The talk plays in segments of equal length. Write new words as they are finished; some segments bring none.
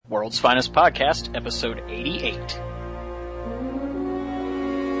World's Finest Podcast, episode 88.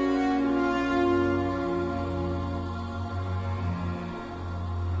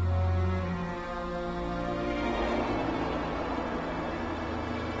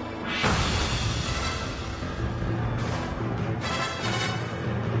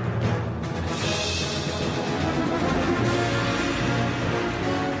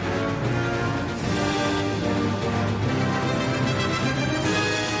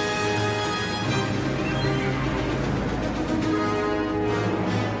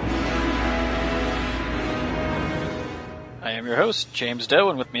 James Doe,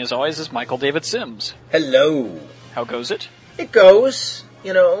 and with me as always is Michael David Sims. Hello. How goes it? It goes,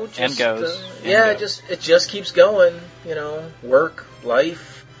 and goes. It just keeps going, work,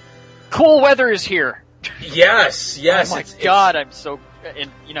 life. Cool weather is here. Yes. Oh my God, I'm so,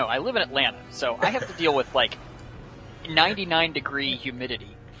 and I live in Atlanta, so I have to deal with 99 degree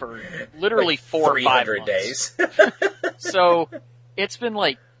humidity for literally 4 or 5 months. days. So it's been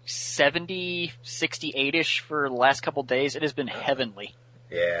 70, 68-ish for the last couple days. It has been heavenly.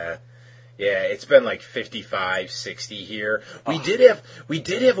 Yeah, it's been 55, 60 here. We did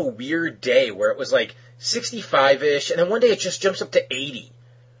have a weird day where it was 65-ish, and then one day it just jumps up to 80.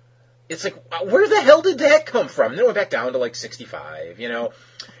 It's where the hell did that come from? And then it went back down to 65,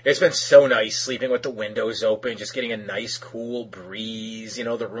 It's been so nice sleeping with the windows open, just getting a nice cool breeze,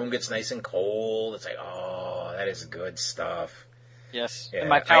 the room gets nice and cold. It's that is good stuff. Yes, yeah.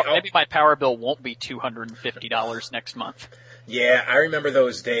 And maybe my power bill won't be $250 next month. Yeah, I remember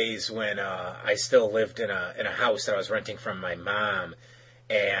those days when I still lived in a house that I was renting from my mom,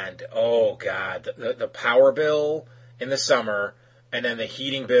 and oh God, the power bill in the summer and then the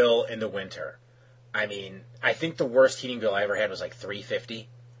heating bill in the winter. I mean, I think the worst heating bill I ever had was $350,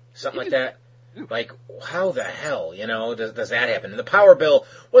 something like that. How the hell, does that happen? And the power bill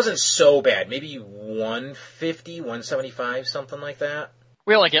wasn't so bad. Maybe $150, $175, something like that.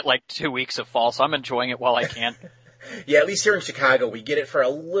 We only get 2 weeks of fall, so I'm enjoying it while I can. Yeah, at least here in Chicago, we get it for a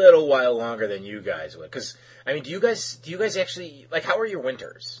little while longer than you guys would. Because, do you guys actually, how are your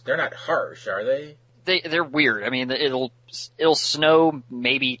winters? They're not harsh, are they? They're weird. It'll snow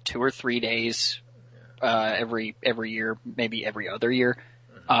maybe 2 or 3 days, every year, maybe every other year.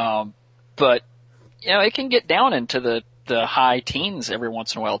 But, it can get down into the high teens every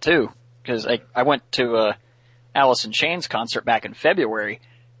once in a while, too. Because I went to Alice in Chains concert back in February,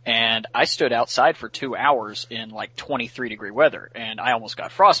 and I stood outside for 2 hours in 23-degree weather, and I almost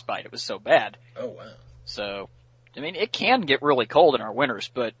got frostbite. It was so bad. Oh, wow. So, it can get really cold in our winters,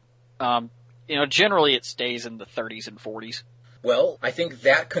 but, generally it stays in the 30s and 40s. Well, I think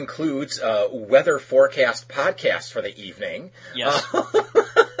that concludes Weather Forecast Podcast for the evening. Yes.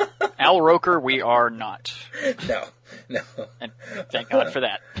 Al Roker, we are not. No. And thank God for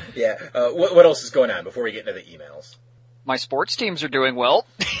that. Yeah. What else is going on before we get into the emails? My sports teams are doing well.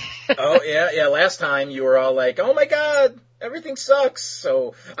 Oh, yeah. Last time you were all oh my God, everything sucks.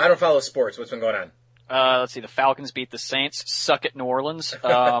 So I don't follow sports. What's been going on? Let's see. The Falcons beat the Saints. Suck at New Orleans.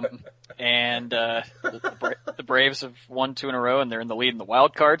 And the Braves have won 2 in a row, and they're in the lead in the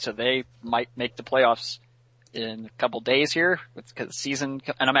wild card, so they might make the playoffs in a couple days here because the season.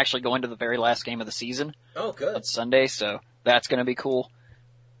 And I'm actually going to the very last game of the season. Oh, good. On Sunday, so that's going to be cool.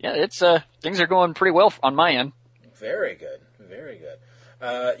 Yeah, it's things are going pretty well on my end. Very good.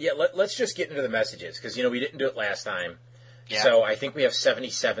 Let's just get into the messages because we didn't do it last time. Yeah. So I think we have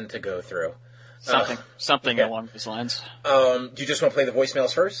 77 to go through. Something along those lines. Do you just want to play the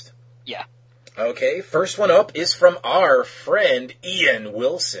voicemails first? Yeah. Okay, first one up is from our friend Ian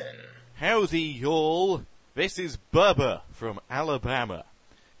Wilson. Howdy, y'all. This is Bubba from Alabama.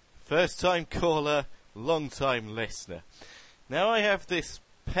 First-time caller, long-time listener. Now I have this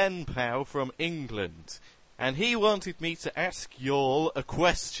pen pal from England, and he wanted me to ask y'all a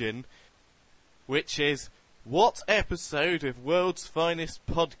question, which is, what episode of World's Finest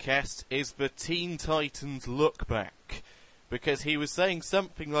Podcast is the Teen Titans Look Back? Because he was saying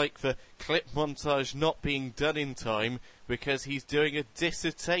something like the clip montage not being done in time because he's doing a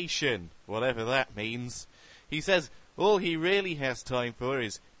dissertation, whatever that means. He says all he really has time for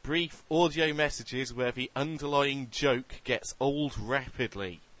is brief audio messages where the underlying joke gets old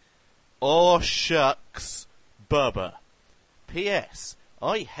rapidly. Aw shucks, Bubba. P.S.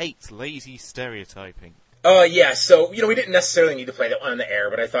 I hate lazy stereotyping. Yeah, so, we didn't necessarily need to play that one on the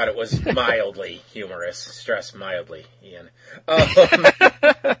air, but I thought it was mildly humorous. Stress mildly, Ian.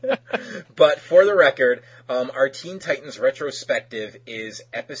 But for the record, our Teen Titans retrospective is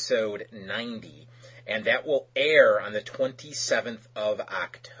episode 90, and that will air on the 27th of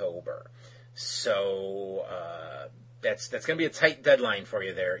October. So, that's going to be a tight deadline for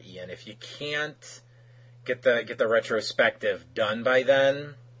you there, Ian. If you can't get the retrospective done by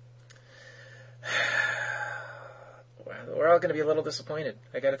then, we're all going to be a little disappointed.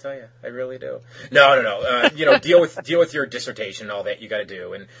 I got to tell you, I really do. No. Deal with your dissertation and all that you got to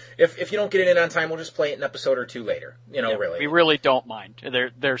do. And if you don't get it in on time, we'll just play it an episode or two later. Really. We really don't mind.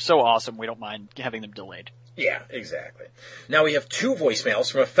 They're so awesome. We don't mind having them delayed. Yeah, exactly. Now we have 2 voicemails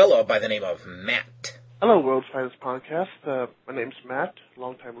from a fellow by the name of Matt. Hello, World's Finest Podcast. My name's Matt,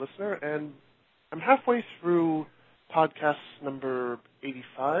 longtime listener, and I'm halfway through podcast number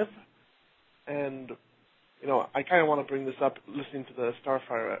 85, and, I kind of want to bring this up listening to the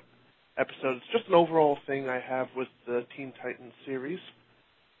Starfire episode. It's just an overall thing I have with the Teen Titans series.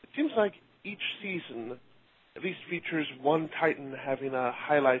 It seems like each season at least features one Titan having a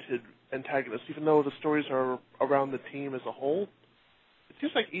highlighted antagonist, even though the stories are around the team as a whole. It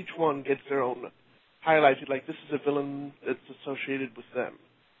seems like each one gets their own highlighted, like this is a villain that's associated with them.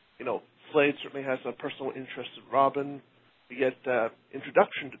 Slade certainly has a personal interest in Robin. We get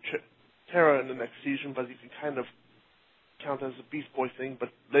introduction to Terra in the next season, but you can kind of count as a Beast Boy thing. But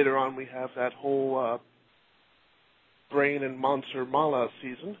later on we have that whole Brain and Monster Mala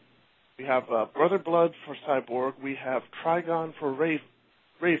season. We have Brother Blood for Cyborg. We have Trigon for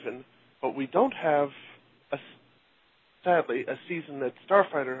Raven. But we don't have, sadly, a season that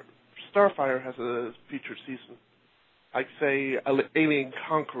Starfire has a featured season. Like, say, Alien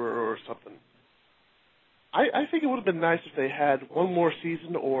Conqueror or something. I think it would have been nice if they had one more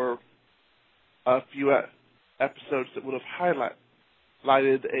season or a few episodes that would have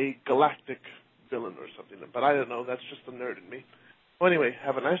highlighted a galactic villain or something. But I don't know. That's just the nerd in me. Well, anyway,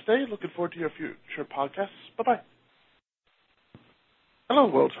 have a nice day. Looking forward to your future podcasts. Bye-bye. Hello,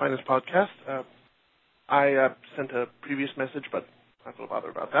 World's Finest Podcast. I sent a previous message, but I'm not going to bother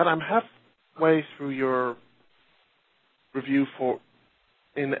about that. I'm halfway through your review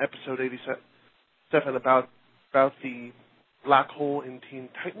in episode 87 about the black hole in Teen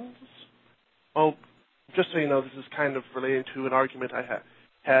Titans. Well, just so you know, this is kind of related to an argument I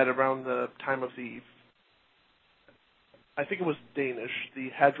had around the time of I think it was Danish, the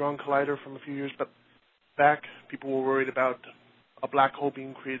Hadron Collider from a few years back. People were worried about a black hole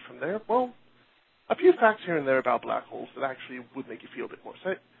being created from there. Well, a few facts here and there about black holes that actually would make you feel a bit more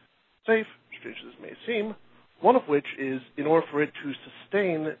safe, strange as this may seem, one of which is, in order for it to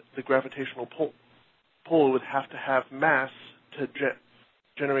sustain the gravitational pull, it would have to have mass to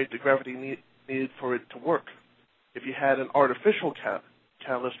generate the gravity needed for it to work. If you had an artificial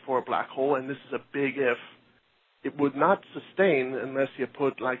catalyst for a black hole, and this is a big if, it would not sustain unless you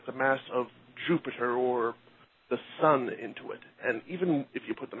put, like, the mass of Jupiter or the sun into it. And even if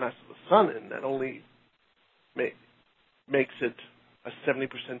you put the mass of the sun in, that only makes it a 70%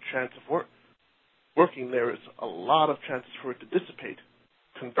 chance of working. There is a lot of chances for it to dissipate.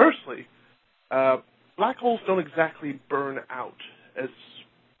 Conversely, black holes don't exactly burn out, as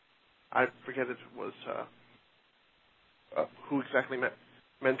I forget if it was who exactly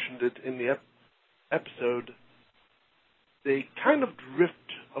mentioned it in the episode. They kind of drift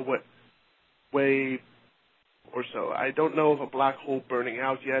away or so. I don't know of a black hole burning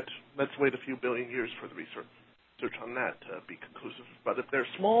out yet. Let's wait a few billion years for the research on that to be conclusive. But if they're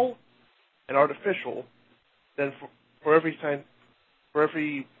small and artificial, then for every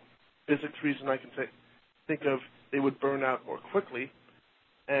physics reason I can think of, they would burn out more quickly.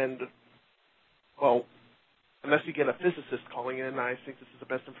 And, well, unless you get a physicist calling in, I think this is the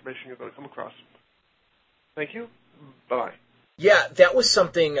best information you're going to come across. Thank you. Bye-bye. Yeah, that was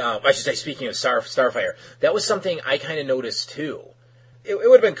something, I should say, speaking of Starfire, that was something I kind of noticed, too. It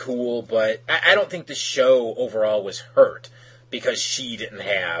would have been cool, but I don't think the show overall was hurt because she didn't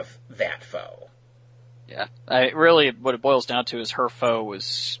have that foe. Yeah, really, what it boils down to is her foe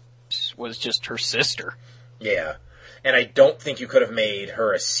was just her sister. Yeah, and I don't think you could have made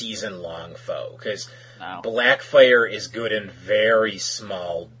her a season-long foe, because Blackfire is good in very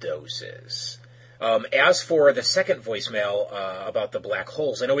small doses. As for the second voicemail about the black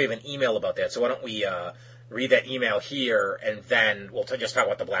holes, I know we have an email about that, so why don't we read that email here, and then we'll just talk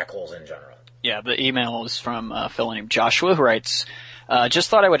about the black holes in general. Yeah, the email is from a fellow named Joshua, who writes, just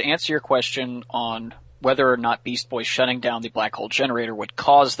thought I would answer your question on whether or not Beast Boy shutting down the black hole generator would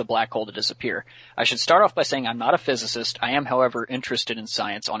cause the black hole to disappear. I should start off by saying I'm not a physicist. I am, however, interested in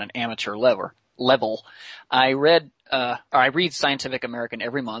science on an amateur level. I read Scientific American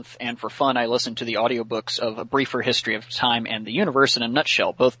every month, and for fun I listen to the audiobooks of A Briefer History of Time and the Universe in a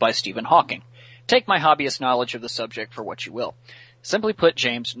Nutshell, both by Stephen Hawking. Take my hobbyist knowledge of the subject for what you will. Simply put,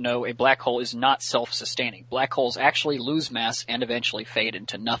 James, no, a black hole is not self-sustaining. Black holes actually lose mass and eventually fade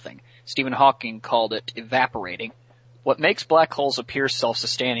into nothing. Stephen Hawking called it evaporating. What makes black holes appear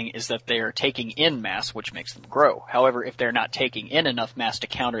self-sustaining is that they are taking in mass, which makes them grow. However, if they're not taking in enough mass to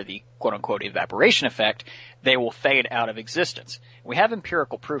counter the quote-unquote evaporation effect, they will fade out of existence. We have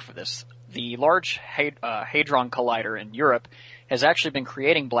empirical proof of this. The Large Hadron Collider in Europe has actually been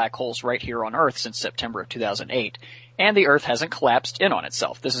creating black holes right here on Earth since September of 2008, and the Earth hasn't collapsed in on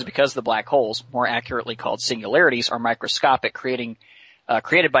itself. This is because the black holes, more accurately called singularities, are microscopic,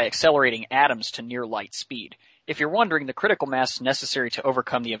 created by accelerating atoms to near light speed. If you're wondering, the critical mass necessary to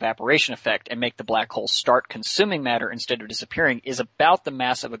overcome the evaporation effect and make the black hole start consuming matter instead of disappearing is about the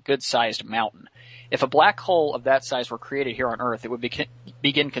mass of a good-sized mountain. If a black hole of that size were created here on Earth, it would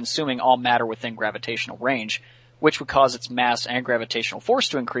begin consuming all matter within gravitational range, which would cause its mass and gravitational force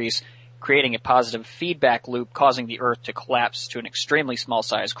to increase, creating a positive feedback loop causing the Earth to collapse to an extremely small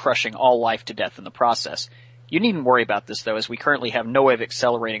size, crushing all life to death in the process. You needn't worry about this, though, as we currently have no way of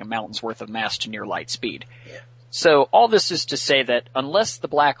accelerating a mountain's worth of mass to near light speed. Yeah. So all this is to say that unless the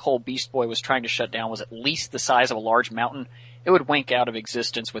black hole Beast Boy was trying to shut down was at least the size of a large mountain, it would wink out of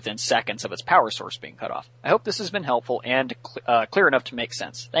existence within seconds of its power source being cut off. I hope this has been helpful and clear enough to make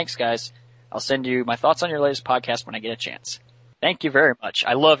sense. Thanks, guys. I'll send you my thoughts on your latest podcast when I get a chance. Thank you very much.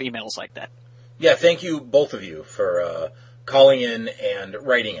 I love emails like that. Yeah, thank you, both of you, for calling in and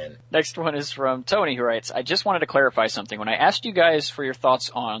writing in. Next one is from Tony, who writes, I just wanted to clarify something. When I asked you guys for your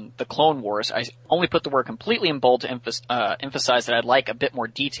thoughts on the Clone Wars, I only put the word completely in bold to emphasize that I'd like a bit more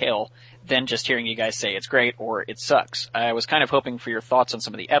detail than just hearing you guys say it's great or it sucks. I was kind of hoping for your thoughts on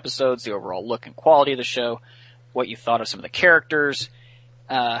some of the episodes, the overall look and quality of the show, what you thought of some of the characters.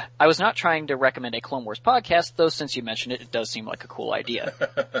 I was not trying to recommend a Clone Wars podcast, though since you mentioned it, it does seem like a cool idea.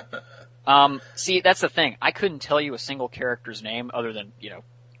 See, that's the thing. I couldn't tell you a single character's name other than,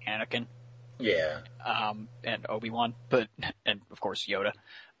 Anakin. Yeah. And Obi-Wan, and of course Yoda.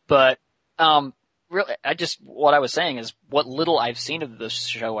 But, really, what I was saying is what little I've seen of this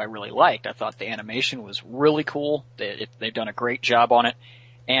show I really liked. I thought the animation was really cool. They've done a great job on it.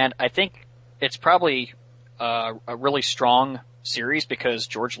 And I think it's probably, a really strong series because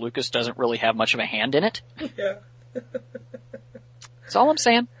George Lucas doesn't really have much of a hand in it. Yeah. That's all I'm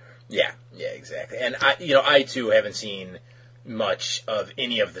saying. Yeah, exactly. And I too haven't seen much of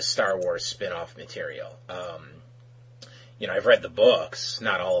any of the Star Wars spin-off material. I've read the books,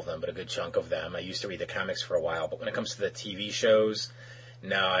 not all of them, but a good chunk of them. I used to read the comics for a while, but when it comes to the TV shows,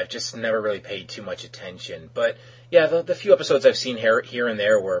 no, I've just never really paid too much attention. But yeah, the few episodes I've seen here and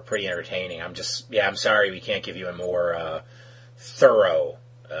there were pretty entertaining. I'm sorry we can't give you a more thorough,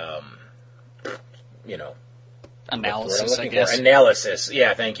 analysis, I guess. Analysis,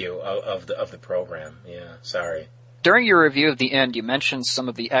 yeah, thank you, of the program. Yeah, sorry. During your review of the end, you mentioned some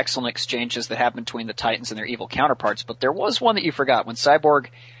of the excellent exchanges that happened between the Titans and their evil counterparts, but there was one that you forgot. When Cyborg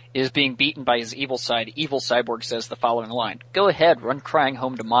is being beaten by his evil side, evil Cyborg says the following line, "Go ahead, run crying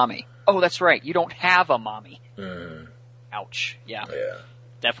home to mommy." Oh, that's right, you don't have a mommy. Ouch. Yeah.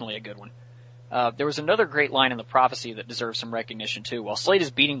 Definitely a good one. There was another great line in the prophecy that deserves some recognition, too. While Slade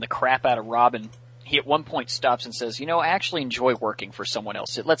is beating the crap out of Robin, he at one point stops and says, I actually enjoy working for someone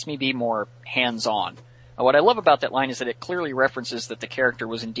else. It lets me be more hands-on. What I love about that line is that it clearly references that the character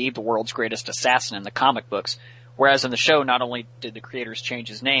was indeed the world's greatest assassin in the comic books, whereas in the show, not only did the creators change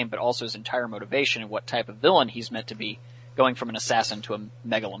his name, but also his entire motivation and what type of villain he's meant to be, going from an assassin to a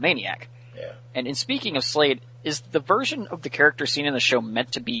megalomaniac. Yeah. And in speaking of Slade, is the version of the character seen in the show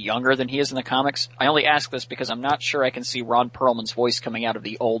meant to be younger than he is in the comics? I only ask this because I'm not sure I can see Ron Perlman's voice coming out of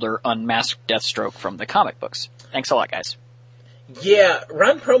the older, unmasked Deathstroke from the comic books. Thanks a lot, guys. Yeah,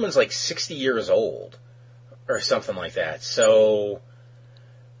 Ron Perlman's like 60 years old, or something like that. So,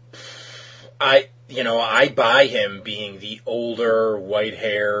 I buy him being the older,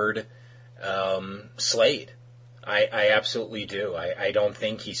 white-haired Slade. I absolutely do. I don't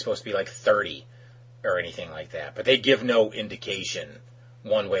think he's supposed to be like 30 or anything like that. But they give no indication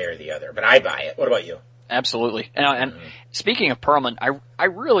one way or the other. But I buy it. What about you? Absolutely. And speaking of Perlman, I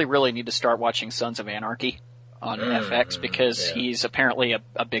really, really need to start watching Sons of Anarchy on FX because he's apparently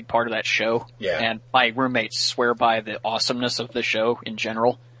a big part of that show. Yeah. And my roommates swear by the awesomeness of the show in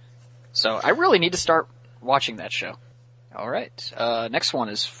general. So I really need to start watching that show. All right. Next one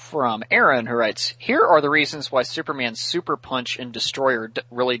is from Aaron, who writes, "Here are the reasons why Superman's super punch and destroyer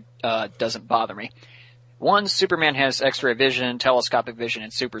really doesn't bother me. 1, Superman has X-ray vision, telescopic vision,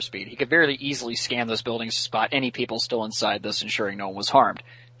 and super speed. He could very easily scan those buildings to spot any people still inside, thus ensuring no one was harmed.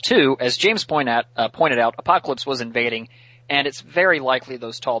 2, as James pointed out, Apocalypse was invading, and it's very likely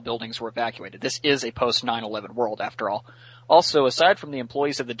those tall buildings were evacuated. This is a post-9/11 world, after all. Also, aside from the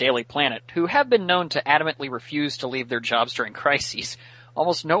employees of the Daily Planet, who have been known to adamantly refuse to leave their jobs during crises,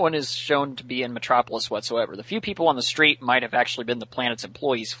 Almost no one is shown to be in Metropolis whatsoever. The few people on the street might have actually been the planet's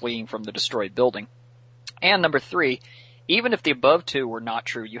employees fleeing from the destroyed building. And number 3, even if the above 2 were not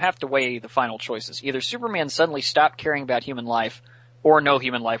true, you have to weigh the final choices. Either Superman suddenly stopped caring about human life, or no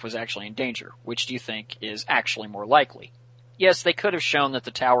human life was actually in danger. Which do you think is actually more likely? Yes, they could have shown that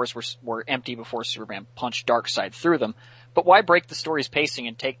the towers were empty before Superman punched Darkseid through them, but why break the story's pacing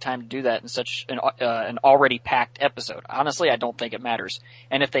and take time to do that in such an already packed episode? Honestly, I don't think it matters.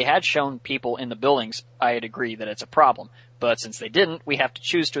 And if they had shown people in the buildings, I'd agree that it's a problem. But since they didn't, we have to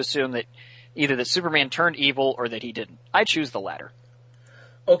choose to assume that either that Superman turned evil or that he didn't. I choose the latter.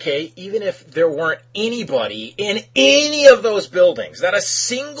 Okay, even if there weren't anybody in any of those buildings, not a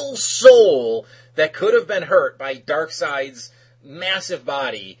single soul that could have been hurt by Darkseid's massive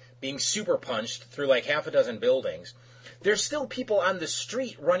body being super punched through like half a dozen buildings, there's still people on the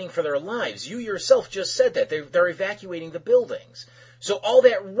street running for their lives. You yourself just said that. They're evacuating the buildings. So all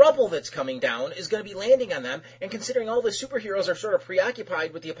that rubble that's coming down is going to be landing on them, and considering all the superheroes are sort of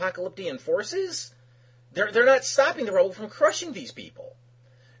preoccupied with the apocalyptic forces, they're not stopping the rubble from crushing these people.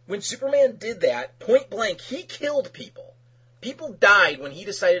 When Superman did that, point blank, he killed people. People died when he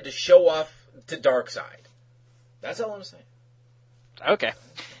decided to show off to Darkseid. That's all I'm saying. Okay.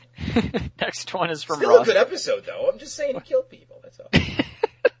 Next one is from Still Ross. a good episode, though. I'm just saying he killed people. That's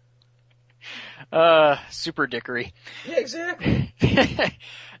all. Super dickery. Yeah, exactly.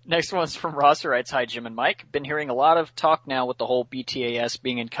 Next one's from Ross, who writes, "Hi, Jim and Mike. Been hearing a lot of talk now with the whole BTAS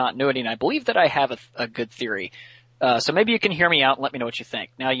being in continuity, and I believe that I have a good theory. So maybe you can hear me out and let me know what you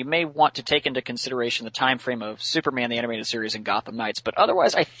think. Now, you may want to take into consideration the time frame of Superman the Animated Series and Gotham Knights, but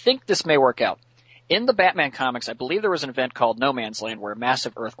otherwise I think this may work out. In the Batman comics, I believe there was an event called No Man's Land where a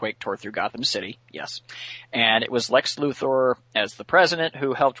massive earthquake tore through Gotham City. Yes. And it was Lex Luthor as the president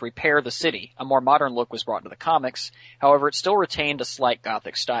who helped repair the city. A more modern look was brought to the comics. However, it still retained a slight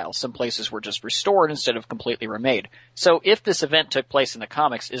Gothic style. Some places were just restored instead of completely remade. So if this event took place in the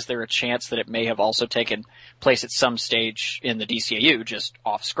comics, is there a chance that it may have also taken place at some stage in the DCAU, just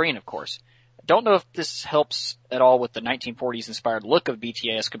off screen, of course? Don't know if this helps at all with the 1940s inspired look of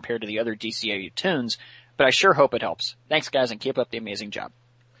BTAS compared to the other DCAU tunes, but I sure hope it helps. Thanks, guys, and keep up the amazing job."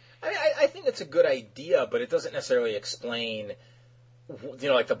 I think it's a good idea, but it doesn't necessarily explain,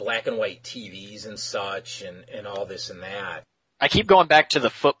 like the black and white TVs and such and all this and that. I keep going back to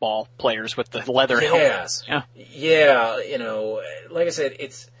the football players with the leather helmets. Yeah, like I said,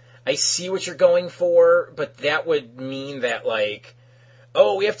 I see what you're going for, but that would mean that, like,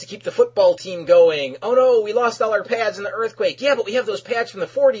 oh, we have to keep the football team going. Oh, no, we lost all our pads in the earthquake. Yeah, but we have those pads from the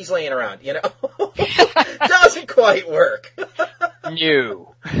 40s laying around, Doesn't quite work.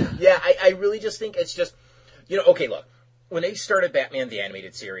 No. Yeah, I really just think it's just, okay, look. When they started Batman the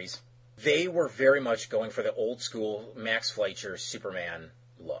Animated Series, they were very much going for the old school Max Fleischer Superman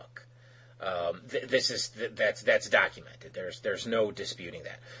look. That's documented. There's no disputing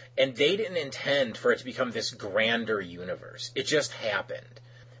that. And they didn't intend for it to become this grander universe. It just happened.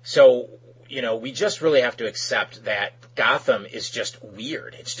 So, we just really have to accept that Gotham is just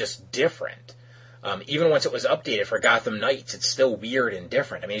weird. It's just different. Even once it was updated for Gotham Knights, it's still weird and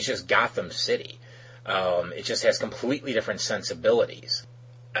different. I mean, it's just Gotham City. It just has completely different sensibilities.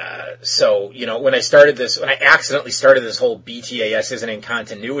 So, when I accidentally started this whole BTAS isn't in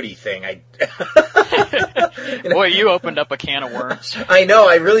continuity thing, Boy, you opened up a can of worms. I know,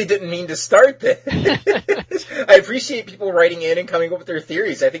 I really didn't mean to start this. I appreciate people writing in and coming up with their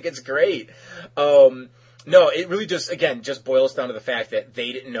theories. I think it's great. No, it really just boils down to the fact that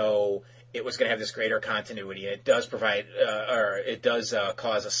they didn't know it was going to have this greater continuity. And it does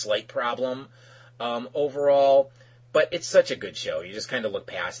cause a slight problem, overall. But it's such a good show. You just kind of look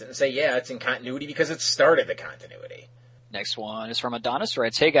past it and say, yeah, it's in continuity because it started the continuity. Next one is from Adonis, who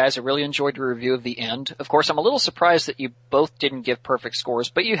writes, "Hey guys, I really enjoyed your review of The End. Of course, I'm a little surprised that you both didn't give perfect scores,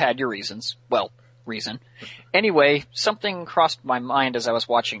 but you had your reasons. Well, reason. Anyway, something crossed my mind as I was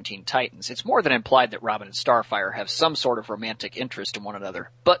watching Teen Titans. It's more than implied that Robin and Starfire have some sort of romantic interest in one another.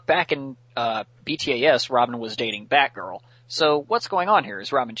 But back in BTAS, Robin was dating Batgirl. So what's going on here?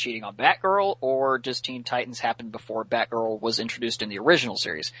 Is Robin cheating on Batgirl, or does Teen Titans happen before Batgirl was introduced in the original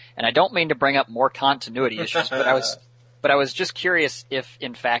series? And I don't mean to bring up more continuity issues, but I was just curious if,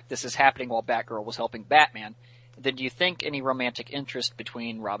 in fact, this is happening while Batgirl was helping Batman. Then do you think any romantic interest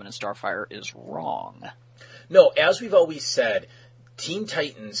between Robin and Starfire is wrong?" No, as we've always said, Teen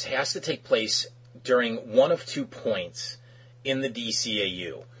Titans has to take place during one of 2 points in the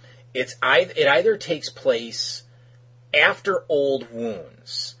DCAU. It either takes place after Old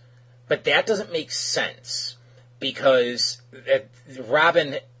Wounds, but that doesn't make sense because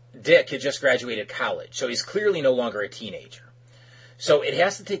Robin Dick had just graduated college, so he's clearly no longer a teenager. So it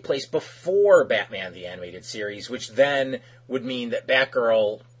has to take place before Batman the Animated Series, which then would mean that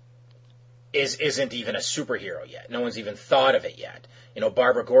Batgirl isn't even a superhero yet. No one's even thought of it yet.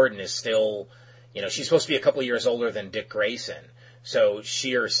 Barbara Gordon is still, she's supposed to be a couple of years older than Dick Grayson. So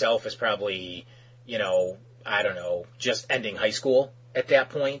she herself is probably, I don't know, just ending high school at that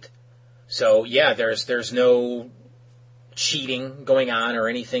point. So yeah, there's no cheating going on or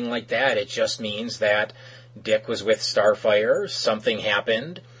anything like that. It just means that Dick was with Starfire, something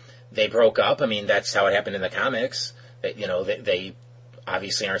happened, they broke up. I mean, that's how it happened in the comics. They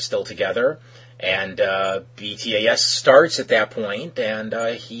obviously aren't still together. And BTAS starts at that point, and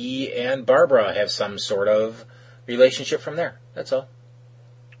he and Barbara have some sort of relationship from there. That's all.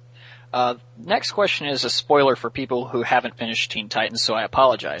 Next question is a spoiler for people who haven't finished Teen Titans, so I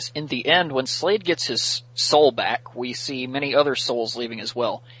apologize. In the end, when Slade gets his soul back, we see many other souls leaving as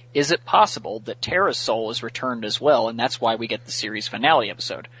well. Is it possible that Tara's soul is returned as well, and that's why we get the series finale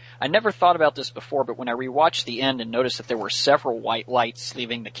episode? I never thought about this before, but when I rewatched the end and noticed that there were several white lights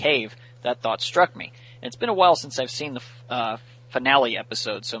leaving the cave, that thought struck me. And it's been a while since I've seen the finale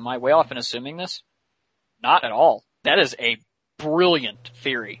episode, so am I way off in assuming this? Not at all. That is a brilliant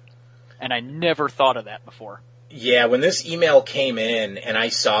theory, and I never thought of that before. Yeah, when this email came in and I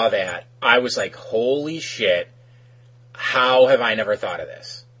saw that, I was like, holy shit, how have I never thought of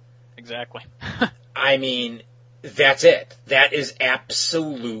this? Exactly. I mean, that's it. That is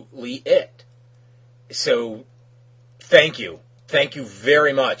absolutely it. So, thank you. Thank you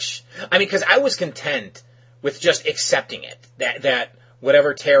very much. I mean, because I was content with just accepting it. That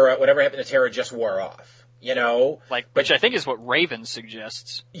whatever happened to Tara just wore off. Which I think is what Raven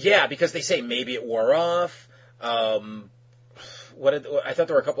suggests. Yeah, because they say maybe it wore off. I thought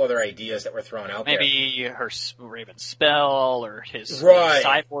there were a couple other ideas that were thrown out there. Maybe her Raven's spell, or his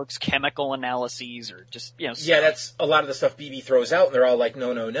cyborg's chemical analyses, or just, Yeah, stuff. that's a lot of the stuff BB throws out, and they're all like,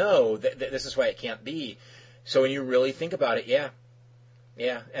 no, this is why it can't be. So when you really think about it, yeah.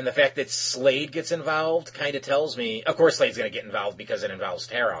 And the fact that Slade gets involved kind of tells me, of course Slade's going to get involved because it involves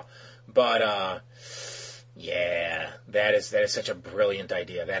Tara, but, yeah, that is such a brilliant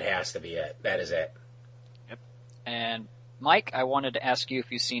idea. That has to be it. That is it. Yep. And Mike, I wanted to ask you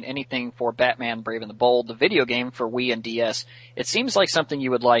if you've seen anything for Batman Brave and the Bold, the video game for Wii and DS. It seems like something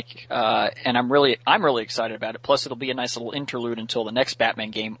you would like, and I'm really excited about it. Plus, it'll be a nice little interlude until the next Batman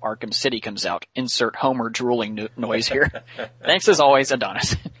game, Arkham City, comes out. Insert Homer drooling noise here. Thanks as always,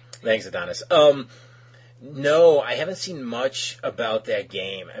 Adonis. Thanks, Adonis. No, I haven't seen much about that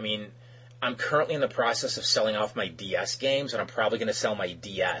game. I mean, I'm currently in the process of selling off my DS games, and I'm probably going to sell my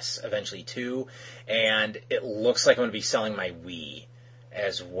DS eventually too. And it looks like I'm going to be selling my Wii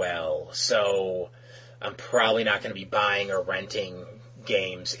as well. So I'm probably not going to be buying or renting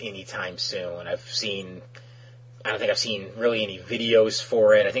games anytime soon. I don't think I've seen really any videos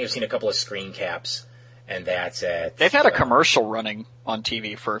for it. I think I've seen a couple of screen caps, and that's it. They've had a commercial running on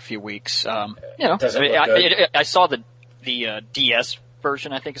TV for a few weeks. Does it look good? I saw the DS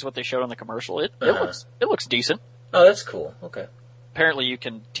version, I think is what they showed on the commercial. It looks decent. Oh, that's cool. Okay. Apparently you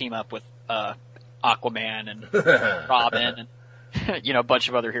can team up with Aquaman and Robin and a bunch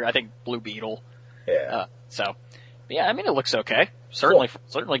of other heroes. I think Blue Beetle. Yeah. Yeah, I mean, it looks okay.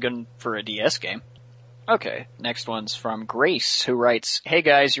 Certainly good for a DS game. Okay, next one's from Grace, who writes, "Hey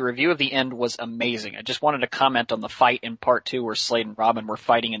guys, your review of the end was amazing. I just wanted to comment on the fight in part 2 where Slade and Robin were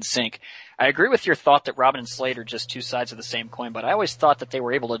fighting in sync. I agree with your thought that Robin and Slade are just two sides of the same coin, but I always thought that they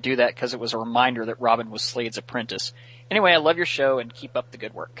were able to do that because it was a reminder that Robin was Slade's apprentice. Anyway, I love your show and keep up the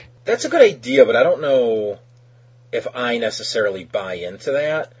good work." That's a good idea, but I don't know if I necessarily buy into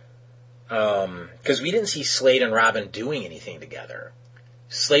that. Because we didn't see Slade and Robin doing anything together.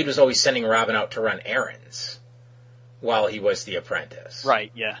 Slade was always sending Robin out to run errands while he was the apprentice. Right,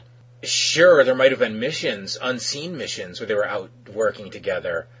 yeah. Sure, there might have been missions, unseen missions, where they were out working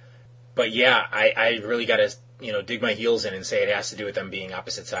together. But yeah, I really got to, dig my heels in and say it has to do with them being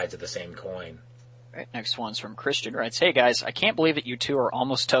opposite sides of the same coin. All right, next one's from Christian, who writes, "Hey guys, I can't believe that you two are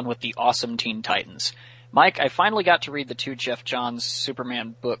almost done with the awesome Teen Titans. Mike, I finally got to read the 2 Jeff Johns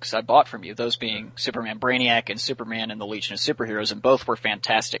Superman books I bought from you, those being Superman Brainiac and Superman and the Legion of Superheroes, and both were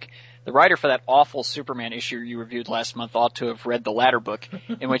fantastic. The writer for that awful Superman issue you reviewed last month ought to have read the latter book,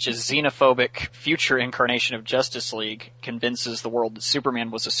 in which a xenophobic future incarnation of Justice League convinces the world that Superman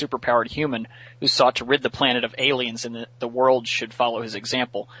was a superpowered human who sought to rid the planet of aliens and that the world should follow his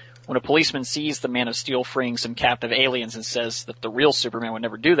example. When a policeman sees the Man of Steel freeing some captive aliens and says that the real Superman would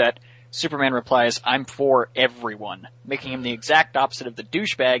never do that, Superman replies, "I'm for everyone," making him the exact opposite of the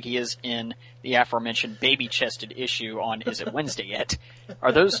douchebag he is in the aforementioned baby-chested issue on Is It Wednesday Yet?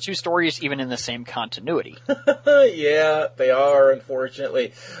 Are those two stories even in the same continuity? Yeah, they are,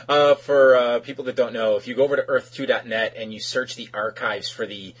 unfortunately. For people that don't know, if you go over to earth2.net and you search the archives for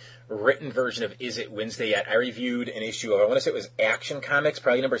the written version of Is It Wednesday Yet, I reviewed an issue of, I want to say it was Action Comics,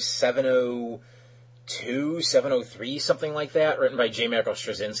 probably number 702, 703, something like that, written by J. Michael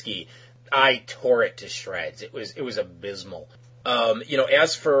Straczynski. I tore it to shreds. It was abysmal.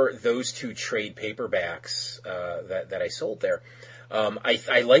 As for those two trade paperbacks that I sold there,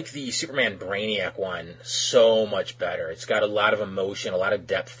 I like the Superman Brainiac one so much better. It's got a lot of emotion, a lot of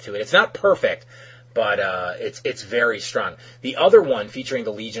depth to it. It's not perfect, but it's very strong. The other one, featuring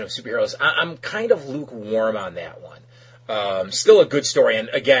the Legion of Superheroes, I'm kind of lukewarm on that one. Still a good story, and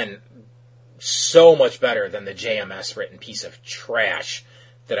again, so much better than the JMS written piece of trash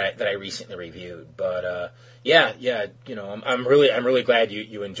that I recently reviewed. But I'm really glad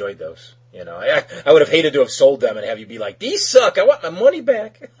you enjoyed those. I would have hated to have sold them and have you be like, "These suck. I want my money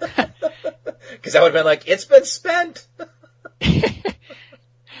back," because I would have been like, "It's been spent."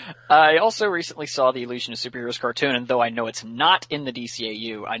 I also recently saw the Legion of Superheroes cartoon, and though I know it's not in the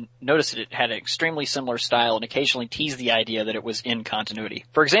DCAU, I noticed that it had an extremely similar style and occasionally teased the idea that it was in continuity.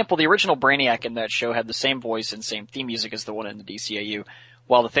 For example, the original Brainiac in that show had the same voice and same theme music as the one in the DCAU,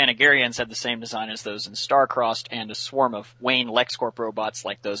 while the Thanagarians had the same design as those in Starcrossed, and a swarm of Wayne LexCorp robots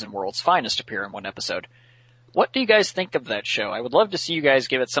like those in World's Finest appear in one episode. What do you guys think of that show? I would love to see you guys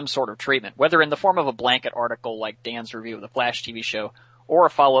give it some sort of treatment, whether in the form of a blanket article like Dan's review of the Flash TV show, or a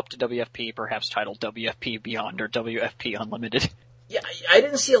follow-up to WFP, perhaps titled WFP Beyond or WFP Unlimited. Yeah, I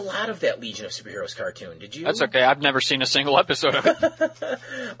didn't see a lot of that Legion of Superheroes cartoon. Did you? That's okay. I've never seen a single episode of it.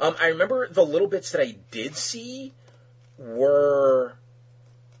 I remember the little bits that I did see were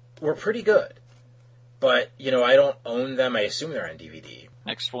pretty good. But, I don't own them. I assume they're on DVD.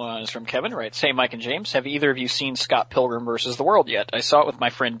 Next one is from Kevin, writes, "Hey, Mike and James, have either of you seen Scott Pilgrim vs. the World yet? I saw it with my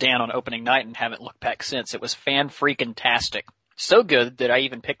friend Dan on opening night and haven't looked back since. It was fan-freaking-tastic. So good that I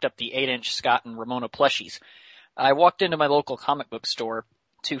even picked up the 8-inch Scott and Ramona plushies. I walked into my local comic book store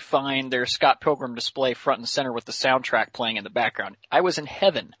to find their Scott Pilgrim display front and center with the soundtrack playing in the background. I was in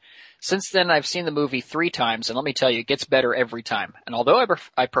heaven. Since then, I've seen the movie 3 times, and let me tell you, it gets better every time. And although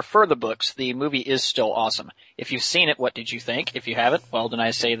I prefer the books, the movie is still awesome. If you've seen it, what did you think? If you haven't, well, then I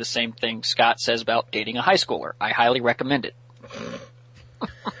say the same thing Scott says about dating a high schooler. I highly recommend it."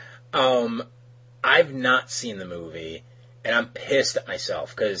 I've not seen the movie, and I'm pissed at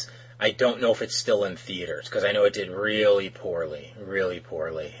myself, because I don't know if it's still in theaters, because I know it did really poorly.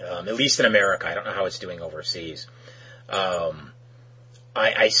 At least in America. I don't know how it's doing overseas.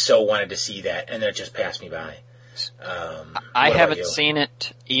 I so wanted to see that, and then it just passed me by. I haven't seen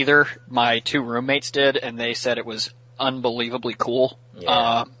it either. My 2 roommates did, and they said it was unbelievably cool.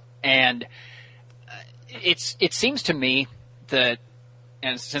 Yeah. And it seems to me that,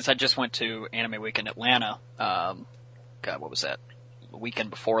 and since I just went to Anime Week in Atlanta, what was that? The weekend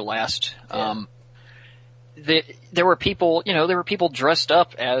before last. Yeah. There were people dressed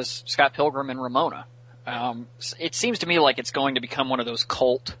up as Scott Pilgrim and Ramona. It seems to me like it's going to become one of those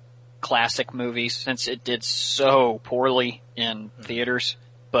cult classic movies since it did so poorly in theaters.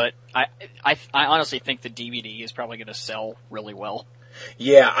 But I honestly think the DVD is probably going to sell really well.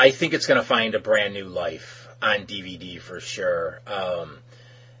 Yeah, I think it's going to find a brand new life on DVD for sure.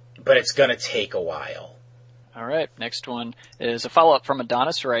 But it's going to take a while. All right, next one is a follow-up from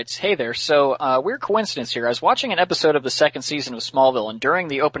Adonis, who writes, "Hey there, so weird coincidence here. I was watching an episode of the 2nd season of Smallville, and during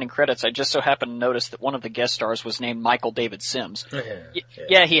the opening credits, I just so happened to notice that one of the guest stars was named Michael David Sims.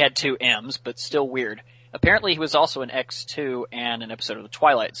 Yeah, he had 2 M's, but still weird. Apparently, he was also in X2 and an episode of The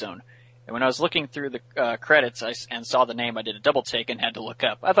Twilight Zone. And when I was looking through the credits and saw the name, I did a double take and had to look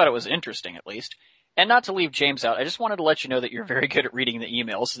up. I thought it was interesting, at least. And not to leave James out, I just wanted to let you know that you're very good at reading the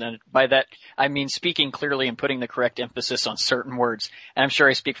emails. And by that, I mean speaking clearly and putting the correct emphasis on certain words. And I'm sure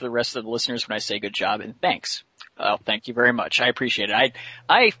I speak for the rest of the listeners when I say good job and thanks. Well, thank you very much. I appreciate it.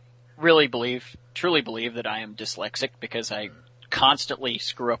 I really truly believe that I am dyslexic because I constantly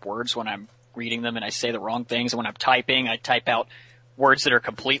screw up words when I'm reading them and I say the wrong things. And when I'm typing, I type out words that are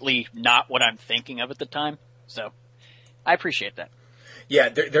completely not what I'm thinking of at the time. So I appreciate that. Yeah,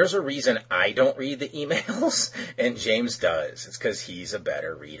 there's a reason I don't read the emails, and James does. It's because he's a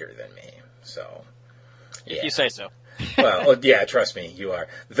better reader than me. So, yeah. If you say so. Well, yeah, trust me, you are.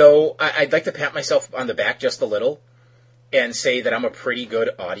 Though, I'd like to pat myself on the back just a little and say that I'm a pretty good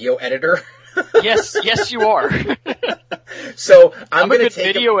audio editor. Yes, you are. So I'm a going to good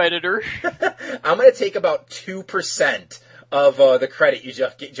take video editor. I'm going to take about 2% of the credit you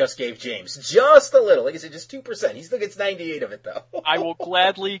just gave James. Just a little. Like I said, just 2%. He still gets 98 of it, though. I will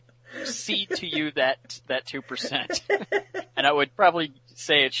gladly cede to you that 2%. And I would probably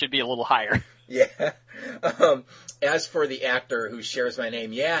say it should be a little higher. Yeah. As for the actor who shares my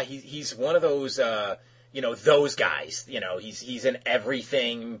name, yeah, he's one of those, those guys. He's in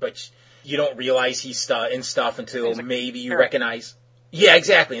everything, but you don't realize he's in stuff until maybe you recognize. Yeah,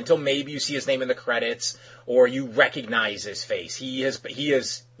 exactly. Until maybe you see his name in the credits or you recognize his face. He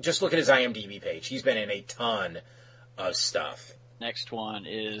is. Just look at his IMDb page. He's been in a ton of stuff. Next one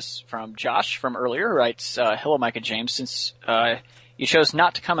is from Josh from earlier, who writes, hello, Mike and James. Since you chose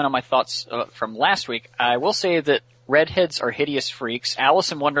not to comment on my thoughts from last week, I will say that redheads are hideous freaks,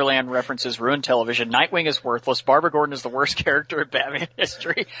 Alice in Wonderland references ruined television, Nightwing is worthless, Barbara Gordon is the worst character in Batman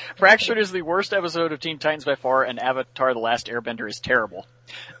history, Fractured is the worst episode of Teen Titans by far, and Avatar: The Last Airbender is terrible.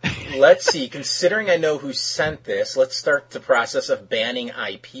 Let's see, considering I know who sent this, let's start the process of banning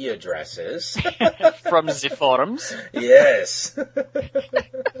IP addresses. From the forums. Yes.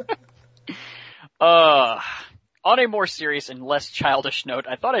 On a more serious and less childish note,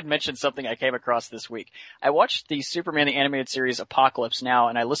 I thought I'd mention something I came across this week. I watched the Superman the Animated Series Apocalypse Now,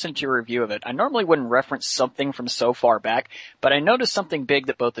 and I listened to your review of it. I normally wouldn't reference something from so far back, but I noticed something big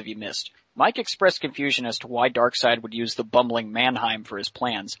that both of you missed. Mike expressed confusion as to why Darkseid would use the bumbling Mannheim for his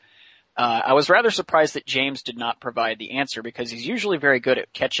plans. I was rather surprised that James did not provide the answer, because he's usually very good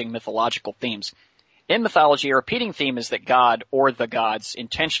at catching mythological themes. In mythology, a repeating theme is that God, or the gods,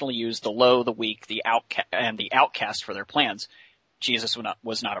 intentionally use the low, the weak, the outcast for their plans. Jesus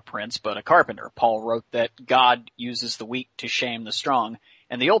was not a prince, but a carpenter. Paul wrote that God uses the weak to shame the strong,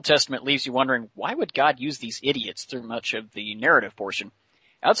 and the Old Testament leaves you wondering, why would God use these idiots through much of the narrative portion?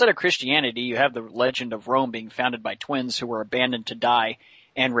 Outside of Christianity, you have the legend of Rome being founded by twins who were abandoned to die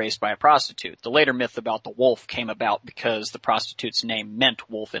and raised by a prostitute. The later myth about the wolf came about because the prostitute's name meant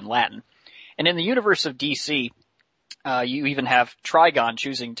wolf in Latin. And in the universe of DC, you even have Trigon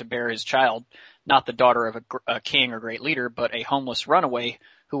choosing to bear his child, not the daughter of a king or great leader, but a homeless runaway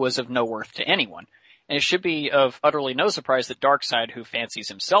who was of no worth to anyone. And it should be of utterly no surprise that Darkseid, who fancies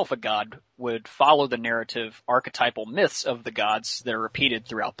himself a god, would follow the narrative archetypal myths of the gods that are repeated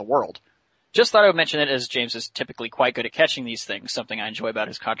throughout the world. Just thought I would mention it, as James is typically quite good at catching these things, something I enjoy about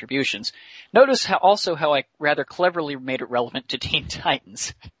his contributions. Notice how I rather cleverly made it relevant to Teen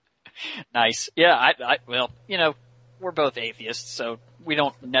Titans. Nice. Yeah, well, we're both atheists, so we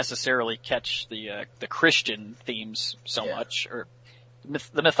don't necessarily catch the Christian themes so much. Or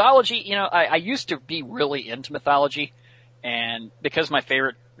the mythology, I used to be really into mythology, and because my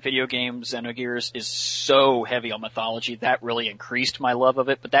favorite video game, Xenogears, is so heavy on mythology, that really increased my love of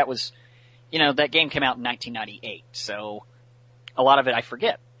it. But that was, that game came out in 1998, so a lot of it I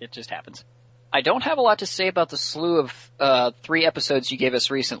forget. It just happens. I don't have a lot to say about the slew of 3 episodes you gave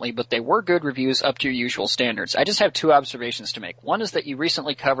us recently, but they were good reviews up to your usual standards. I just have 2 observations to make. One is that you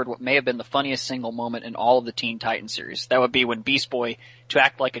recently covered what may have been the funniest single moment in all of the Teen Titans series. That would be when Beast Boy, to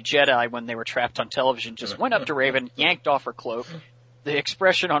act like a Jedi when they were trapped on television, just went up to Raven, yanked off her cloak. The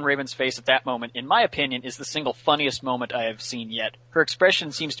expression on Raven's face at that moment, in my opinion, is the single funniest moment I have seen yet. Her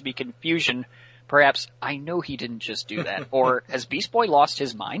expression seems to be confusion. Perhaps, I know he didn't just do that. Or, has Beast Boy lost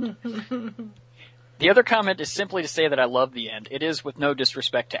his mind? The other comment is simply to say that I love the end. It is, with no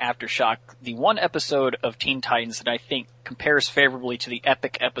disrespect to Aftershock, the one episode of Teen Titans that I think compares favorably to the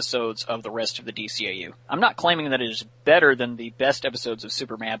epic episodes of the rest of the DCAU. I'm not claiming that it is better than the best episodes of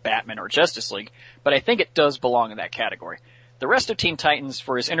Superman, Batman, or Justice League, but I think it does belong in that category. The rest of Teen Titans,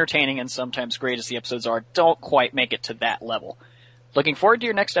 for as entertaining and sometimes great as the episodes are, don't quite make it to that level. Looking forward to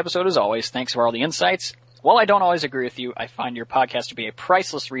your next episode as always. Thanks for all the insights. While I don't always agree with you, I find your podcast to be a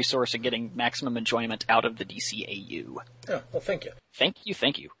priceless resource in getting maximum enjoyment out of the DCAU. Oh, well, thank you. Thank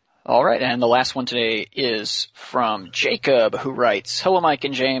you. All right, and the last one today is from Jacob, who writes, hello, Mike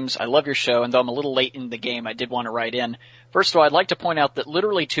and James. I love your show, and though I'm a little late in the game, I did want to write in. First of all, I'd like to point out that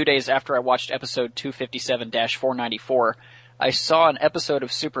literally 2 days after I watched episode 257-494, I saw an episode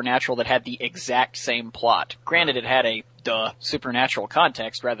of Supernatural that had the exact same plot. Granted, it had a supernatural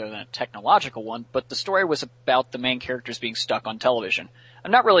context rather than a technological one, but the story was about the main characters being stuck on television.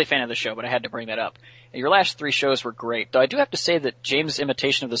 I'm not really a fan of the show, but I had to bring that up. And your last 3 shows were great, though I do have to say that James'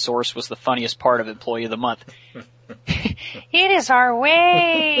 imitation of the Source was the funniest part of Employee of the Month. It is our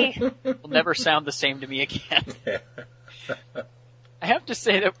way! Will never sound the same to me again. I have to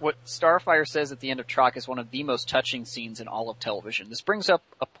say that what Starfire says at the end of Trock is one of the most touching scenes in all of television. This brings up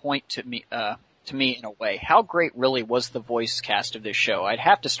a point to me in a way. How great really was the voice cast of this show? I'd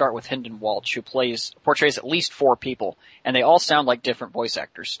have to start with Hendon Walsh, who portrays at least 4 people, and they all sound like different voice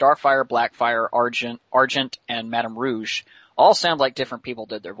actors. Starfire, Blackfire, Argent, and Madame Rouge all sound like different people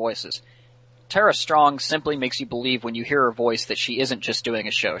did their voices. Tara Strong simply makes you believe when you hear her voice that she isn't just doing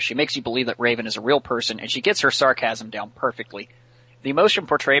a show. She makes you believe that Raven is a real person, and she gets her sarcasm down perfectly. The emotion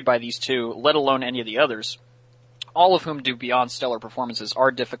portrayed by these two, let alone any of the others, all of whom do beyond stellar performances,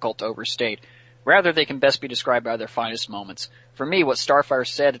 are difficult to overstate. Rather, they can best be described by their finest moments. For me, what Starfire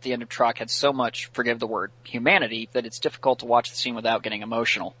said at the end of Troc had so much, forgive the word, humanity, that it's difficult to watch the scene without getting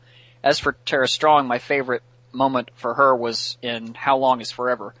emotional. As for Tara Strong, my favorite moment for her was in How Long Is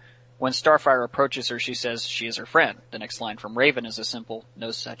Forever. When Starfire approaches her, she says she is her friend. The next line from Raven is a simple,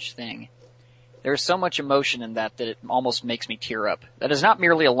 no such thing. There is so much emotion in that it almost makes me tear up. That is not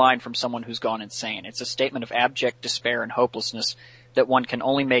merely a line from someone who's gone insane. It's a statement of abject despair and hopelessness that one can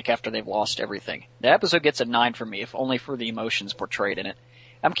only make after they've lost everything. The episode gets a 9 from me, if only for the emotions portrayed in it.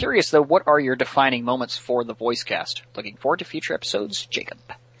 I'm curious, though, what are your defining moments for the voice cast? Looking forward to future episodes, Jacob.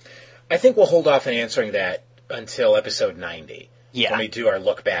 I think we'll hold off on answering that until episode 90. Yeah. When we do our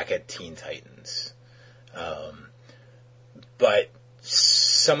look back at Teen Titans. But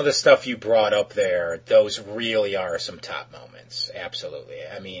some of the stuff you brought up there, those really are some top moments. Absolutely.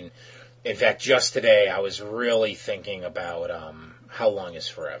 I mean, in fact, just today I was really thinking about How Long Is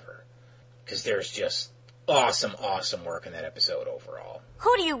Forever. Because there's just awesome work in that episode overall.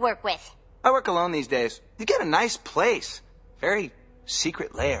 Who do you work with? I work alone these days. You get a nice place. Very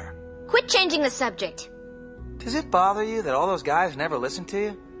secret lair. Quit changing the subject. Does it bother you that all those guys never listen to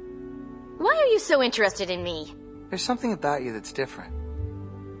you? Why are you so interested in me? There's something about you that's different.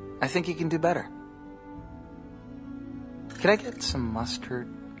 I think you can do better. Can I get some mustard?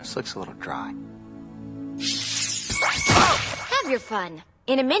 This looks a little dry. Have your fun.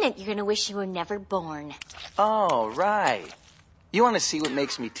 In a minute, you're gonna wish you were never born. Oh, right. You want to see what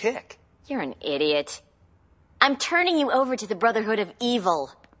makes me tick. You're an idiot. I'm turning you over to the Brotherhood of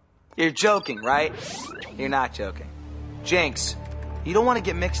Evil. You're joking, right? You're not joking. Jinx, you don't want to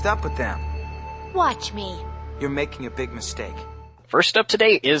get mixed up with them. Watch me. You're making a big mistake. First up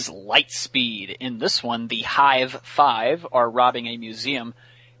today is Lightspeed. In this one, the Hive 5 are robbing a museum,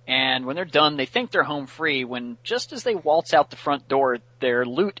 and when they're done, they think they're home free when, just as they waltz out the front door, their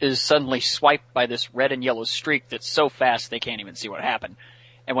loot is suddenly swiped by this red and yellow streak that's so fast they can't even see what happened.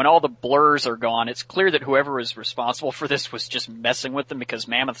 And when all the blurs are gone, it's clear that whoever is responsible for this was just messing with them because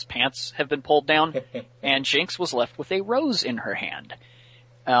Mammoth's pants have been pulled down, and Jinx was left with a rose in her hand.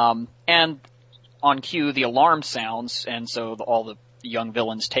 And on cue, the alarm sounds, and so all the young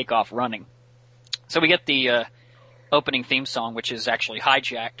villains take off running. So we get the opening theme song, which is actually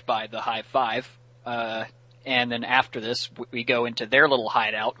hijacked by the Hive 5, and then after this, we go into their little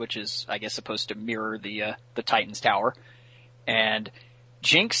hideout, which is, I guess, supposed to mirror the Titans Tower, and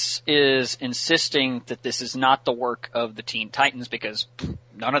Jinx is insisting that this is not the work of the Teen Titans because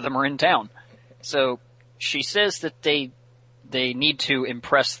none of them are in town. So she says that they need to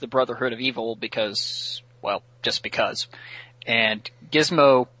impress the Brotherhood of Evil because, well, just because. And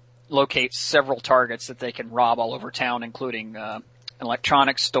Gizmo locates several targets that they can rob all over town, including an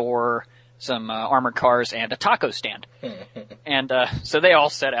electronics store, some armored cars, and a taco stand. And so they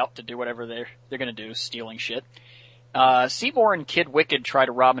all set out to do whatever they're going to do, stealing shit. Seymour and Kid Wicked try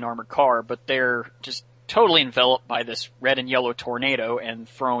to rob an armored car, but they're just totally enveloped by this red and yellow tornado and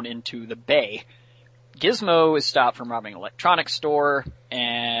thrown into the bay. Gizmo is stopped from robbing an electronics store,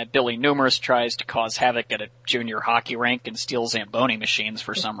 and Billy Numerous tries to cause havoc at a junior hockey rink and steal Zamboni machines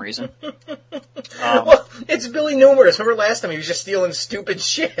for some reason. Well, it's Billy Numerous. Remember last time he was just stealing stupid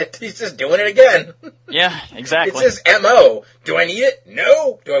shit? He's just doing it again. Yeah, exactly. It's his M.O. Do I need it?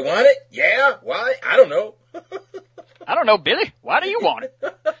 No. Do I want it? Yeah. Why? I don't know. I don't know, Billy. Why do you want it?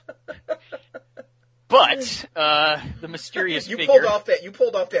 But the mysterious you figure. You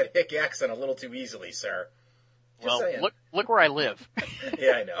pulled off that hick accent a little too easily, sir. Just saying. look where I live.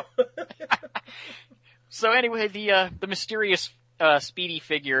 Yeah, I know. So anyway, the mysterious Speedy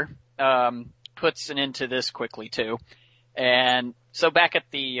figure puts an end to this quickly too, and so back at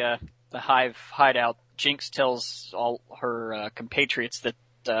the Hive hideout, Jinx tells all her compatriots that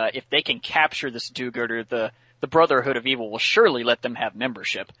if they can capture this do-gooder, the Brotherhood of Evil will surely let them have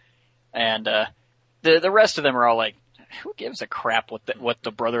membership. And the rest of them are all like, who gives a crap what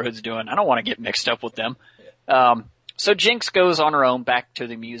the Brotherhood's doing? I don't want to get mixed up with them. So Jinx goes on her own back to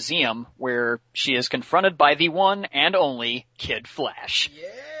the museum, where she is confronted by the one and only Kid Flash. Yeah.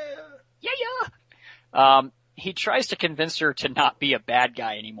 He tries to convince her to not be a bad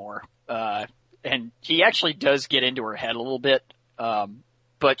guy anymore. And he actually does get into her head a little bit.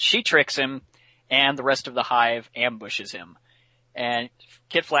 But she tricks him, and the rest of the Hive ambushes him. And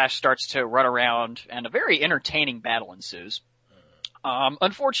Kid Flash starts to run around, and a very entertaining battle ensues.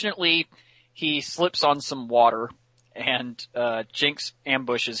 Unfortunately, he slips on some water, and Jinx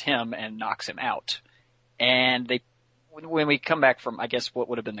ambushes him and knocks him out. And when we come back from, I guess, what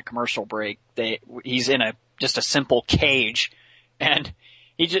would have been the commercial break, he's in just a simple cage, and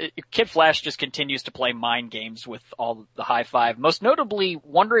Kid Flash just continues to play mind games with all the High Five, most notably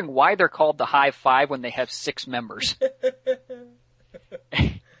wondering why they're called the High Five when they have 6 members.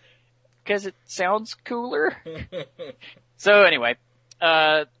 Because it sounds cooler. So anyway,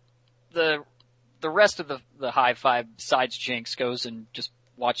 the rest of the High Five besides Jinx goes and just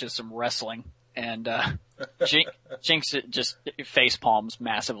watches some wrestling, and Jinx just face palms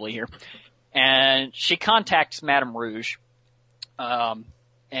massively here, and she contacts Madame Rouge,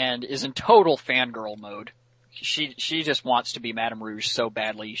 and is in total fangirl mode. She just wants to be Madame Rouge so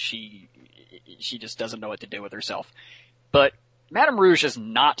badly she just doesn't know what to do with herself. But Madame Rouge is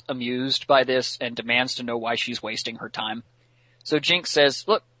not amused by this and demands to know why she's wasting her time. So Jinx says,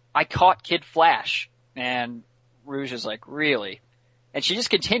 "Look, I caught Kid Flash." And Rouge is like, "Really?" And she just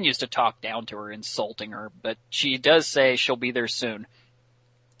continues to talk down to her, insulting her, but she does say she'll be there soon.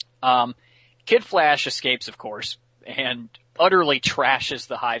 Kid Flash escapes, of course, and utterly trashes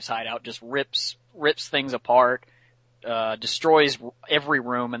the Hive's hideout, just rips things apart, destroys every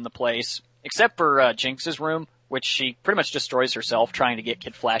room in the place, except for Jinx's room, which she pretty much destroys herself trying to get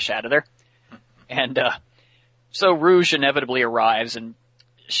Kid Flash out of there. And so Rouge inevitably arrives, and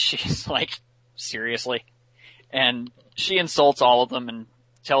she's like, "Seriously?" And she insults all of them and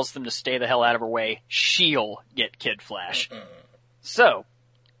tells them to stay the hell out of her way. She'll get Kid Flash. So,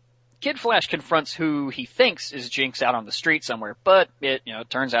 Kid Flash confronts who he thinks is Jinx out on the street somewhere, but it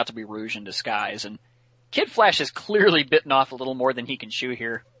turns out to be Rouge in disguise. And Kid Flash has clearly bitten off a little more than he can chew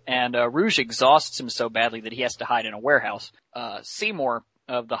here, and Rouge exhausts him so badly that he has to hide in a warehouse. Seymour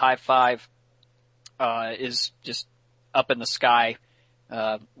of the High Five is just up in the sky,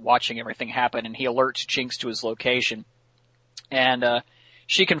 watching everything happen, and he alerts Jinx to his location. And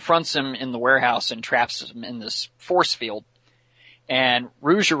she confronts him in the warehouse and traps him in this force field. And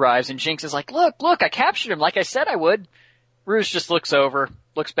Rouge arrives, and Jinx is like, look, I captured him like I said I would. Rouge just looks over,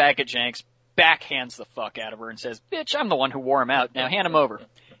 looks back at Jinx, backhands the fuck out of her and says, "Bitch, I'm the one who wore him out. Now hand him over."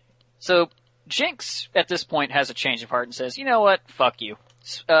 So Jinx, at this point, has a change of heart and says, "You know what? Fuck you."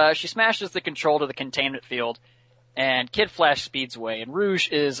 She smashes the control to the containment field, and Kid Flash speeds away, and Rouge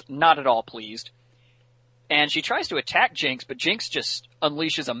is not at all pleased. And she tries to attack Jinx, but Jinx just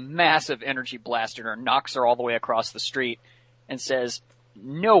unleashes a massive energy blast at her, knocks her all the way across the street, and says,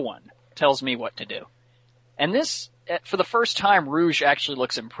 "No one tells me what to do." And this, for the first time, Rouge actually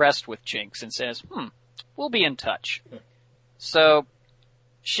looks impressed with Jinx and says, "We'll be in touch." So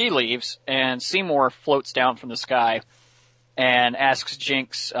she leaves, and Seymour floats down from the sky and asks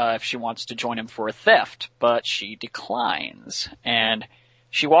Jinx if she wants to join him for a theft, but she declines. And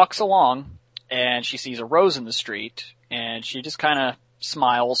she walks along, and she sees a rose in the street, and she just kind of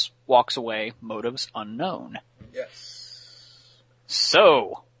smiles, walks away, motives unknown. Yes.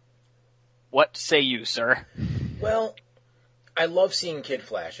 So, what say you, sir? Well, I love seeing Kid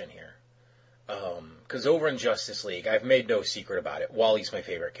Flash in here. Because over in Justice League, I've made no secret about it, Wally's my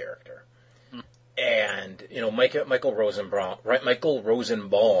favorite character. And, Michael Rosenbaum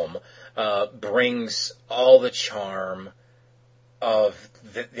brings all the charm of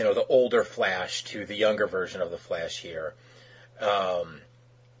the older Flash to the younger version of the Flash here.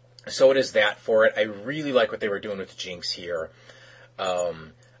 So it is that for it. I really like what they were doing with Jinx here.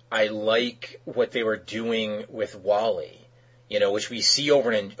 I like what they were doing with Wally, which we see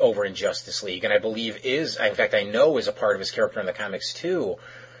over in Justice League, and I believe I know is a part of his character in the comics too.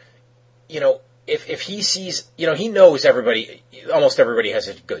 If he sees, he knows almost everybody has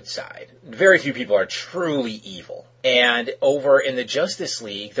a good side. Very few people are truly evil. And over in the Justice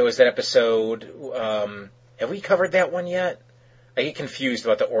League, there was that episode, have we covered that one yet? I get confused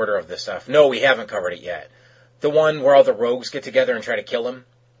about the order of this stuff. No, we haven't covered it yet. The one where all the rogues get together and try to kill him?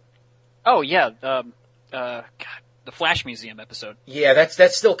 Oh, yeah, God, the Flash Museum episode. Yeah,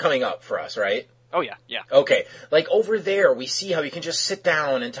 that's still coming up for us, right? Oh, yeah. Okay, like over there, we see how you can just sit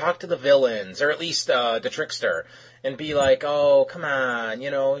down and talk to the villains, or at least the Trickster, and be like, "Oh, come on,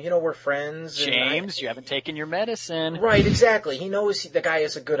 we're friends." James, you haven't taken your medicine. Right, exactly. He knows the guy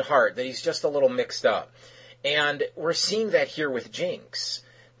has a good heart, that he's just a little mixed up. And we're seeing that here with Jinx.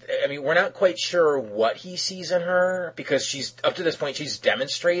 I mean, we're not quite sure what he sees in her, because up to this point, she's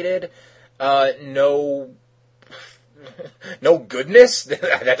demonstrated no goodness.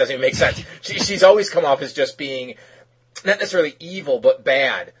 That doesn't even make sense. She's always come off as just being not necessarily evil, but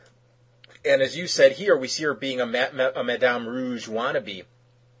bad. And as you said here, we see her being a Madame Rouge wannabe.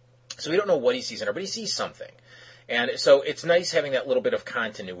 So we don't know what he sees in her, but he sees something. And so it's nice having that little bit of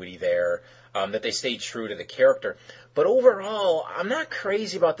continuity there, that they stay true to the character. But overall, I'm not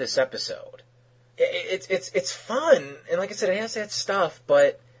crazy about this episode. It's fun, and like I said, it has that stuff,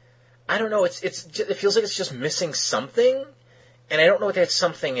 but I don't know. It feels like it's just missing something, and I don't know what that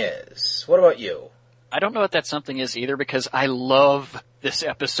something is. What about you? I don't know what that something is either, because I love this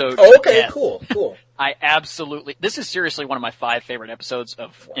episode. Oh, okay, death. cool. I absolutely. This is seriously one of my 5 favorite episodes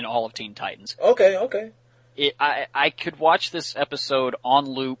in all of Teen Titans. Okay. I could watch this episode on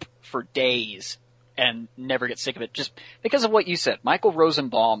loop for days and never get sick of it, just because of what you said. Michael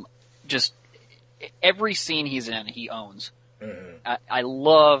Rosenbaum, just every scene he's in, he owns. Mm-hmm. I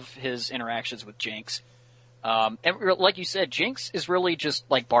love his interactions with Jinx. And like you said, Jinx is really just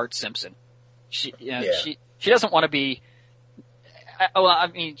like Bart Simpson. She doesn't want to be.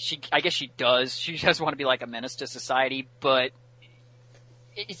 I guess she does. She doesn't want to be like a menace to society, but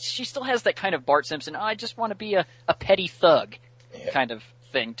she still has that kind of Bart Simpson. I just want to be a petty thug kind of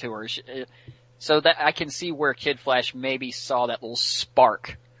thing to her. So that I can see where Kid Flash maybe saw that little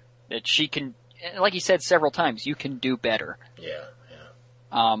spark that she can, like he said several times, you can do better. Yeah.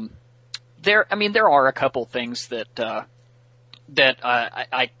 There are a couple things that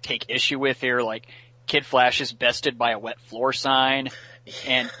I take issue with here, like Kid Flash is bested by a wet floor sign,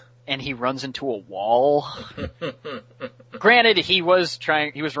 and he runs into a wall. Granted, he was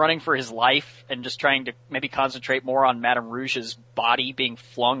running for his life and just trying to maybe concentrate more on Madame Rouge's body being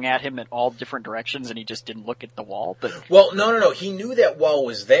flung at him in all different directions, and he just didn't look at the wall. But well, no, he knew that wall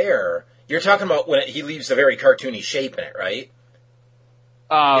was there. You're talking about when he leaves a very cartoony shape in it, right?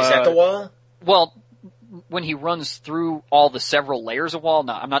 Is that the wall? Well, when he runs through all the several layers of wall,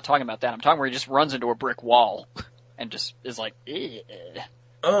 no, I'm not talking about that. I'm talking where he just runs into a brick wall and just is like, eh.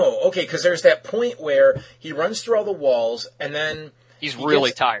 Oh, okay, because there's that point where he runs through all the walls, and then he's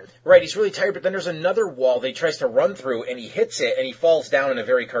really tired. Right, he's really tired, but then there's another wall that he tries to run through, and he hits it, and he falls down in a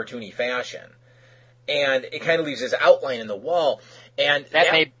very cartoony fashion. And it kind of leaves his outline in the wall. And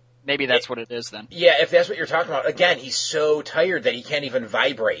maybe that's what it is then. Yeah, if that's what you're talking about. Again, he's so tired that he can't even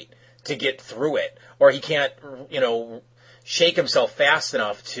vibrate to get through it. Or he can't, shake himself fast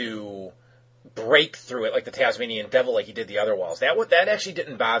enough to break through it like the Tasmanian Devil like he did the other walls. That actually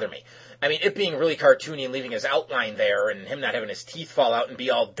didn't bother me. I mean, it being really cartoony and leaving his outline there and him not having his teeth fall out and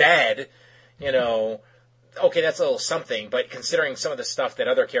be all dead, okay, that's a little something. But considering some of the stuff that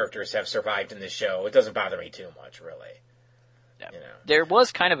other characters have survived in this show, it doesn't bother me too much, really. Yeah. There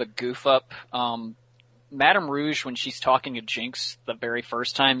was kind of a goof up. Madame Rouge, when she's talking to Jinx the very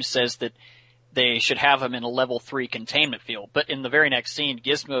first time, says that they should have him in a level 3 containment field. But in the very next scene,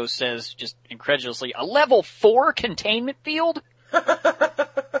 Gizmo says, just incredulously, a level 4 containment field?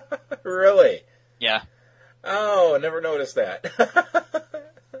 Really? Yeah. Oh, never noticed that.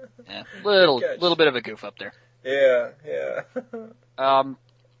 Yeah, little bit of a goof up there. Yeah.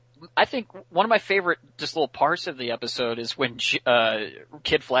 I think one of my favorite just little parts of the episode is when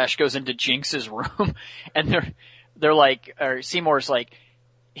Kid Flash goes into Jinx's room, and they're like, or Seymour's like,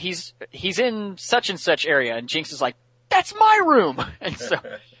 he's in such and such area, and Jinx is like, that's my room, and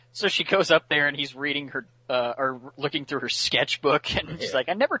so she goes up there and he's reading her or looking through her sketchbook, and she's like,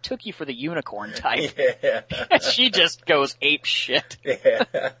 I never took you for the unicorn type. Yeah. And she just goes ape shit. Yeah.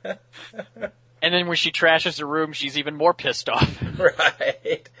 And then when she trashes the room, she's even more pissed off.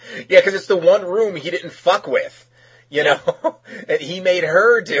 Right. Yeah, because it's the one room he didn't fuck with, and he made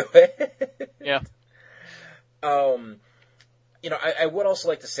her do it. Yeah. I would also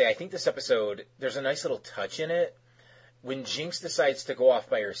like to say, I think this episode, there's a nice little touch in it. When Jinx decides to go off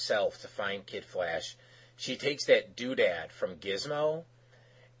by herself to find Kid Flash, she takes that doodad from Gizmo,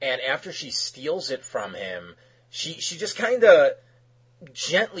 and after she steals it from him, she just kind of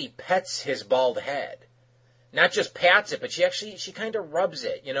gently pets his bald head. Not just pats it, but she kind of rubs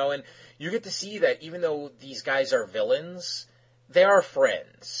it, and you get to see that even though these guys are villains, they are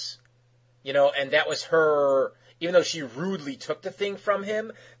friends. And that was her, even though she rudely took the thing from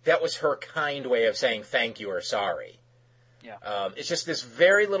him, that was her kind way of saying thank you or sorry. Yeah. It's just this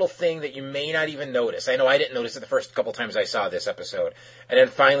very little thing that you may not even notice. I know I didn't notice it the first couple times I saw this episode. And then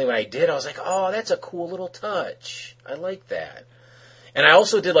finally when I did, I was like, oh, that's a cool little touch. I like that. And I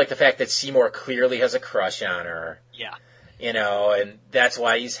also did like the fact that Seymour clearly has a crush on her. Yeah. And that's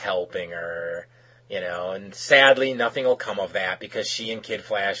why he's helping her. And sadly nothing will come of that because she and Kid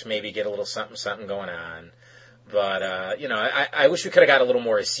Flash maybe get a little something going on. But, I wish we could have got a little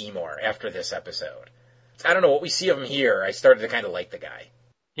more of Seymour after this episode. I don't know, what we see of him here, I started to kind of like the guy.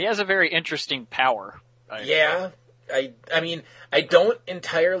 He has a very interesting power. Yeah. I mean, I don't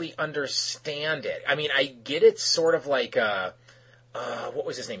entirely understand it. I mean, I get it sort of like, what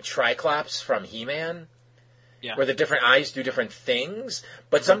was his name? Triclops from He-Man. where the different eyes do different things.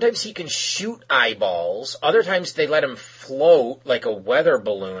 But sometimes he can shoot eyeballs. Other times they let him float like a weather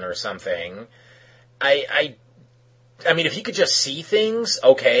balloon or something. I mean, if he could just see things,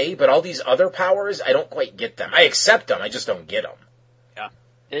 okay. But all these other powers, I don't quite get them. I accept them. I just don't get them. Yeah.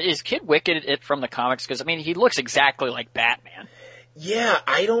 Is Kid Wicked it from the comics? Because, I mean, he looks exactly like Batman. Yeah,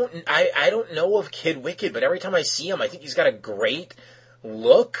 I don't know of Kid Wicked, but every time I see him, I think he's got a great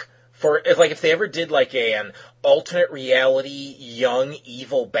look for if they ever did like an alternate reality young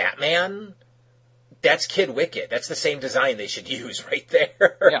evil Batman. That's Kid Wicked. That's the same design they should use right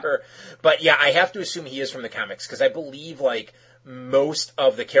there. Yeah. But yeah, I have to assume he is from the comics because I believe like most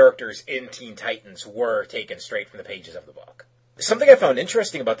of the characters in Teen Titans were taken straight from the pages of the book. Something I found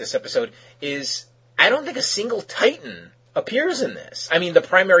interesting about this episode is I don't think a single Titan appears in this. I mean, the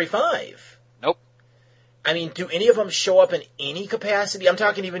primary 5. Nope. I mean, do any of them show up in any capacity? I'm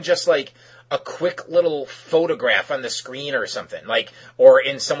talking even just like a quick little photograph on the screen or something, like, or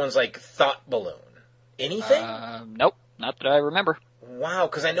in someone's like thought balloon. Anything? Nope, not that I remember. Wow,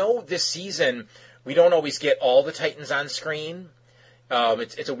 because I know this season we don't always get all the Titans on screen.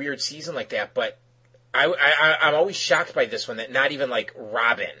 It's a weird season like that, but I'm always shocked by this one that not even like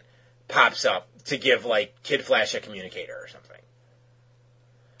Robin pops up to give like Kid Flash a communicator or something.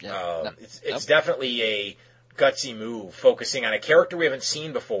 Yeah, it's definitely a gutsy move, focusing on a character we haven't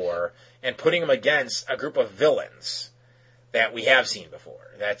seen before and putting him against a group of villains that we have seen before.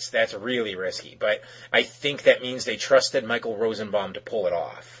 That's really risky, but I think that means they trusted Michael Rosenbaum to pull it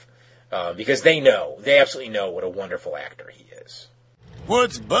off because they absolutely know what a wonderful actor he is.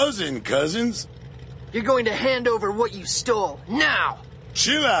 What's buzzing, cousins? You're going to hand over what you stole now.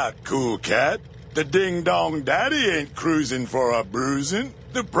 Chill out, cool cat. The ding-dong daddy ain't cruising for a bruising.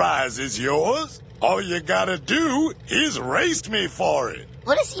 The prize is yours. All you gotta do is race me for it.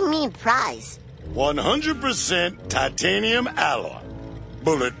 What does he mean, prize? 100% titanium alloy.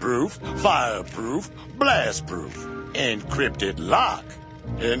 Bulletproof, fireproof, blastproof, encrypted lock.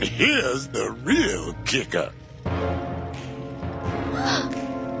 And here's the real kicker.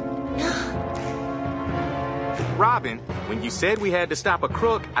 Robin, when you said we had to stop a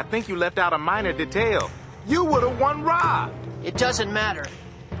crook, I think you left out a minor detail. You would have won Rob. It doesn't matter.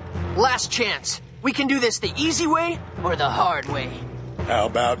 Last chance. We can do this the easy way or the hard way. How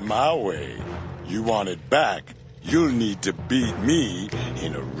about my way? You want it back, you'll need to beat me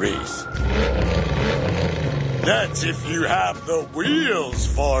in a race. That's if you have the wheels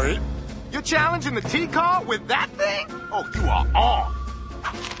for it. You're challenging the T-car with that thing? Oh, you are on.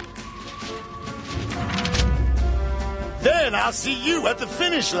 Then I'll see you at the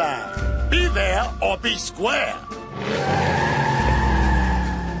finish line. Be there or be square.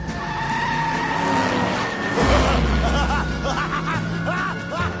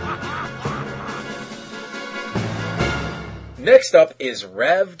 Next up is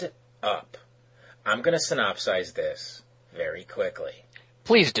Revved Up. I'm going to synopsize this very quickly.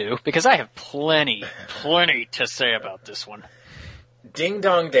 Please do, because I have plenty to say about this one. Ding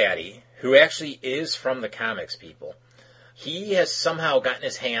Dong Daddy, who actually is from the comics, people, he has somehow gotten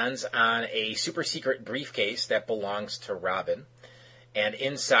his hands on a super secret briefcase that belongs to Robin. And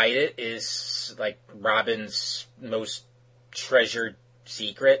inside it is, like, Robin's most treasured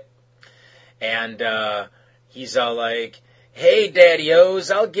secret. And he's all like, hey,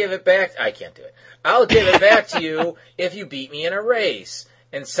 Daddy-O's, I'll give it back. I can't do it. I'll give it back to you if you beat me in a race.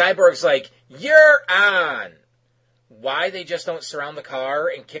 And Cyborg's like, you're on. Why they just don't surround the car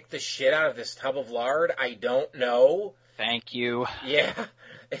and kick the shit out of this tub of lard, I don't know. Thank you. Yeah.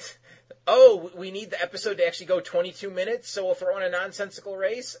 Oh, we need the episode to actually go 22 minutes, so we'll throw in a nonsensical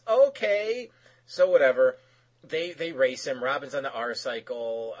race? Okay. So whatever. They race him. Robin's on the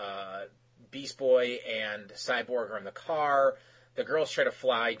R-Cycle. Beast Boy and Cyborg are in the car. The girls try to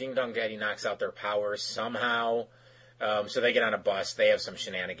fly. Ding Dong Daddy knocks out their powers somehow. So they get on a bus. They have some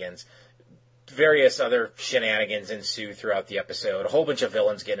shenanigans. Various other shenanigans ensue throughout the episode. A whole bunch of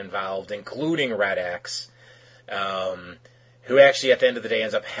villains get involved, including Red X, who actually at the end of the day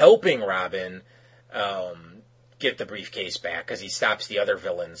ends up helping Robin get the briefcase back because he stops the other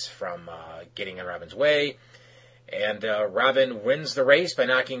villains from getting in Robin's way. And Robin wins the race by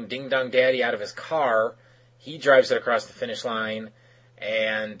knocking Ding Dong Daddy out of his car. He drives it across the finish line.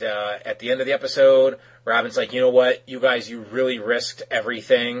 And at the end of the episode, Robin's like, you know what? You guys, you really risked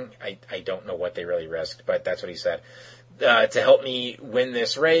everything. I don't know what they really risked, but that's what he said. To help me win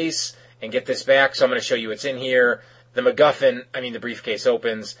this race and get this back. So I'm going to show you what's in here. The the briefcase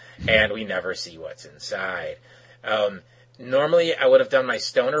opens, and we never see what's inside. Normally, I would have done my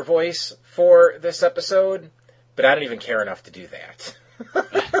stoner voice for this episode, but I don't even care enough to do that.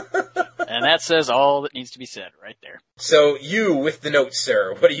 And that says all that needs to be said right there. So you, with the notes,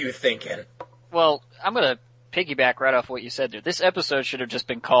 sir, what are you thinking? Well, I'm going to piggyback right off what you said there. This episode should have just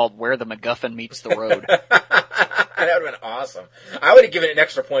been called Where the MacGuffin Meets the Road. That would have been awesome. I would have given it an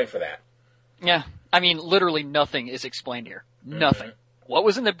extra point for that. Yeah. I mean, literally nothing is explained here. Nothing. What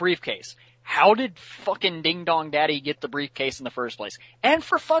was in the briefcase? How did fucking Ding Dong Daddy get the briefcase in the first place? And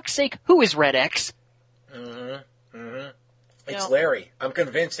for fuck's sake, who is Red X? It's Larry. I'm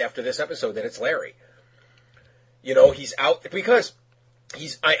convinced after this episode that it's Larry. You know, he's out because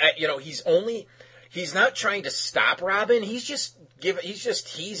he's not trying to stop Robin. He's just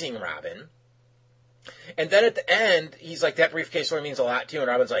teasing Robin. And then at the end, he's like, that briefcase really means a lot to you. And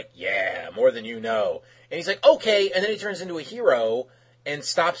Robin's like, yeah, more than you know. And he's like, okay. And then he turns into a hero and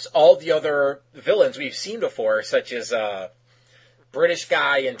stops all the other villains we've seen before, such as British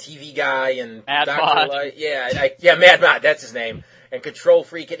guy and TV guy and Mad Dr. Mod. Light. Yeah, Mad Mod, that's his name. And Control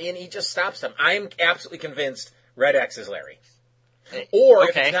Freak, and he just stops them. I'm absolutely convinced Red X is Larry. Or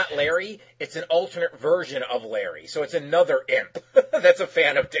if it's not Larry, it's an alternate version of Larry. So it's another imp that's a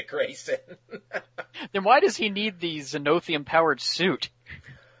fan of Dick Grayson. Then why does he need the Xenothium-powered suit?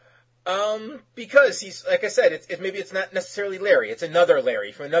 Because he's, like I said, maybe it's not necessarily Larry. It's another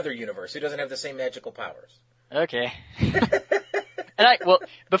Larry from another universe who doesn't have the same magical powers. Okay. And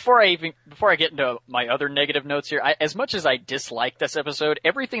before I get into my other negative notes here, as much as I dislike this episode,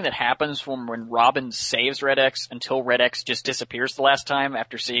 everything that happens from when Robin saves Red X until Red X just disappears the last time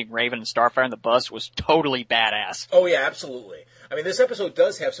after seeing Raven and Starfire on the bus was totally badass. Oh yeah, absolutely. I mean, this episode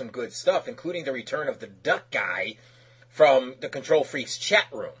does have some good stuff, including the return of the duck guy from the Control Freaks chat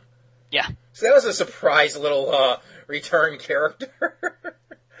room. Yeah. So that was a surprise little return character.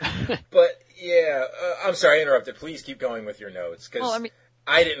 But yeah, I'm sorry I interrupted. Please keep going with your notes because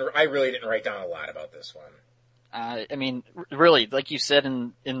I really didn't write down a lot about this one. I mean, really, like you said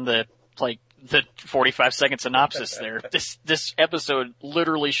in the 45-second synopsis there, this episode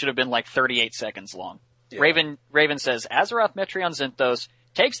literally should have been like 38 seconds long. Yeah. Raven says, Azeroth Metreon Zinthos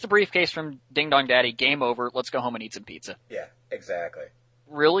takes the briefcase from Ding Dong Daddy, game over, let's go home and eat some pizza. Yeah, exactly.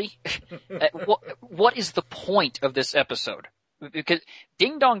 Really? What is the point of this episode? Because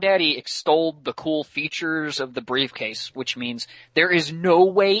Ding Dong Daddy extolled the cool features of the briefcase, which means there is no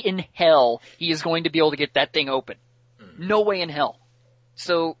way in hell he is going to be able to get that thing open. No way in hell.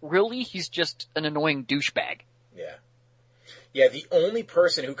 So really, he's just an annoying douchebag. Yeah. Yeah, the only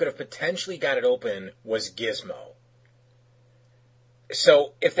person who could have potentially got it open was Gizmo.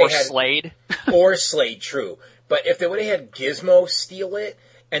 So if they had Slade. Or Slade, true. But if they would have had Gizmo steal it,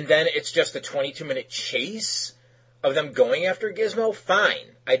 and then it's just a 22-minute chase of them going after Gizmo,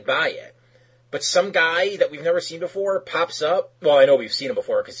 fine. I'd buy it. But some guy that we've never seen before pops up. Well, I know we've seen him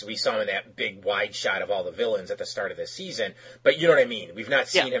before because we saw him in that big wide shot of all the villains at the start of the season. But you know what I mean. We've not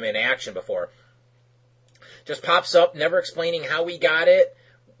seen him in action before. Just pops up, never explaining how he got it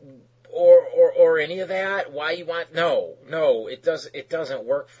or any of that. Why you want... No, it doesn't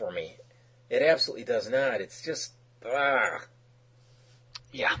work for me. It absolutely does not. It's just...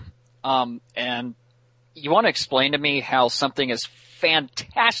 Yeah. And you want to explain to me how something as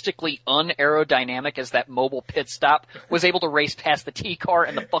fantastically unaerodynamic as that mobile pit stop was able to race past the T-car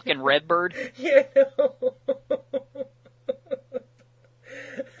and the fucking Redbird? Yeah.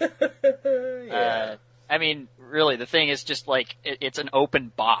 I mean, really, the thing is just like, it's an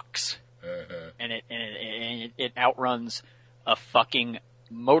open box. And it outruns a fucking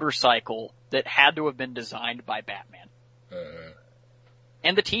motorcycle that had to have been designed by Batman.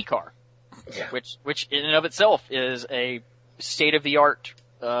 And the T-car. Yeah. Which in and of itself is a state-of-the-art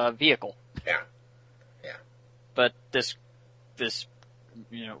vehicle. Yeah. But this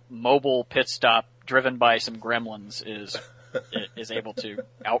mobile pit stop driven by some gremlins is able to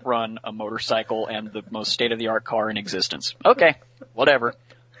outrun a motorcycle and the most state-of-the-art car in existence. Okay, whatever.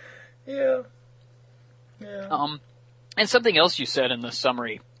 Yeah. And something else you said in the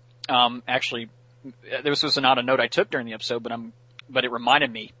summary, actually, this was not a note I took during the episode, but it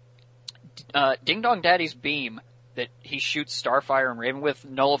reminded me. Ding Dong Daddy's beam that he shoots Starfire and Raven with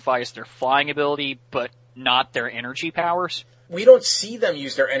nullifies their flying ability, but not their energy powers. We don't see them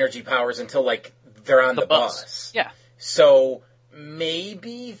use their energy powers until, like, they're on the bus. Yeah. So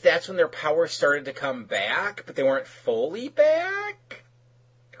maybe that's when their powers started to come back, but they weren't fully back?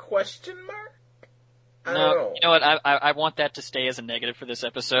 Question mark? I don't know. You know what? I want that to stay as a negative for this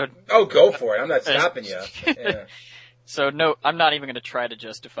episode. Oh, go for it. I'm not stopping you. Yeah. So no, I'm not even going to try to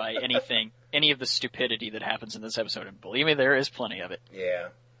justify anything, any of the stupidity that happens in this episode. And believe me, there is plenty of it. Yeah.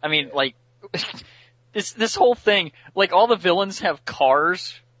 I mean, like, this whole thing, like, all the villains have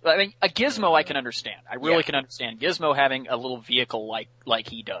cars I mean, a Gizmo I can understand. I really can understand Gizmo having a little vehicle like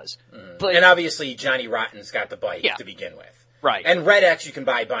he does. But, and obviously Johnny Rotten's got the bike to begin with. Right. And Red X you can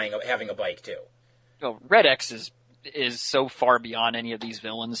buy having a bike too. You know, Red X is so far beyond any of these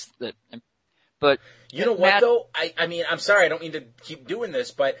villains that, but you know what though? I mean, I'm sorry, I don't mean to keep doing this,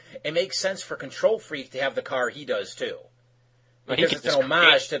 but it makes sense for Control Freak to have the car he does too. Because it's an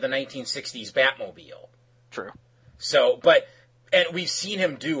homage to the 1960s Batmobile. True. So, and we've seen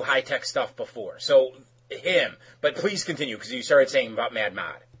him do high-tech stuff before. So, but please continue, because you started saying about Mad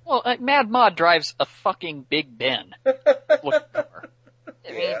Mod. Well, Mad Mod drives a fucking Big Ben.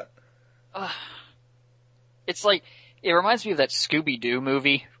 It's like, it reminds me of that Scooby-Doo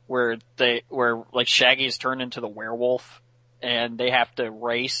movie where like Shaggy's turned into the werewolf and they have to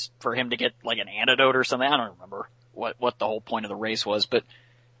race for him to get like an antidote or something. I don't remember what the whole point of the race was, but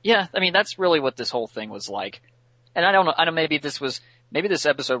yeah, I mean, that's really what this whole thing was like. And I don't know, maybe this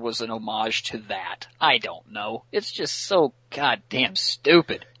episode was an homage to that. I don't know. It's just so goddamn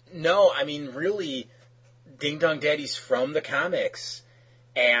stupid. No, I mean, really, Ding Dong Daddy's from the comics,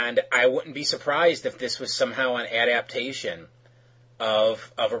 and I wouldn't be surprised if this was somehow an adaptation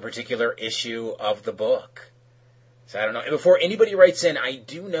of a particular issue of the book. So I don't know. Before anybody writes in, I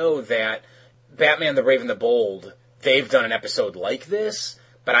do know that Batman the Brave and the Bold, they've done an episode like this,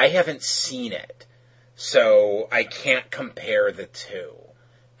 but I haven't seen it. So I can't compare the two,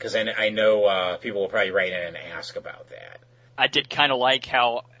 because I know people will probably write in and ask about that. I did kind of like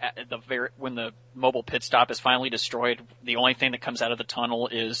how when the mobile pit stop is finally destroyed, the only thing that comes out of the tunnel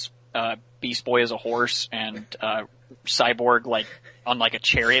is Beast Boy as a horse and Cyborg like on like a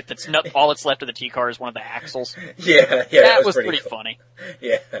chariot. That's not all that's left of the T-car is one of the axles. Yeah, that was pretty cool. funny.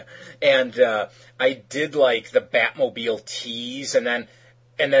 Yeah, and I did like the Batmobile tease, and then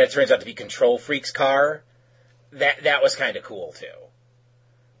it turns out to be Control Freak's car. That was kind of cool too.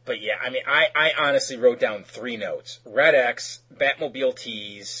 But yeah, I mean, I honestly wrote down 3 notes: Red X, Batmobile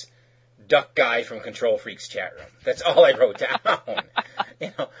tease, Duck Guy from Control Freak's chat room. That's all I wrote down.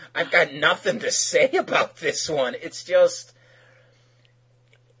 You know, I've got nothing to say about this one. It's just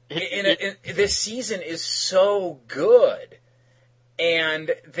this season is so good,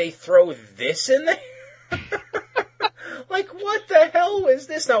 and they throw this in there. Like, what the hell is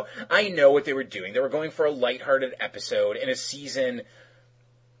this? Now, I know what they were doing. They were going for a lighthearted episode in a season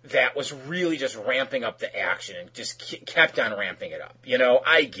that was really just ramping up the action and just kept on ramping it up. You know,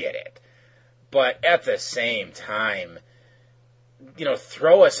 I get it. But at the same time, you know,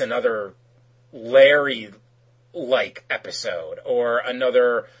 throw us another Larry-like episode or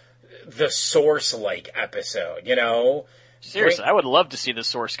another The Source-like episode, you know? Seriously, I would love to see the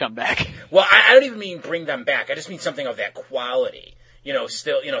Source come back. Well, I don't even mean bring them back. I just mean something of that quality. You know,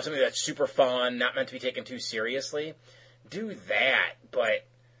 still, you know, something that's super fun, not meant to be taken too seriously. Do that, but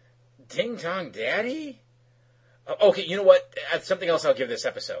Ding Dong Daddy? Okay, you know what? Something else I'll give this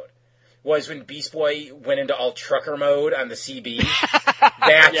episode was when Beast Boy went into all trucker mode on the CB.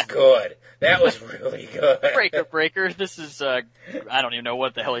 That's good. That was really good. Breaker. This is, I don't even know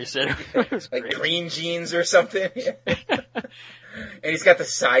what the hell he said. It was like great. green jeans or something. And he's got the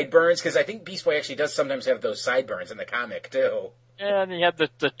sideburns, because I think Beast Boy actually does sometimes have those sideburns in the comic, too. Yeah, and he had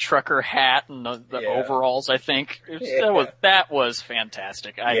the trucker hat and the overalls, I think. That was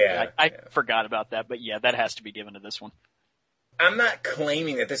fantastic. I forgot about that, but yeah, that has to be given to this one. I'm not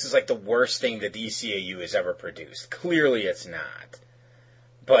claiming that this is like the worst thing the DCAU has ever produced. Clearly it's not.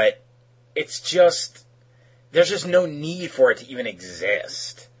 But it's just, there's just no need for it to even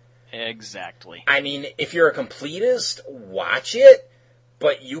exist. Exactly. I mean, if you're a completist, watch it,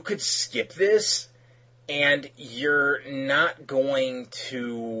 but you could skip this and you're not going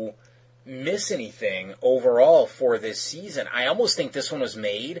to miss anything overall for this season. I almost think this one was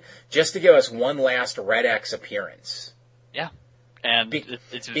made just to give us one last Red X appearance. Yeah. And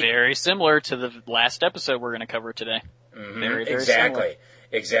it's very similar to the last episode we're going to cover today. Mm-hmm. Very exactly. similar.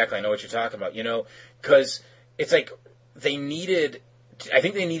 Exactly. I know what you're talking about. You know, because it's like I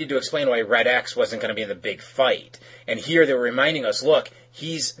think they needed to explain why Red X wasn't going to be in the big fight. And here they were reminding us, look,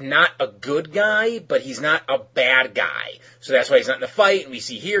 he's not a good guy, but he's not a bad guy. So that's why he's not in the fight. And we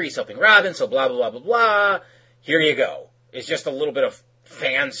see here he's helping Robin, so blah, blah, blah, blah, blah. Here you go. It's just a little bit of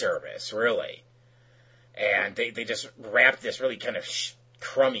fan service, really. And they just wrapped this really kind of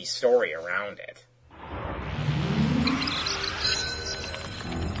crummy story around it.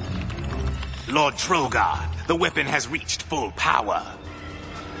 Lord Trogar, the weapon has reached full power.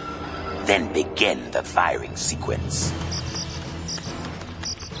 Then begin the firing sequence.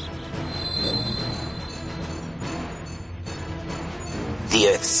 The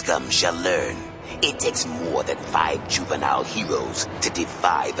Earth scum shall learn. It takes more than 5 juvenile heroes to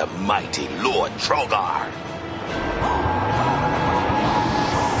defy the mighty Lord Trogar.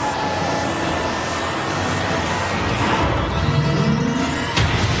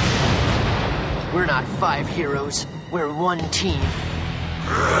 We're not 5 heroes. We're one team.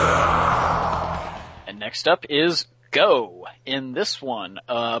 And next up is Go. In this one,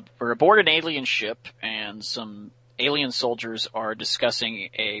 we're aboard an alien ship, and some alien soldiers are discussing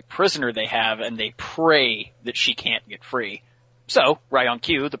a prisoner they have, and they pray that she can't get free. So, right on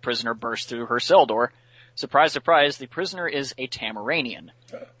cue, the prisoner bursts through her cell door. Surprise, surprise, the prisoner is a Tamaranian.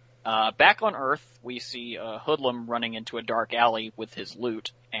 Back on Earth, we see a hoodlum running into a dark alley with his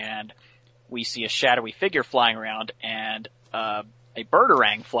loot, and we see a shadowy figure flying around, and a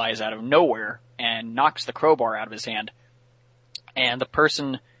birdarang flies out of nowhere and knocks the crowbar out of his hand. And the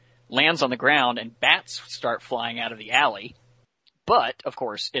person lands on the ground, and bats start flying out of the alley. But, of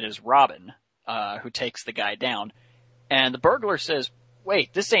course, it is Robin who takes the guy down. And the burglar says,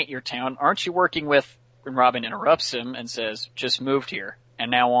 "Wait, this ain't your town. Aren't you working with..." And Robin interrupts him and says, "Just moved here.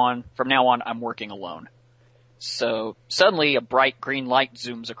 And from now on, I'm working alone." So suddenly a bright green light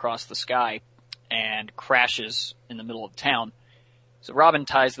zooms across the sky and crashes in the middle of town. So Robin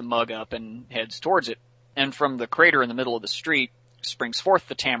ties the mug up and heads towards it. And from the crater in the middle of the street springs forth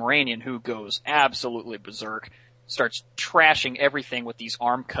the Tamaranian, who goes absolutely berserk, starts trashing everything with these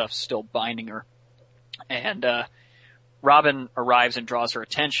arm cuffs still binding her. And Robin arrives and draws her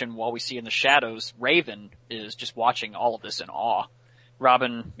attention while we see in the shadows Raven is just watching all of this in awe.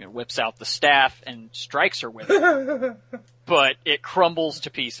 Robin whips out the staff and strikes her with it, but it crumbles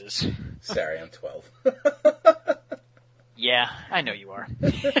to pieces. Sorry, I'm 12. Yeah, I know you are.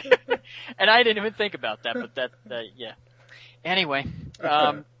 And I didn't even think about that, but yeah. Anyway,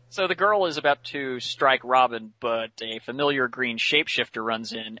 so the girl is about to strike Robin, but a familiar green shapeshifter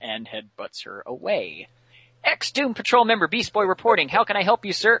runs in and headbutts her away. Ex-Doom Patrol member Beast Boy reporting. How can I help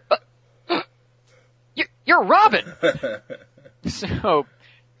you, sir? You're Robin! So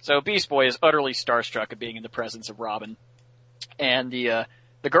Beast Boy is utterly starstruck at being in the presence of Robin. And the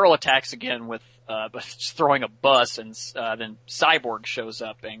girl attacks again with throwing a bus, and then Cyborg shows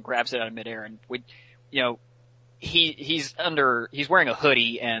up and grabs it out of midair, and he's wearing a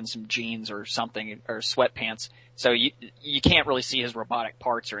hoodie and some jeans or something, or sweatpants, so you can't really see his robotic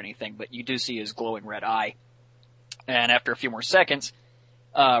parts or anything, but you do see his glowing red eye. And after a few more seconds,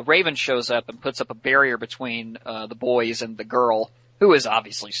 Raven shows up and puts up a barrier between the boys and the girl, who is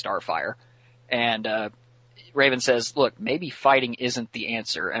obviously Starfire. And Raven says, "Look, maybe fighting isn't the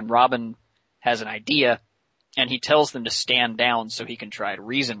answer." And Robin has an idea, and he tells them to stand down so he can try to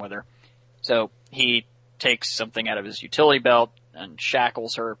reason with her. So he takes something out of his utility belt and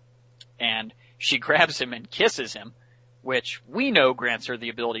shackles her, and she grabs him and kisses him, which we know grants her the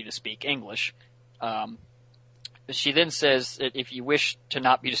ability to speak English. She then says that if you wish to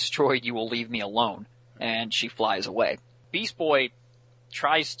not be destroyed, you will leave me alone, and she flies away. Beast Boy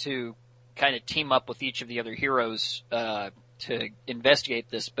tries to kind of team up with each of the other heroes to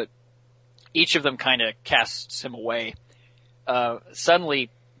investigate this, but each of them kind of casts him away. Suddenly,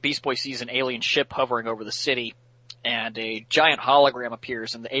 Beast Boy sees an alien ship hovering over the city, and a giant hologram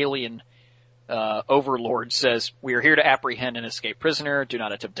appears, and the alien overlord says, "We are here to apprehend an escaped prisoner. Do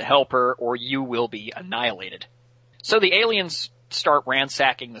not attempt to help her, or you will be annihilated." So the aliens start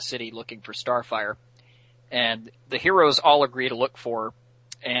ransacking the city looking for Starfire, and the heroes all agree to look for her,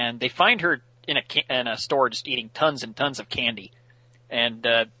 and they find her in a store just eating tons and tons of candy. And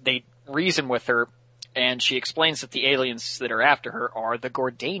they reason with her, and she explains that the aliens that are after her are the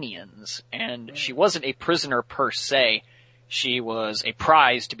Gordanians, and she wasn't a prisoner per se. She was a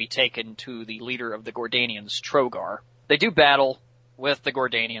prize to be taken to the leader of the Gordanians, Trogar. They do battle with the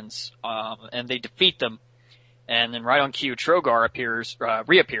Gordanians, and they defeat them. And then right on cue, Trogar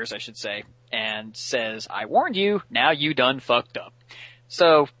reappears, I should say, and says, "I warned you, now you done fucked up."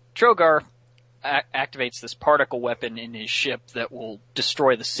 So Trogar activates this particle weapon in his ship that will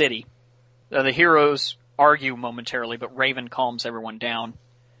destroy the city. The heroes argue momentarily, but Raven calms everyone down.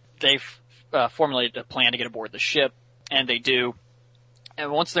 They've formulated a plan to get aboard the ship, and they do.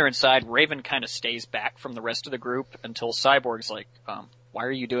 And once they're inside, Raven kind of stays back from the rest of the group until Cyborg's like, "Why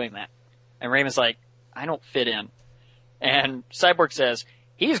are you doing that?" And Raven's like, "I don't fit in." And Cyborg says,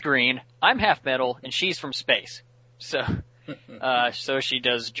 "He's green, I'm half metal, and she's from space." So she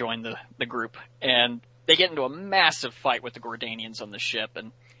does join the group. And they get into a massive fight with the Gordanians on the ship,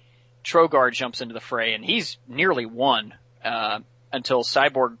 and Trogar jumps into the fray, and he's nearly won, until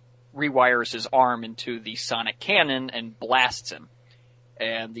Cyborg rewires his arm into the sonic cannon and blasts him.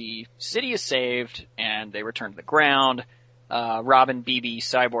 And the city is saved, and they return to the ground. Robin, BB,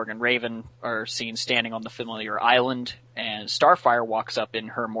 Cyborg, and Raven are seen standing on the familiar island, and Starfire walks up in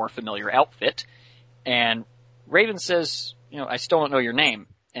her more familiar outfit, and Raven says, I still don't know your name.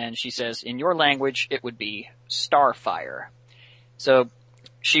 And she says, in your language, it would be Starfire. So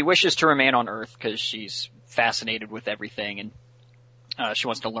she wishes to remain on Earth because she's fascinated with everything, and she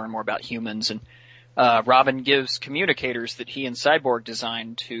wants to learn more about humans. And Robin gives communicators that he and Cyborg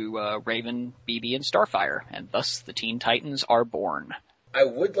designed to Raven, BB, and Starfire, and thus the Teen Titans are born. I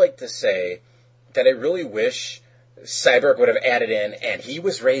would like to say that I really wish Cyborg would have added in, and he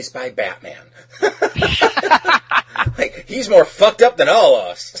was raised by Batman. Like, he's more fucked up than all of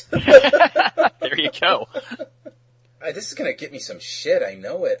us. There you go. This is going to get me some shit, I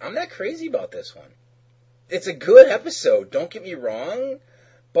know it. I'm not crazy about this one. It's a good episode, don't get me wrong,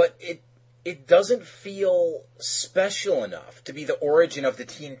 but it doesn't feel special enough to be the origin of the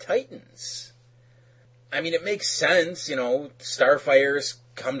Teen Titans. I mean, it makes sense, Starfire's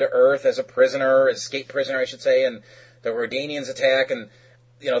come to Earth as a prisoner, escape prisoner, I should say, and the Rodanians attack, and,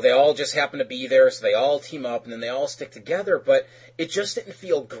 they all just happen to be there, so they all team up, and then they all stick together, but it just didn't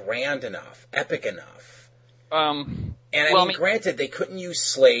feel grand enough, epic enough. Granted, they couldn't use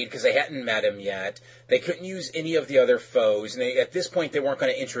Slade because they hadn't met him yet. They couldn't use any of the other foes, and at this point, they weren't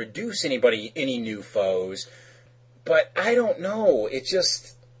going to introduce any new foes. But I don't know.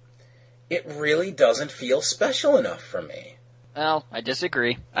 It really doesn't feel special enough for me. Well, I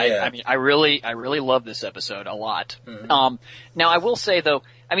disagree. Yeah. I really love this episode a lot. Mm-hmm. Now I will say though,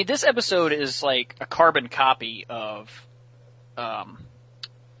 this episode is like a carbon copy of, I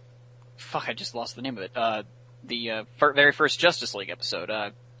just lost the name of it. The very first Justice League episode.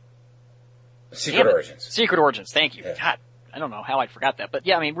 Secret Origins. Secret Origins. Thank you. Yeah. God, I don't know how I forgot that, but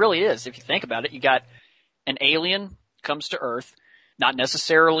yeah, really it is. If you think about it, you got an alien comes to Earth, not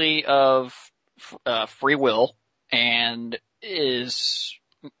necessarily of free will, and is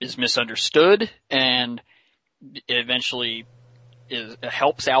misunderstood, and eventually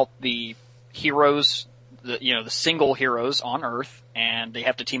helps out the heroes, the single heroes on Earth, and they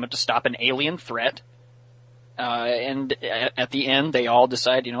have to team up to stop an alien threat. And at the end, they all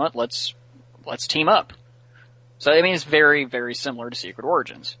decide, let's team up. So it's very, very similar to Secret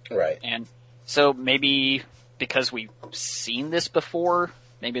Origins, right? And so maybe because we've seen this before,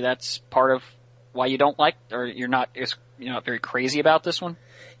 maybe that's part of why you don't like, or you're not very crazy about this one?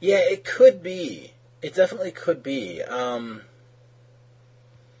 Yeah, it could be. It definitely could be.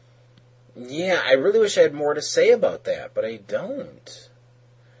 Yeah, I really wish I had more to say about that, but I don't.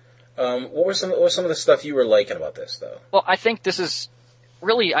 What was some of the stuff you were liking about this, though? Well, I think this is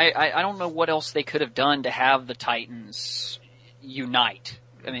really, I don't know what else they could have done to have the Titans unite.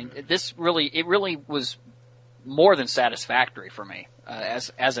 It really was more than satisfactory for me,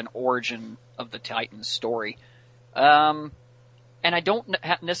 as an origin of the Titans story. And I don't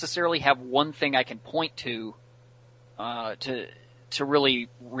necessarily have one thing I can point to really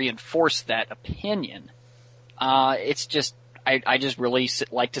reinforce that opinion. It's just, I just really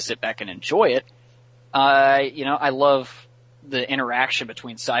like to sit back and enjoy it. I love the interaction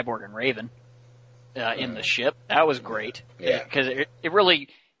between Cyborg and Raven, in the ship. That was great. Yeah. Because it really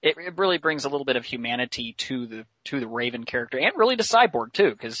brings a little bit of humanity to the Raven character, and really to Cyborg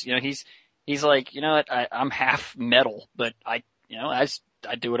too, because, he's like, I'm half metal, but I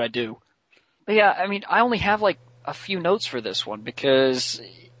do what I do. But yeah, I only have like a few notes for this one because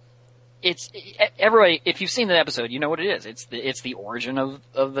everybody, if you've seen the episode, you know what it is. It's the origin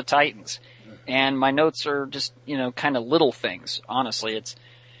of the Titans. And my notes are just, kind of little things, honestly.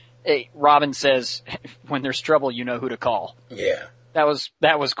 Robin says, when there's trouble, you know who to call. Yeah. That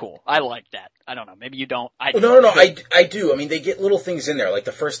was cool. I like that. I don't know. Maybe you don't. No, I do. They get little things in there. Like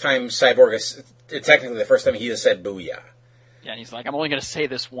the first time Cyborg technically the first time he has said booyah. Yeah, and he's like, I'm only going to say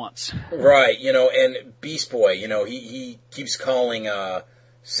this once. Right, and Beast Boy, he keeps calling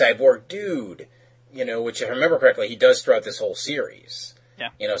Cyborg dude, which if I remember correctly, he does throughout this whole series. Yeah.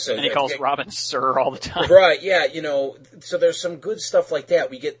 And he calls Robin Sir all the time. Right, yeah, so there's some good stuff like that.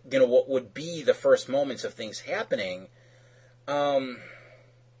 We get, what would be the first moments of things happening. Yeah,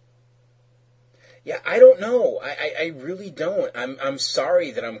 I don't know. I really don't. I'm sorry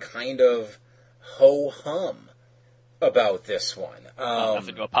that I'm kind of ho-hum about this one.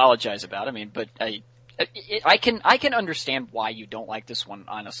 Nothing to apologize about. But I can understand why you don't like this one,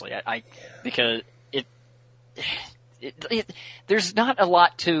 honestly. Because there's not a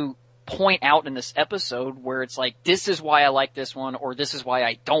lot to point out in this episode where it's like, this is why I like this one, or this is why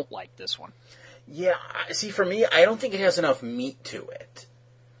I don't like this one. Yeah, see, for me, I don't think it has enough meat to it.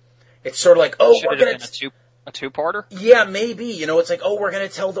 It's sort of like, we're going to... A two-parter? Yeah, maybe. It's like, we're going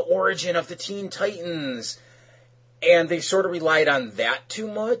to tell the origin of the Teen Titans. And they sort of relied on that too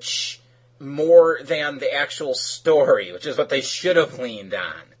much, more than the actual story, which is what they should have leaned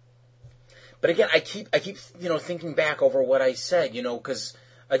on. But again, I keep thinking back over what I said, because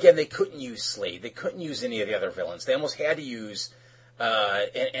again, they couldn't use Slade, they couldn't use any of the other villains. They almost had to use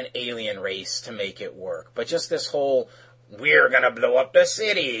an alien race to make it work. But just this whole, we're gonna blow up the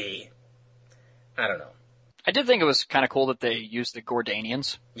city. I don't know. I did think it was kind of cool that they used the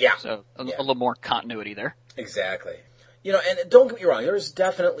Gordanians. Yeah. So a little more continuity there. Exactly. And don't get me wrong, there's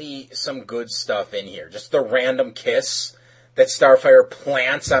definitely some good stuff in here. Just the random kiss that Starfire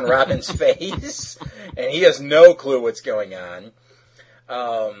plants on Robin's face, and he has no clue what's going on.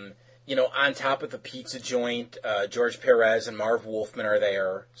 On top of the pizza joint, George Perez and Marv Wolfman are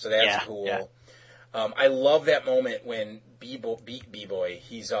there, so that's cool. Yeah. I love that moment when B-Boy,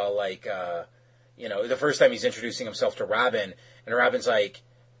 he's all like, the first time he's introducing himself to Robin, and Robin's like,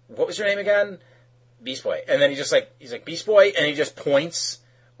 what was your name again? Beast Boy. And then he's like, Beast Boy, and he just points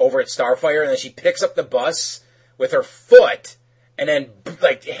over at Starfire, and then she picks up the bus with her foot, and then,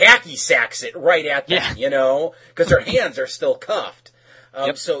 hacky sacks it right at them, because her hands are still cuffed.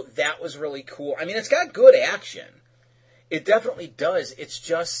 So that was really cool. I mean, it's got good action. It definitely does. It's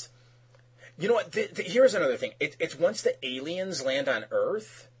just, you know what, here's another thing. It's once the aliens land on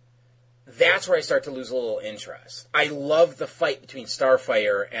Earth, that's where I start to lose a little interest. I love the fight between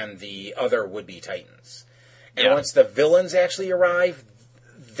Starfire and the other would-be Titans. And once the villains actually arrive,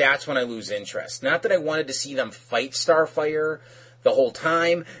 that's when I lose interest. Not that I wanted to see them fight Starfire the whole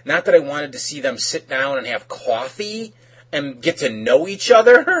time. Not that I wanted to see them sit down and have coffee and get to know each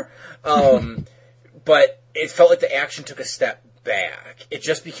other. But it felt like the action took a step back. It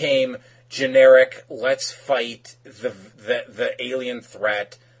just became generic, let's fight the alien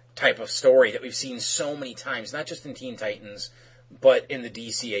threat type of story that we've seen so many times, not just in Teen Titans, but in the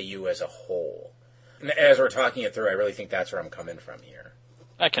DCAU as a whole. And as we're talking it through, I really think that's where I'm coming from here.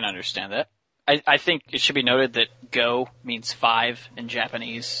 I can understand that. I think it should be noted that Go means 5 in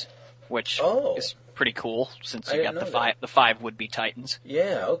Japanese, which is pretty cool since you got the five would-be Titans.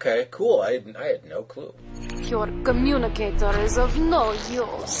 Yeah, okay, cool. I had no clue. Your communicator is of no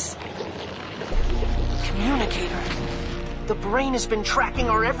use. Communicator? The brain has been tracking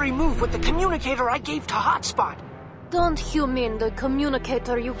our every move with the communicator I gave to Hotspot. Don't you mean the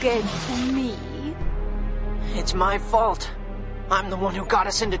communicator you gave to me? It's my fault. I'm the one who got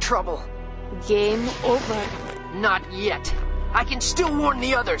us into trouble. Game over. Not yet. I can still warn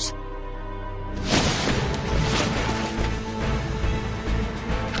the others.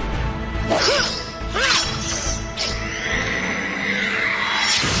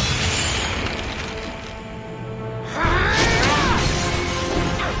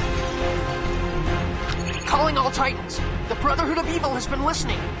 Calling all Titans. The Brotherhood of Evil has been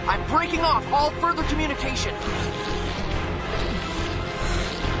listening. I'm breaking off all further communication.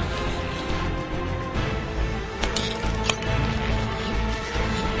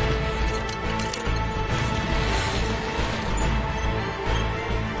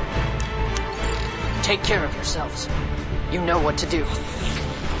 Take care of yourselves. You know what to do.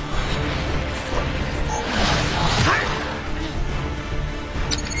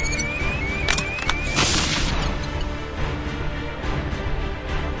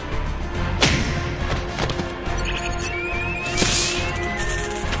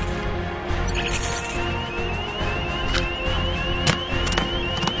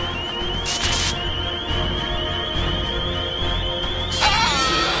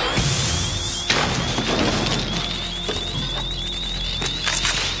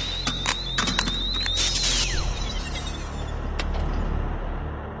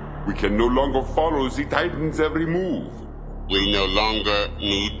 Can no longer follow the Titans' every move. We no longer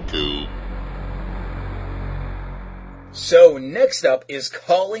need to. So next up is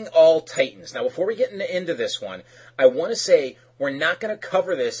Calling All Titans. Now before we get into this one, I want to say we're not going to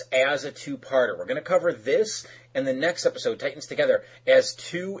cover this as a two-parter. We're going to cover this and the next episode, Titans Together, as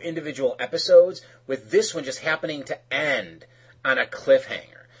 2 individual episodes, with this one just happening to end on a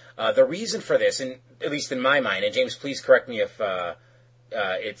cliffhanger. The reason for this, and at least in my mind, and James, please correct me if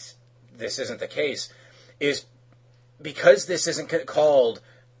this isn't the case, is because this isn't called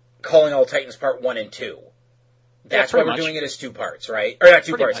Calling All Titans Part 1 and 2. That's why we're doing it as 2 parts, right? Or not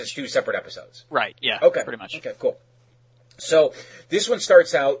 2 parts, it's 2 separate episodes. Right, yeah. Okay. Pretty much. Okay, cool. So this one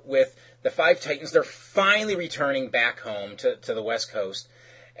starts out with the 5 Titans. They're finally returning back home to the West Coast.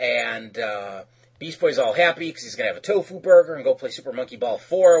 And Beast Boy's all happy because he's going to have a tofu burger and go play Super Monkey Ball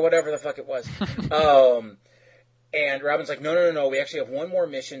 4 or whatever the fuck it was. And Robin's like, no, we actually have one more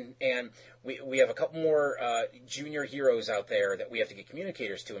mission, and we have a couple more junior heroes out there that we have to get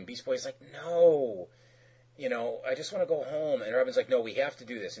communicators to. And Beast Boy's like, no, I just want to go home. And Robin's like, no, we have to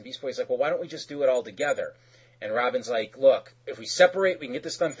do this. And Beast Boy's like, well, why don't we just do it all together? And Robin's like, look, if we separate, we can get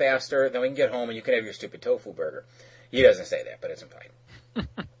this done faster, then we can get home and you can have your stupid tofu burger. He doesn't say that, but it's implied.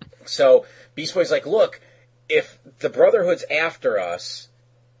 So Beast Boy's like, look, if the Brotherhood's after us,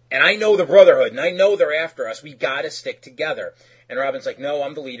 and I know the Brotherhood, and I know they're after us, we got to stick together. And Robin's like, no,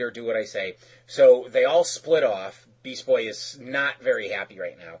 I'm the leader, do what I say. So they all split off. Beast Boy is not very happy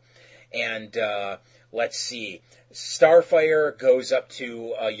right now. And let's see. Starfire goes up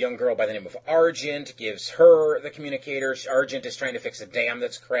to a young girl by the name of Argent, gives her the communicator. Argent is trying to fix a dam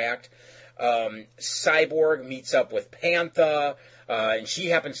that's cracked. Cyborg meets up with Pantha, and she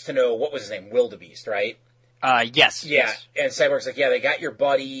happens to know, what was his name? Wildebeest, right? Yes. Yeah, yes. and Cyborg's like, yeah, they got your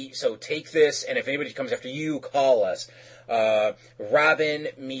buddy, so take this, and if anybody comes after you, call us. Robin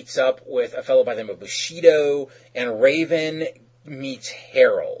meets up with a fellow by the name of Bushido, and Raven meets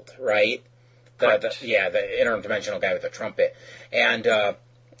Harold, right? The interdimensional guy with the trumpet. And,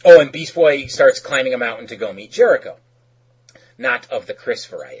 and Beast Boy starts climbing a mountain to go meet Jericho. Not of the Chris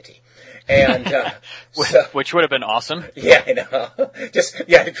variety. And, which would have been awesome. Yeah, I know.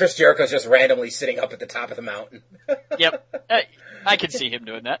 Chris Jericho's just randomly sitting up at the top of the mountain. Yep. I could see him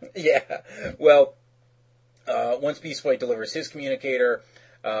doing that. Yeah. Well, once Beast Boy delivers his communicator,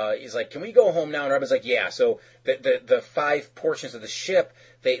 he's like, can we go home now? And Robin's like, yeah. So the 5 portions of the ship,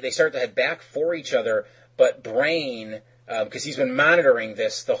 they start to head back for each other, but Brain, because he's been monitoring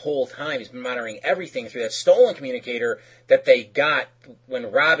this the whole time, he's been monitoring everything through that stolen communicator that they got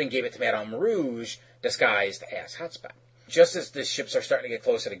when Robin gave it to Madame Rouge, disguised as Hotspot. Just as the ships are starting to get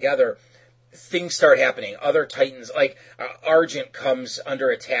closer together, things start happening. Other Titans, like Argent comes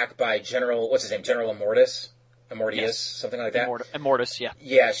under attack by General Immortus? Yes. Something like that. Immortus, yeah.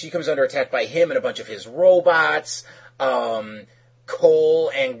 Yeah, she comes under attack by him and a bunch of his robots.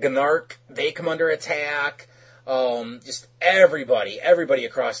 Cole and Gnark, they come under attack. Just everybody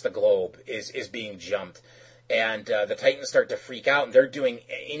across the globe is being jumped. And the Titans start to freak out, and they're doing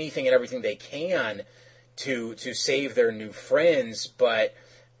anything and everything they can to save their new friends, but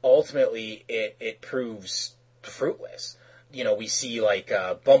ultimately it proves fruitless. We see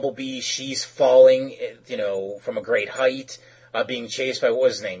Bumblebee, she's falling, from a great height, being chased by, what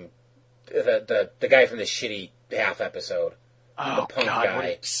was his name? The guy from the shitty half episode. Oh, the punk God.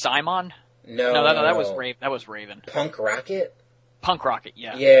 guy. Simon? No, that was Raven. Punk Rocket? Punk Rocket,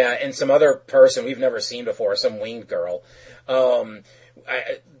 yeah. Yeah, and some other person we've never seen before, some winged girl. Is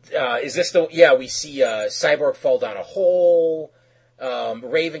this we see Cyborg fall down a hole.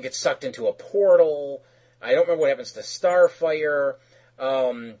 Raven gets sucked into a portal. I don't remember what happens to Starfire.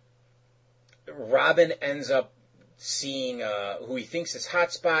 Robin ends up seeing who he thinks is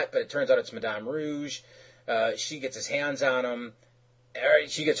Hotspot, but it turns out it's Madame Rouge. She gets his hands on him.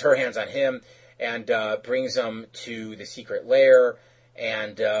 She gets her hands on him and brings him to the secret lair.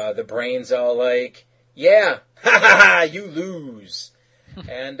 And the Brain's all like, yeah, ha ha ha, you lose.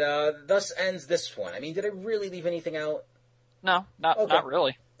 And thus ends this one. I mean, did I really leave anything out? No, not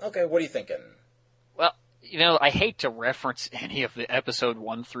really. Okay, what are you thinking? Well, I hate to reference any of the episode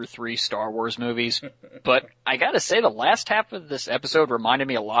 1 through 3 Star Wars movies, but I gotta say the last half of this episode reminded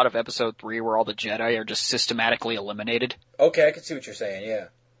me a lot of episode 3 where all the Jedi are just systematically eliminated. Okay, I can see what you're saying, yeah.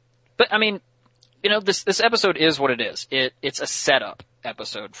 But, I mean, this episode is what it is. It's a setup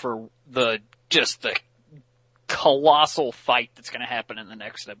episode for the colossal fight that's gonna happen in the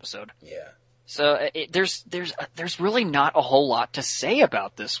next episode. Yeah. So, there's really not a whole lot to say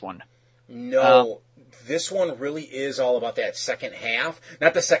about this one. No, this one really is all about that second half.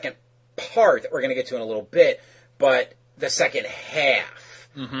 Not the second part that we're going to get to in a little bit, but the second half.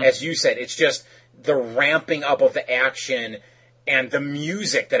 Mm-hmm. As you said, it's just the ramping up of the action and the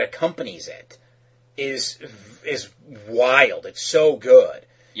music that accompanies it is wild. It's so good.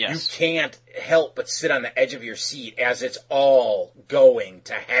 Yes. You can't help but sit on the edge of your seat as it's all going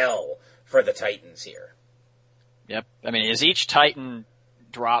to hell for the Titans here. Yep. I mean, as each Titan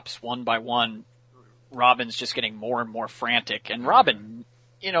drops one by one, Robin's just getting more and more frantic. And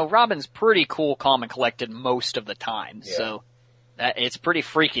Robin's pretty cool, calm, and collected most of the time. Yeah. So it's pretty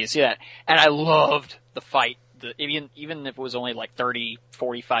freaky to see that. And I loved the fight. Even if it was only 30,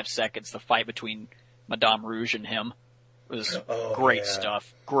 45 seconds, the fight between Madame Rouge and him was great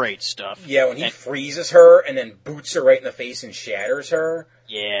stuff. Great stuff. Yeah, when he freezes her and then boots her right in the face and shatters her.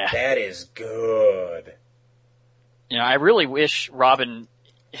 Yeah. That is good. I really wish Robin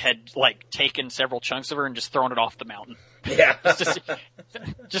had taken several chunks of her and just thrown it off the mountain. Yeah.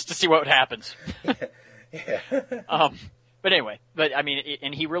 just to see what happens. Yeah. But anyway, I mean,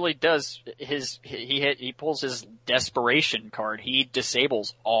 and he really does he pulls his desperation card. He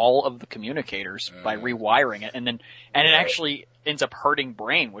disables all of the communicators by rewiring it, and it actually ends up hurting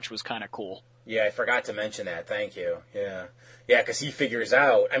Brain, which was kind of cool. Yeah, I forgot to mention that. Thank you. Yeah, because he figures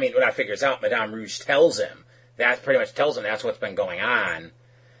out. I mean, when I figures out, Madame Rouge tells him. That pretty much tells him that's what's been going on.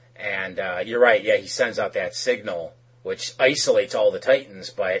 And you're right. Yeah, he sends out that signal, which isolates all the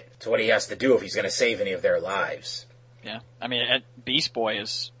Titans, but it's what he has to do if he's going to save any of their lives. Yeah, I mean, Beast Boy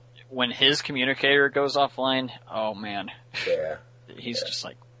is, when his communicator goes offline, oh man. Yeah. He's just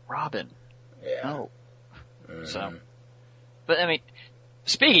like, Robin. Yeah. No. Mm-hmm. So, but I mean,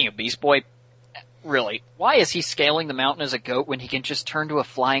 speaking of Beast Boy, really, why is he scaling the mountain as a goat when he can just turn to a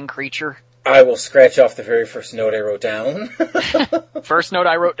flying creature? I will scratch off the very first note I wrote down. First note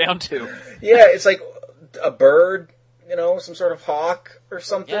I wrote down too. Yeah, it's like a bird, some sort of hawk or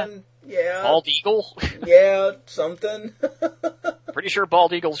something. Yeah. Bald eagle? Yeah, something. Pretty sure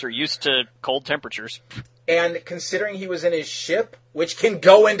bald eagles are used to cold temperatures. And considering he was in his ship, which can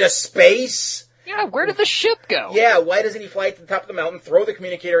go into space... Yeah, where did the ship go? Yeah, why doesn't he fly to the top of the mountain, throw the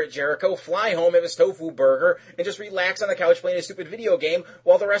communicator at Jericho, fly home, have his tofu burger, and just relax on the couch playing a stupid video game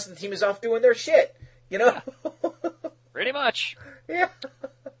while the rest of the team is off doing their shit? Pretty much. Yeah.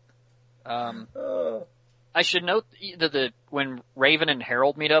 I should note that when Raven and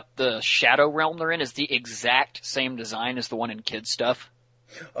Harold meet up, the Shadow Realm they're in is the exact same design as the one in Kid Stuff.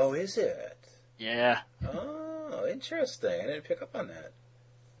 Oh, is it? Yeah. Oh, interesting. I didn't pick up on that.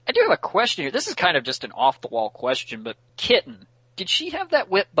 I do have a question here. This is kind of just an off-the-wall question, but Kitten, did she have that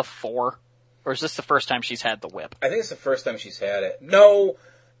whip before? Or is this the first time she's had the whip? I think it's the first time she's had it. No,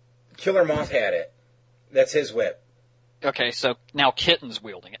 Killer Moth had it. That's his whip. Okay, so now Kitten's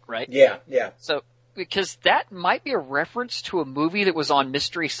wielding it, right? Yeah. So, because that might be a reference to a movie that was on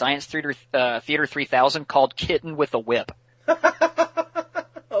Mystery Science Theater 3000 called Kitten with a Whip.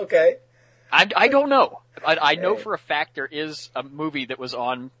 Okay. I don't know. I know for a fact there is a movie that was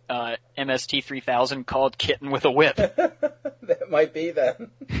on MST 3000 called Kitten with a Whip. That might be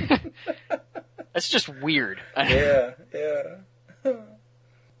then. That's just weird. Yeah.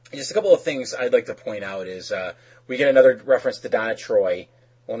 Just a couple of things I'd like to point out is we get another reference to Donna Troy.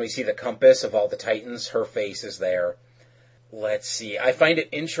 When we see the compass of all the Titans, her face is there. Let's see. I find it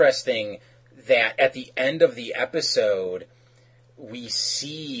interesting that at the end of the episode, we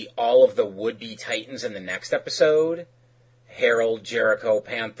see all of the would-be Titans in the next episode. Harold, Jericho,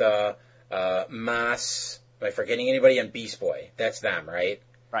 Pantha, Mas. Am I forgetting anybody? And Beast Boy. That's them, right?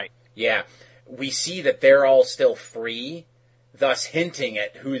 Right. Yeah. We see that they're all still free, thus hinting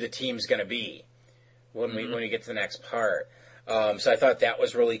at who the team's going to be when we get to the next part. So I thought that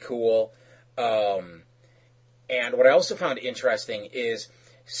was really cool. And what I also found interesting is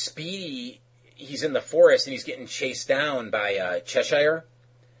Speedy, he's in the forest and he's getting chased down by Cheshire.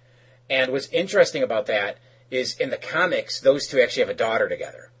 And what's interesting about that is in the comics, those two actually have a daughter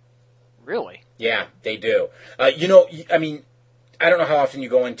together. Really? Yeah, they do. I don't know how often you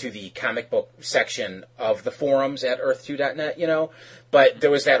go into the comic book section of the forums at earth2.net, but there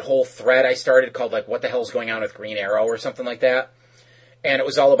was that whole thread I started called, what the hell's going on with Green Arrow or something like that. And it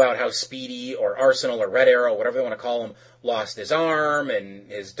was all about how Speedy or Arsenal or Red Arrow, whatever they want to call him, lost his arm and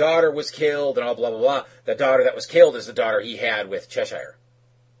his daughter was killed and all blah, blah, blah. The daughter that was killed is the daughter he had with Cheshire.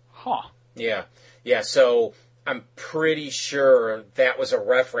 Huh. Yeah, so I'm pretty sure that was a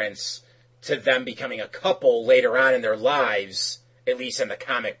reference to them becoming a couple later on in their lives, at least in the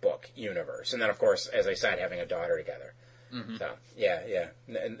comic book universe. And then, of course, as I said, having a daughter together. Mm-hmm. So, yeah.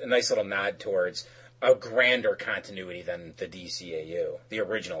 A nice little nod towards a grander continuity than the DCAU, the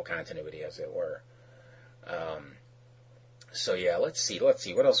original continuity, as it were. So, yeah, let's see.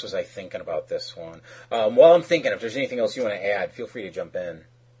 What else was I thinking about this one? While I'm thinking, if there's anything else you want to add, feel free to jump in.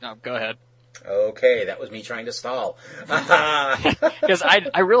 No, go ahead. Okay, that was me trying to stall. Because I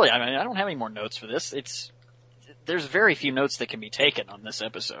don't have any more notes for this. There's very few notes that can be taken on this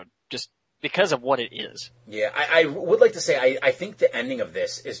episode, just because of what it is. Yeah, I would like to say, I think the ending of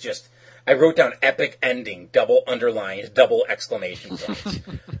this is just, I wrote down epic ending, double underlined, double exclamation points.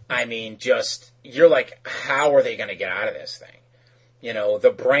 I mean, you're like, how are they going to get out of this thing?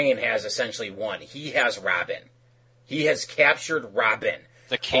 The Brain has essentially won. He has Robin. He has captured Robin.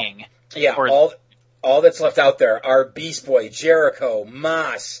 The king. Yeah, all that's left out there are Beast Boy, Jericho,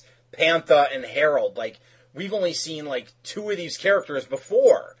 Mas, Pantha, and Harold. We've only seen, two of these characters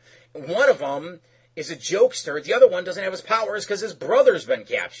before. One of them is a jokester. The other one doesn't have his powers because his brother's been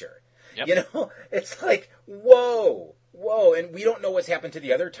captured. Yep. It's like, whoa. whoa, and we don't know what's happened to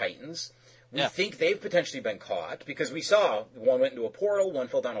the other Titans. We Yeah. think they've potentially been caught because we saw one went into a portal, one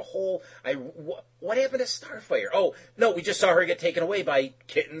fell down a hole. What happened to Starfire? Oh, no, we just saw her get taken away by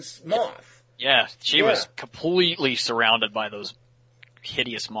Kitten's moth. Yeah, she was completely surrounded by those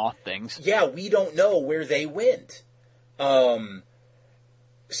hideous moth things. Yeah, we don't know where they went.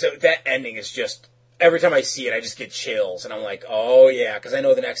 So that ending is just, every time I see it, I just get chills, and I'm like, oh yeah, because I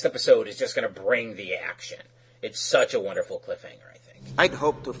know the next episode is just going to bring the action. It's such a wonderful cliffhanger, I think. I'd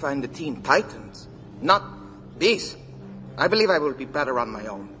hoped to find the Teen Titans, not Beast. I believe I will be better on my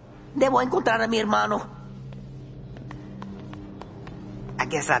own. Debo encontrar a mi hermano. I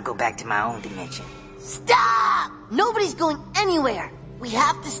guess I'll go back to my own dimension. Stop! Nobody's going anywhere. We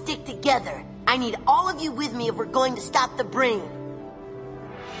have to stick together. I need all of you with me if we're going to stop the brain.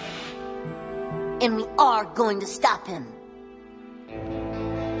 And we are going to stop him.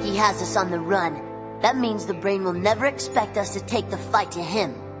 He has us on the run. That means the brain will never expect us to take the fight to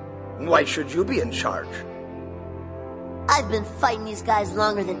him. Why should you be in charge? I've been fighting these guys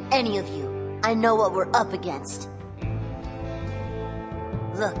longer than any of you. I know what we're up against.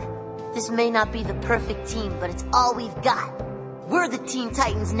 Look, this may not be the perfect team, but it's all we've got. We're the Teen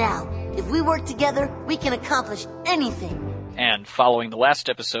Titans now. If we work together, we can accomplish anything. And following the last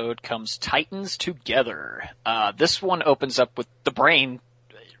episode comes Titans Together. This one opens up with the brain,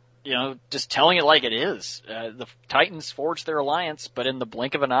 just telling it like it is. The Titans forged their alliance, but in the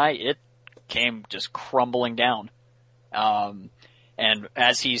blink of an eye, it came just crumbling down. And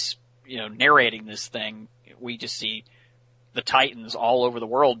as he's, narrating this thing, we just see the Titans all over the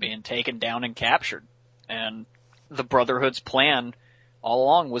world being taken down and captured. And the Brotherhood's plan all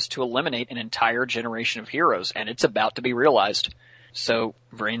along was to eliminate an entire generation of heroes, and it's about to be realized. So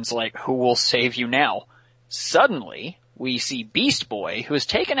Brain's like, who will save you now? Suddenly, we see Beast Boy, who has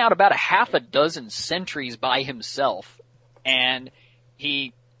taken out about a half a dozen sentries by himself, and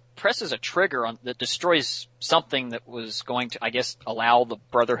he presses a trigger that destroys something that was going to, I guess, allow the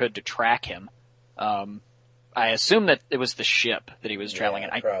Brotherhood to track him. I assume that it was the ship that he was traveling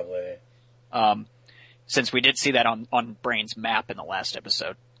in. Probably. Since we did see that on Brain's map in the last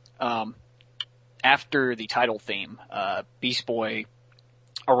episode. After the title theme, Beast Boy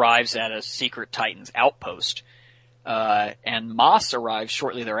arrives at a secret Titans outpost, and Moss arrives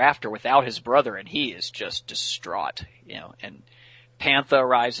shortly thereafter without his brother, and he is just distraught, and Panther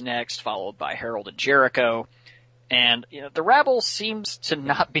arrives next, followed by Harold and Jericho, and, the rabble seems to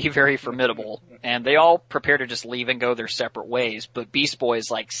not be very formidable, and they all prepare to just leave and go their separate ways, but Beast Boy is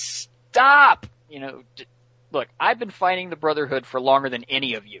like, stop! Look, I've been fighting the Brotherhood for longer than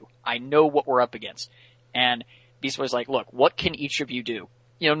any of you. I know what we're up against. And Beast Boy's like, look, what can each of you do?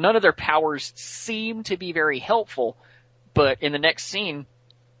 None of their powers seem to be very helpful, but in the next scene,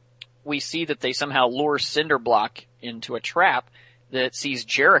 we see that they somehow lure Cinderblock into a trap that sees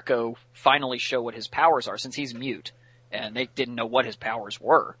Jericho finally show what his powers are, since he's mute. And they didn't know what his powers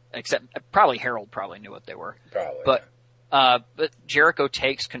were, except probably Harold probably knew what they were. Probably. But Jericho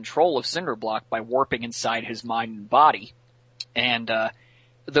takes control of Cinderblock by warping inside his mind and body. And,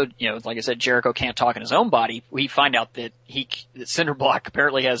 like I said, Jericho can't talk in his own body. We find out that that Cinderblock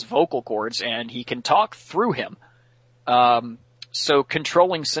apparently has vocal cords and he can talk through him. So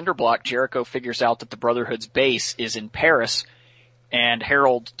controlling Cinderblock, Jericho figures out that the Brotherhood's base is in Paris, and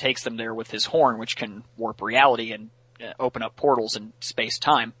Harold takes them there with his horn, which can warp reality and open up portals in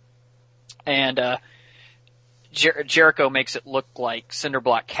space-time. And, Jericho makes it look like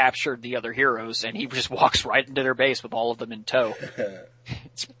Cinderblock captured the other heroes, and he just walks right into their base with all of them in tow.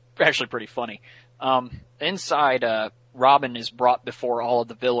 It's actually pretty funny. Inside, Robin is brought before all of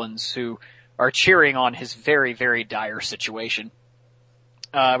the villains who are cheering on his very, very dire situation.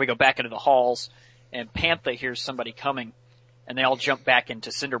 We go back into the halls, and Panther hears somebody coming, and they all jump back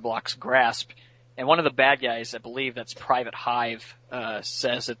into Cinderblock's grasp. And one of the bad guys, I believe that's Private Hive,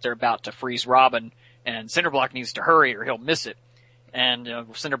 says that they're about to freeze Robin, and Cinderblock needs to hurry or he'll miss it. And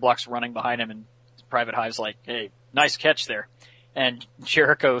Cinderblock's running behind him, and Private Hive's like, hey, nice catch there. And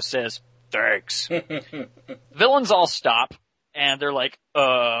Jericho says, thanks. Villains all stop, and they're like,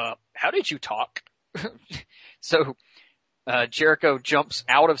 how did you talk? So Jericho jumps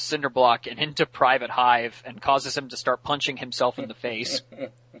out of Cinderblock and into Private Hive and causes him to start punching himself in the face,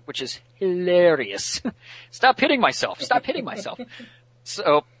 which is hilarious. Stop hitting myself.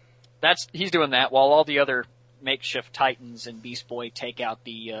 So he's doing that while all the other makeshift Titans and Beast Boy take out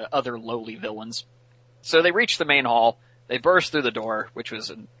the other lowly villains. So they reach the main hall. They burst through the door, which was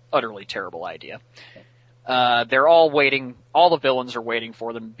an utterly terrible idea. They're all waiting. All the villains are waiting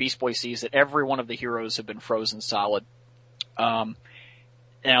for them. Beast Boy sees that every one of the heroes have been frozen solid.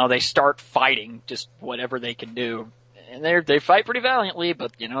 They start fighting, just whatever they can do. and they fight pretty valiantly,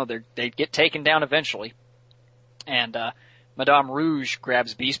 but they get taken down eventually. And Madame Rouge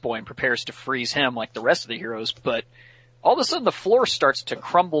grabs Beast Boy and prepares to freeze him like the rest of the heroes, but all of a sudden the floor starts to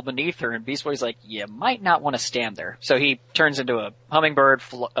crumble beneath her, and Beast Boy's like, you might not want to stand there. So he turns into a hummingbird,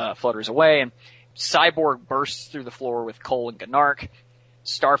 flutters away, and Cyborg bursts through the floor with Cole and Gnark.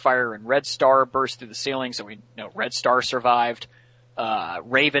 Starfire and Red Star burst through the ceiling, so we know Red Star survived.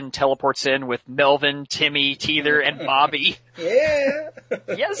 Raven teleports in with Melvin, Timmy, Teether, and Bobby. Yeah!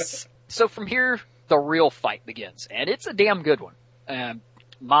 Yes! So from here, the real fight begins, and it's a damn good one.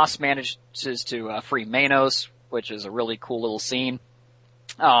 Moss manages to free Manos, which is a really cool little scene.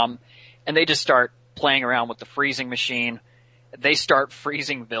 And they just start playing around with the freezing machine. They start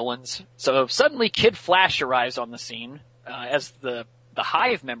freezing villains. So suddenly Kid Flash arrives on the scene, as the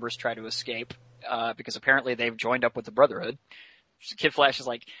Hive members try to escape, because apparently they've joined up with the Brotherhood. So Kid Flash is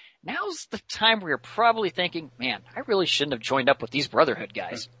like, now's the time where you're probably thinking, man, I really shouldn't have joined up with these Brotherhood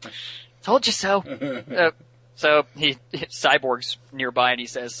guys. Told you so. So Cyborg's nearby and he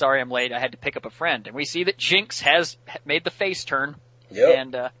says, sorry I'm late, I had to pick up a friend. And we see that Jinx has made the face turn.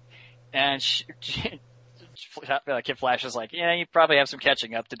 Yep. And Kid Flash is like, yeah, you probably have some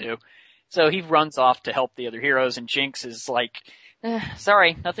catching up to do. So he runs off to help the other heroes, and Jinx is like,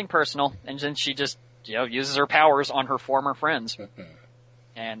 sorry, nothing personal. And then she just, uses her powers on her former friends.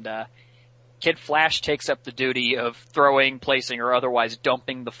 And, Kid Flash takes up the duty of throwing, placing, or otherwise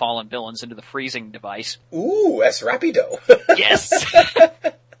dumping the fallen villains into the freezing device. Ooh, that's rapido. Yes!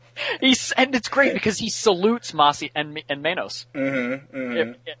 And it's great because he salutes Mossy and Manos. That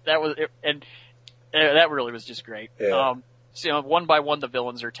really was just great. Yeah. So, one by one the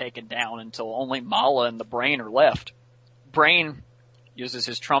villains are taken down until only Mala and the Brain are left. Brain uses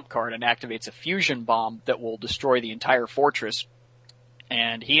his trump card and activates a fusion bomb that will destroy the entire fortress.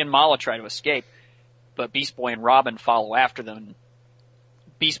 And he and Mala try to escape, but Beast Boy and Robin follow after them.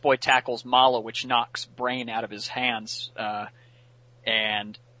 Beast Boy tackles Mala, which knocks Brain out of his hands.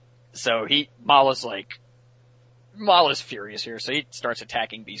 And so Mala's furious here, so he starts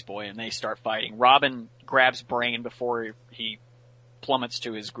attacking Beast Boy, and they start fighting. Robin grabs Brain before he plummets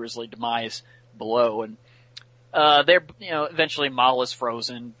to his grisly demise below, and eventually Mala's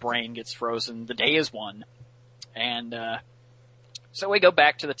frozen, Brain gets frozen, the day is won. And so we go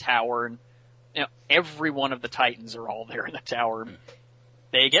back to the tower, and every one of the Titans are all there in the tower.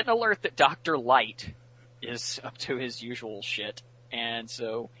 They get an alert that Dr. Light is up to his usual shit, and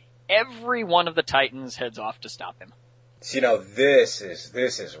so every one of the Titans heads off to stop him. So, this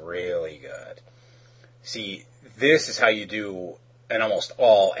is really good. See, this is how you do an almost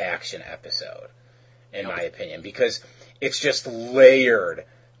all action episode, in my opinion, because it's just layered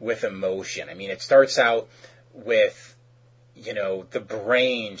with emotion. I mean, it starts out with, the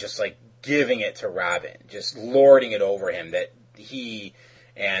Brain just like giving it to Robin, just lording it over him that he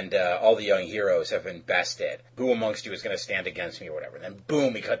and all the young heroes have been bested. Who amongst you is going to stand against me or whatever? And then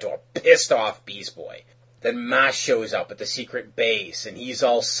boom, we cut to a pissed off Beast Boy. Then Moss shows up at the secret base, and he's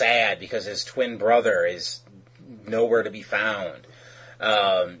all sad because his twin brother is nowhere to be found.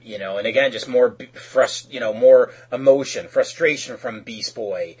 And again, just more more emotion, frustration from Beast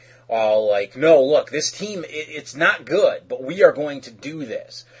Boy. All like, no, look, this team, it's not good, but we are going to do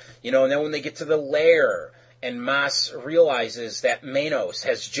this. And then when they get to the lair, and Moss realizes that Manos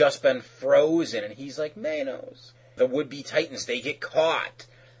has just been frozen, and he's like, Manos. The would-be Titans, they get caught.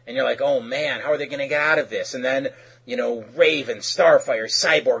 And you're like, oh man, how are they going to get out of this? And then, Raven, Starfire,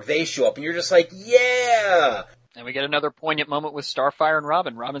 Cyborg, they show up, and you're just like, yeah! And we get another poignant moment with Starfire and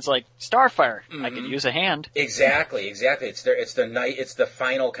Robin. Robin's like, Starfire, I could use a hand. Exactly. It's the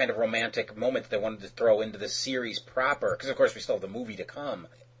final kind of romantic moment that they wanted to throw into the series proper. Because, of course, we still have the movie to come.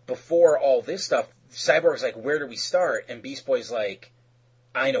 Before all this stuff, Cyborg's like, where do we start? And Beast Boy's like,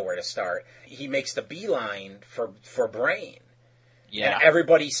 I know where to start. He makes the beeline for Brain. Yeah. And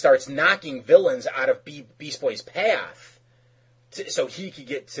everybody starts knocking villains out of Beast Boy's path so he could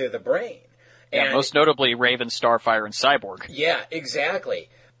get to the Brain. Yeah, most notably Raven, Starfire, and Cyborg. Yeah, exactly.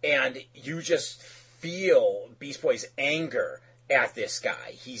 And you just feel Beast Boy's anger at this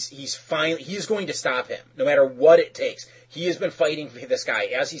guy. He's going to stop him, no matter what it takes. He has been fighting for this guy,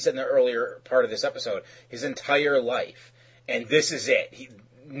 as he said in the earlier part of this episode, his entire life. And this is it.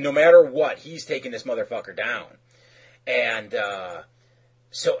 No matter what, he's taking this motherfucker down. And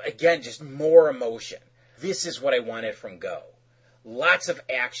so, again, just more emotion. This is what I wanted from Go. Lots of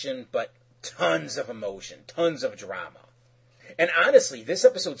action, but tons of emotion, tons of drama. And honestly, this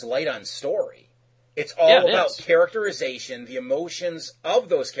episode's light on story. It's all about characterization, the emotions of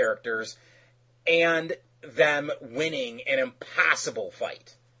those characters, and them winning an impossible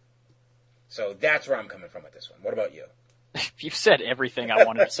fight. So that's where I'm coming from with this one. What about you? you've said everything I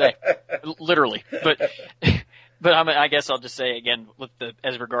wanted to say, literally. But I guess I'll just say again,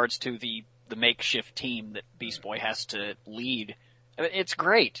 as regards to the makeshift team that Beast Boy has to lead, I mean, it's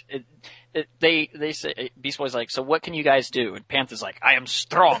great. They say Beast Boy's like, so what can you guys do? And Panther's like, I am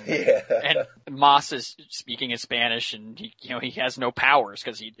strong. Yeah. And Moss is speaking in Spanish, and he has no powers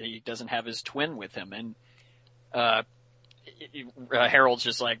because he doesn't have his twin with him. And Harold's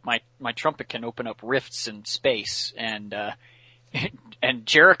just like, my trumpet can open up rifts in space, and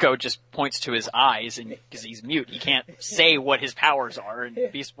Jericho just points to his eyes, and because he's mute, he can't say what his powers are. And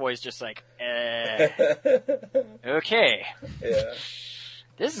Beast Boy's just like, okay. Yeah.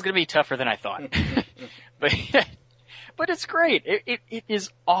 This is going to be tougher than I thought. but it's great. It is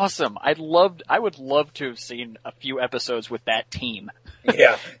awesome. I would love to have seen a few episodes with that team.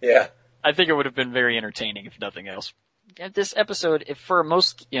 Yeah. I think it would have been very entertaining, if nothing else. This episode, for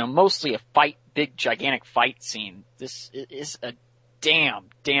mostly a big, gigantic fight scene, this is a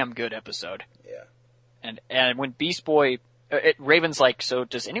damn good episode. Yeah. And when Beast Boy, Raven's like, so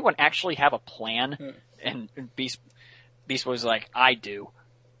does anyone actually have a plan? And Beast Boy's like, I do.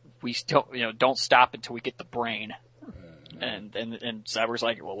 We still, don't stop until we get the brain. And Cyborg's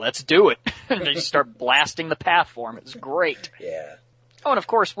like, well, let's do it. And they start blasting the path for him. It's great. Yeah. Oh, and of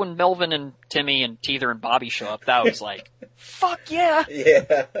course, when Melvin and Timmy and Teether and Bobby show up, that was like, fuck yeah.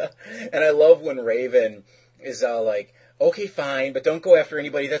 Yeah. And I love when Raven is like, okay, fine, but don't go after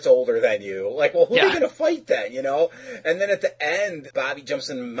anybody that's older than you. Like, well, who are they going to fight then, And then at the end, Bobby jumps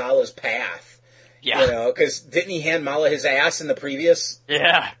in Mala's path. Yeah. Because didn't he hand Mala his ass in the previous?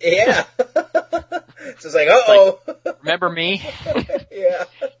 Yeah. Yeah. So it's like, uh-oh. Like, remember me? Yeah.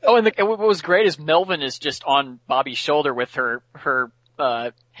 Oh, and what was great is Melvin is just on Bobby's shoulder with her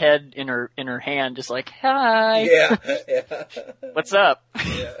head in her hand, just like, hi. Yeah. What's up?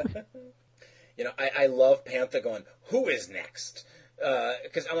 Yeah. I love Panther going, who is next?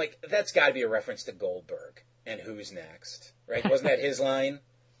 Because I'm like, that's got to be a reference to Goldberg and who's next, right? Wasn't that his line?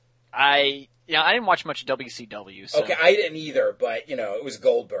 I didn't watch much WCW. So. Okay, I didn't either, but it was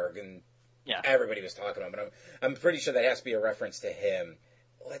Goldberg, and everybody was talking about him. But I'm pretty sure that has to be a reference to him.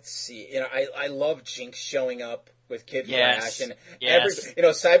 Let's see. I love Jinx showing up with Kid Flash, and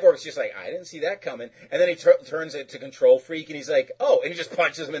Cyborg's just like, I didn't see that coming, and then he turns it to Control Freak, and he's like, oh, and he just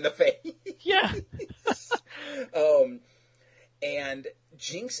punches him in the face. Yeah. And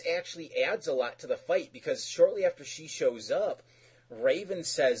Jinx actually adds a lot to the fight, because shortly after she shows up, Raven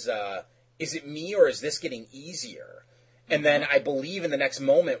says, is it me or is this getting easier? And then I believe in the next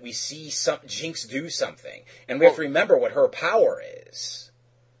moment we see Jinx do something. And we have to remember what her power is.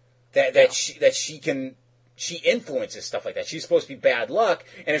 That she influences stuff like that. She's supposed to be bad luck,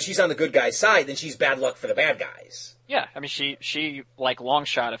 and if she's on the good guy's side, then she's bad luck for the bad guys. Yeah, I mean she like long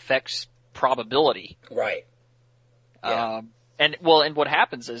shot affects probability. Right. Yeah. And what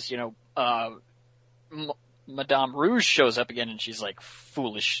happens is, Madame Rouge shows up again, and she's like,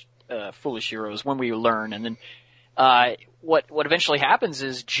 foolish heroes, when we learn. And then what eventually happens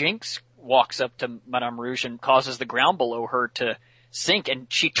is Jinx walks up to Madame Rouge and causes the ground below her to sink, and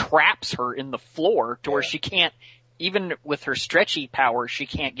she traps her in the floor to where she can't, even with her stretchy power, she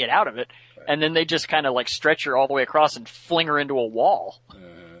can't get out of it. Right. And then they just kind of like stretch her all the way across and fling her into a wall.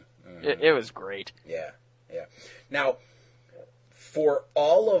 Mm-hmm. It was great. Yeah. Now, for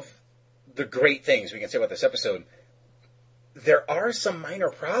all of the great things we can say about this episode, there are some minor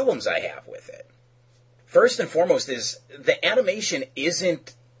problems I have with it. First and foremost is the animation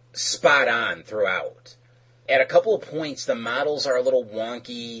isn't spot on throughout. At a couple of points, the models are a little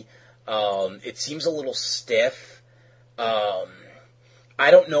wonky. It seems a little stiff. I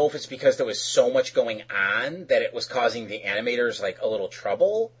don't know if it's because there was so much going on that it was causing the animators like a little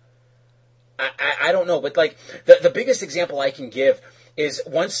trouble. I don't know, but like the biggest example I can give is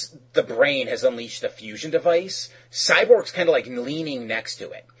once the brain has unleashed the fusion device, Cyborg's kind of like leaning next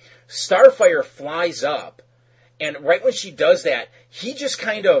to it. Starfire flies up, and right when she does that, he just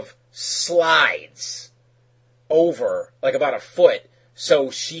kind of slides over like about a foot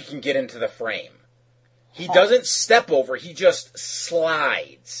so she can get into the frame. He doesn't step over, he just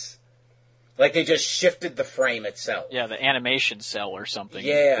slides. Like they just shifted the frame itself. Yeah, the animation cell or something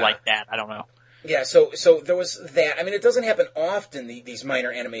like that. I don't know. Yeah, so there was that. I mean, it doesn't happen often, these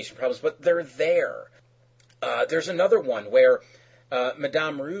minor animation problems, but they're there. There's another one where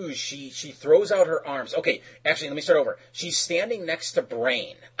Madame Rouge, she throws out her arms. Okay, actually, let me start over. She's standing next to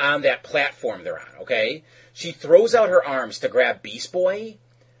Brain on that platform they're on, okay? She throws out her arms to grab Beast Boy,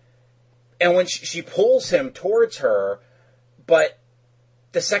 and when she pulls him towards her, but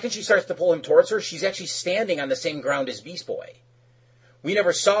the second she starts to pull him towards her, she's actually standing on the same ground as Beast Boy. We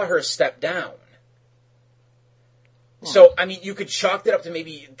never saw her step down. So, I mean, you could chalk that up to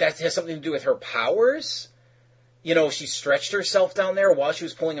maybe that has something to do with her powers. You know, she stretched herself down there while she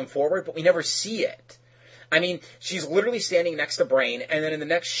was pulling him forward, but we never see it. I mean, she's literally standing next to Brain, and then in the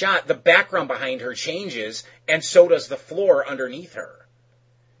next shot, the background behind her changes, and so does the floor underneath her.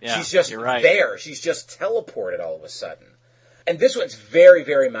 Yeah, she's just you're right. there. She's just teleported all of a sudden. And this one's very,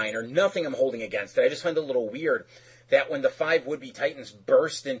 very minor. Nothing I'm holding against it. I just find it a little weird that when the 5 would-be Titans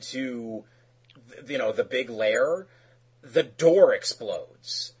burst into, you know, the big lair, the door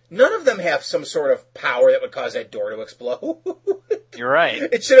explodes. None of them have some sort of power that would cause that door to explode. You're right.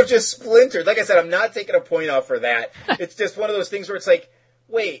 It should have just splintered. Like I said, I'm not taking a point off for that. It's just one of those things where it's like,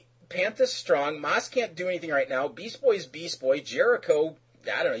 wait, Pantha's strong. Moss can't do anything right now. Beast Boy's Beast Boy. Jericho,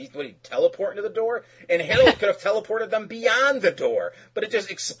 I don't know, he'd teleport into the door? And Harold could have teleported them beyond the door. But it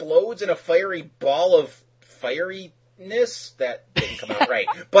just explodes in a fiery ball of fieriness. That didn't come out right.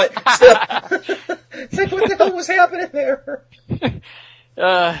 But still, it's like, what the hell was happening there?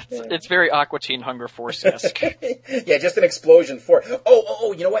 It's very Aqua Teen Hunger Force-esque. Yeah, just an explosion for it.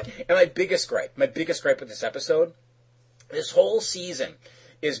 Oh, you know what? And my biggest gripe with this episode, this whole season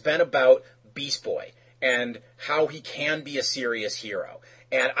has been about Beast Boy and how he can be a serious hero.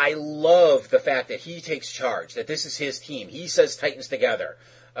 And I love the fact that he takes charge, that this is his team. He says Titans together.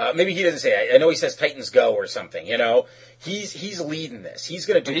 Maybe he doesn't say it. I know he says Titans go or something, you know? He's leading this. He's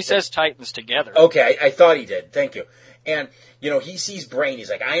going to do He says Titans together. Okay, I thought he did. Thank you. And, you know, he sees Brain. He's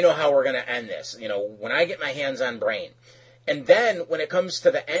like, I know how we're going to end this. You know, when I get my hands on Brain. And then, when it comes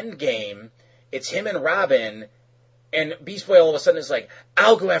to the end game, it's him and Robin, and Beast Boy all of a sudden is like,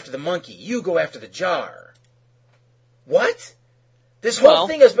 I'll go after the monkey. You go after the jar. What? This whole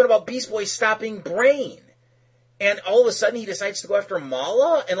thing has been about Beast Boy stopping Brain. And all of a sudden he decides to go after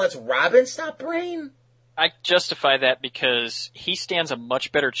Mala and lets Robin stop Brain? I justify that because he stands a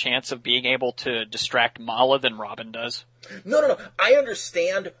much better chance of being able to distract Mala than Robin does. No. I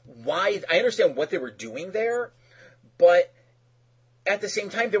understand why. I understand what they were doing there, but at the same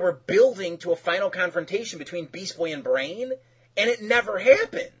time, they were building to a final confrontation between Beast Boy and Brain, and it never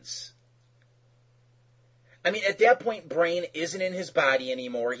happens. I mean, at that point, Brain isn't in his body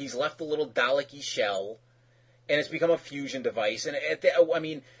anymore. He's left the little Dalek-y shell, and it's become a fusion device. And at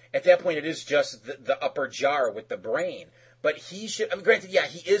that point, it is just the upper jar with the brain. But he should, I mean, granted, yeah,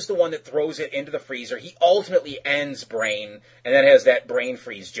 he is the one that throws it into the freezer. He ultimately ends Brain, and then has that brain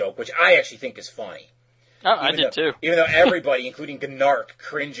freeze joke, which I actually think is funny. Oh, I did too. Even though everybody, including Gnark,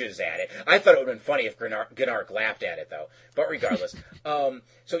 cringes at it. I thought it would have been funny if Gnark laughed at it, though. But regardless.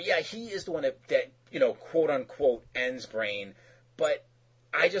 So yeah, he is the one that, you know, quote unquote, ends Brain. But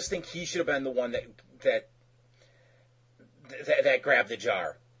I just think he should have been the one that grabbed the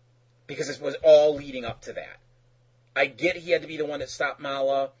jar. Because it was all leading up to that. I get he had to be the one that stopped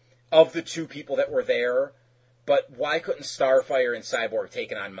Mala of the two people that were there. But why couldn't Starfire and Cyborg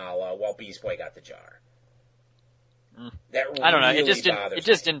take it on Mala while Beast Boy got the jar? That really I don't know. It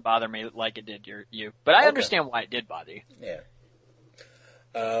just didn't bother me like it did you. But I understand why it did bother you. Yeah.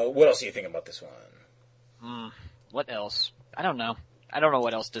 What else are you thinking about this one? What else? I don't know. I don't know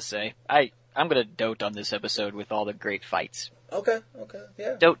what else to say. I'm gonna dote on this episode with all the great fights. Okay,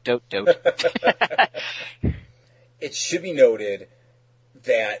 yeah. Dote. It should be noted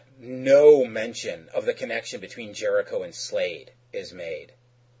that no mention of the connection between Jericho and Slade is made.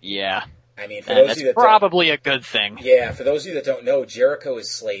 Yeah. I mean, for those of you that probably a good thing. Yeah, for those of you that don't know, Jericho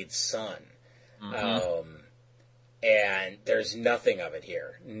is Slade's son. Mm-hmm. And there's nothing of it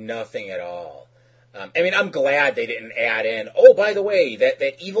here. Nothing at all. I mean, I'm glad they didn't add in, oh, by the way,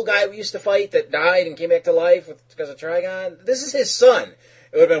 that evil guy we used to fight that died and came back to life because of Trigon, this is his son.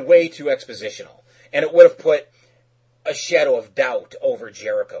 It would have been way too expositional. And it would have put a shadow of doubt over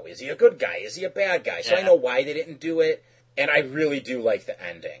Jericho. Is he a good guy? Is he a bad guy? So I know why they didn't do it. And I really do like the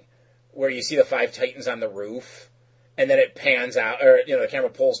ending, where you see the 5 Titans on the roof, and then it pans out, or, you know, the camera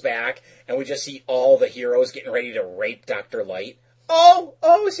pulls back, and we just see all the heroes getting ready to rape Dr. Light.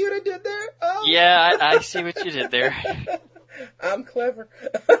 Oh, see what I did there? Oh. Yeah, I see what you did there. I'm clever.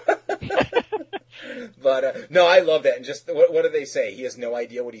 But, no, I love that. And just, what do they say? He has no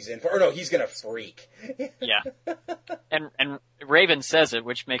idea what he's in for. Or no, he's gonna freak. Yeah. And Raven says it,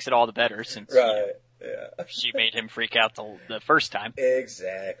 which makes it all the better, since she made him freak out the first time.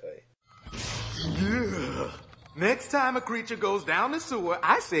 Exactly. Yeah. Next time a creature goes down the sewer,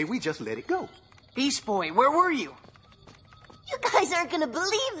 I say we just let it go. Beast Boy, where were you? You guys aren't gonna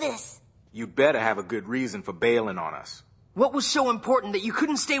believe this. You better have a good reason for bailing on us. What was so important that you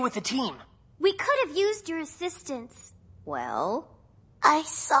couldn't stay with the team? We could have used your assistance. Well, I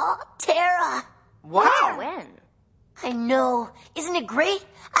saw Tara. Wow. When? I know. Isn't it great?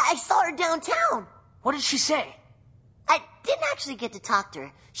 I saw her downtown. What did she say? didn't actually get to talk to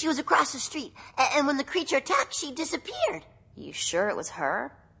her. She was across the street, and when the creature attacked, she disappeared. You sure it was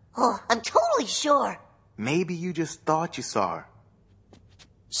her? Oh, I'm totally sure. Maybe you just thought you saw her.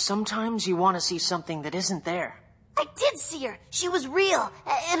 Sometimes you want to see something that isn't there. I did see her. She was real,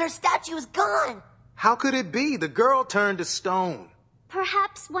 and her statue is gone. How could it be? The girl turned to stone.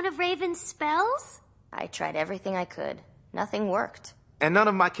 Perhaps one of Raven's spells? I tried everything I could. Nothing worked. And none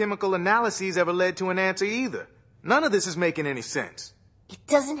of my chemical analyses ever led to an answer either. None of this is making any sense. It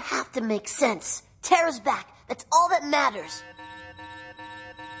doesn't have to make sense. Tara's back. That's all that matters.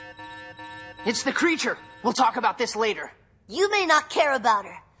 It's the creature. We'll talk about this later. You may not care about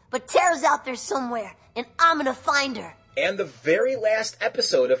her, but Tara's out there somewhere, and I'm gonna find her. And the very last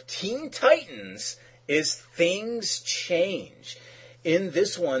episode of Teen Titans is Things Change. In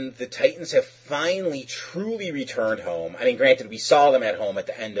this one, the Titans have finally truly returned home. I mean, granted, we saw them at home at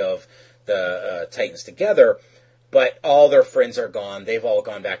the end of the Titans Together, but all their friends are gone. They've all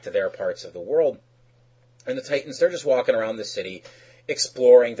gone back to their parts of the world. And the Titans, they're just walking around the city,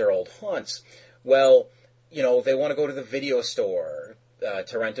 exploring their old haunts. Well, you know, they want to go to the video store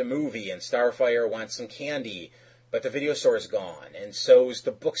to rent a movie, and Starfire wants some candy, but the video store is gone. And so's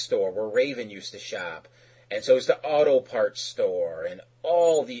the bookstore where Raven used to shop. And so is the auto parts store, and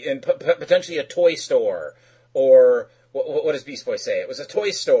potentially a toy store, or what does Beast Boy say? It was a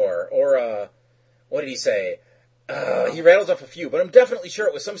toy store, or what did he say? He rattles off a few, but I'm definitely sure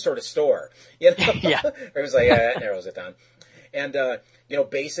it was some sort of store. You know? Yeah. It was like, that narrows it down. And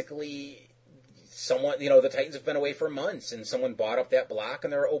basically, the Titans have been away for months, and someone bought up that block,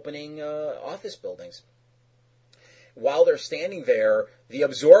 and they're opening office buildings. While they're standing there, the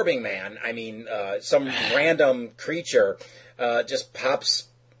Absorbing Man, some random creature, just pops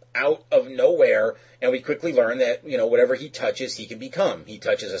out of nowhere, and we quickly learn that, whatever he touches, he can become. He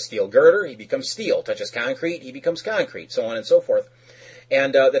touches a steel girder, he becomes steel. Touches concrete, he becomes concrete, so on and so forth.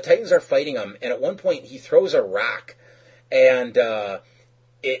 And the Titans are fighting him, and at one point he throws a rock, and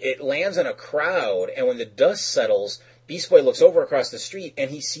it lands on a crowd, and when the dust settles, Beast Boy looks over across the street,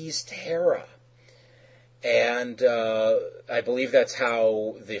 and he sees Tara. And I believe that's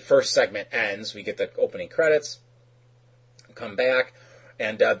how the first segment ends. We get the opening credits, come back,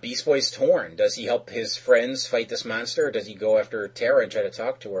 and Beast Boy's torn. Does he help his friends fight this monster, or does he go after Tara and try to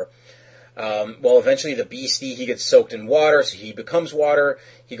talk to her? Well, eventually the Beastie, he gets soaked in water, so he becomes water.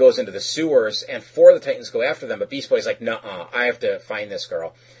 He goes into the sewers, and four of the Titans go after them, but Beast Boy's like, nuh-uh, I have to find this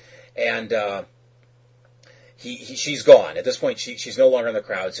girl. And she's gone. At this point, she's no longer in the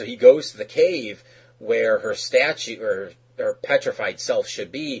crowd, so he goes to the cave where her statue, or her petrified self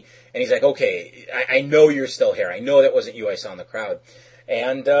should be, and he's like, okay, I know you're still here. I know that wasn't you I saw in the crowd.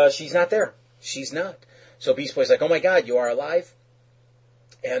 And she's not there. She's not. So Beast Boy's like, oh my god, you are alive?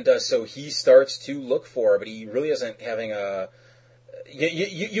 And so he starts to look for her, but he really isn't having a...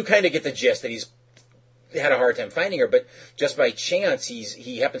 You kind of get the gist that he's had a hard time finding her, but just by chance,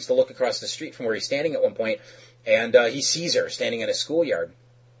 he happens to look across the street from where he's standing at one point, and he sees her standing in a schoolyard.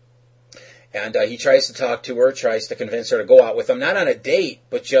 And he tries to talk to her, tries to convince her to go out with him, not on a date,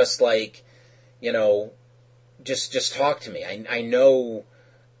 but just like, just talk to me. I know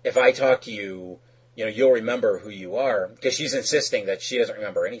if I talk to you, you'll remember who you are, because she's insisting that she doesn't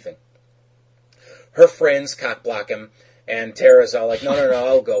remember anything. Her friends cock-block him, and Tara's all like, no,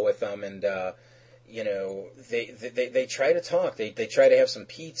 I'll go with them. And, they try to talk. They try to have some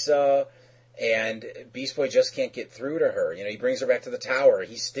pizza. And Beast Boy just can't get through to her. He brings her back to the tower.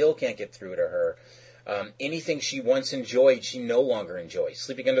 He still can't get through to her. Anything she once enjoyed, she no longer enjoys.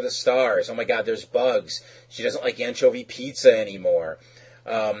 Sleeping under the stars. Oh my god, there's bugs. She doesn't like anchovy pizza anymore.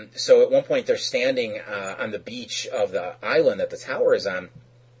 So at one point they're standing on the beach of the island that the tower is on.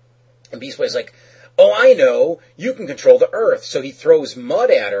 And Beast Boy's like, oh, I know. You can control the earth. So he throws mud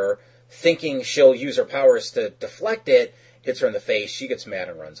at her, thinking she'll use her powers to deflect it. Hits her in the face. She gets mad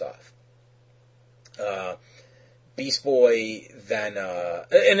and runs off. Beast Boy then,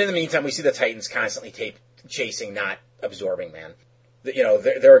 and in the meantime, we see the Titans constantly chasing, not Absorbing Man.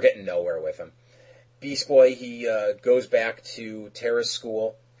 They're getting nowhere with him. Beast Boy, he goes back to Tara's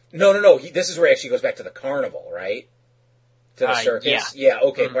school. No. This is where he actually goes back to the carnival, right? To the circus. Yeah.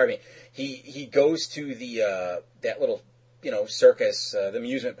 Okay. Mm-hmm. Pardon me. He goes to the that little circus, the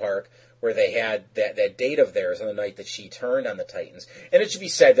amusement park, where they had that date of theirs on the night that she turned on the Titans. And it should be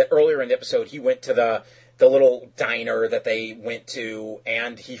said that earlier in the episode, he went to the little diner that they went to,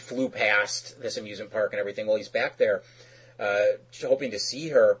 and he flew past this amusement park and everything while he's back there, hoping to see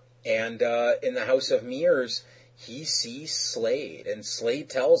her. And in the House of Mirrors, he sees Slade, and Slade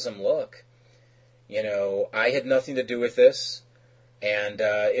tells him, look, I had nothing to do with this. And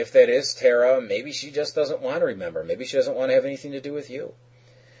if that is Tara, maybe she just doesn't want to remember. Maybe she doesn't want to have anything to do with you.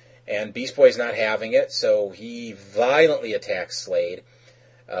 And Beast Boy's not having it, so he violently attacks Slade.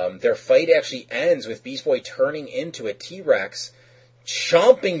 Their fight actually ends with Beast Boy turning into a T-Rex,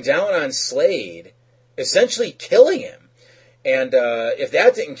 chomping down on Slade, essentially killing him. And if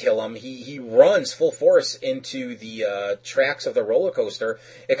that didn't kill him, he runs full force into the tracks of the roller coaster.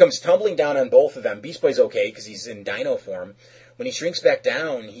 It comes tumbling down on both of them. Beast Boy's okay because he's in dino form. When he shrinks back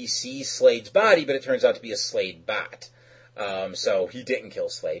down, he sees Slade's body, but it turns out to be a Slade bot. So he didn't kill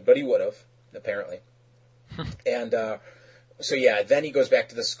Slade, but he would have, apparently. And so yeah, then he goes back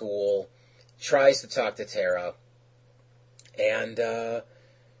to the school, tries to talk to Tara, and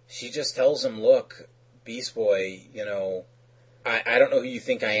she just tells him, look, Beast Boy, you know, I don't know who you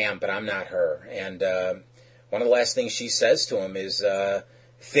think I am, but I'm not her. And one of the last things she says to him is,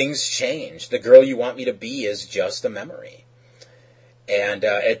 things change. The girl you want me to be is just a memory. And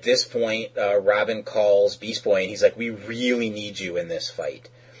at this point, Robin calls Beast Boy, and he's like, we really need you in this fight.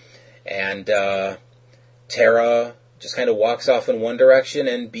 And Tara just kind of walks off in one direction,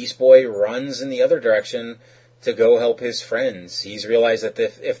 and Beast Boy runs in the other direction to go help his friends. He's realized that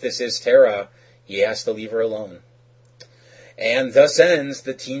if this is Tara, he has to leave her alone. And thus ends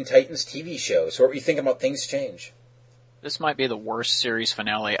the Teen Titans TV show. So what were you thinking about Things Change? This might be the worst series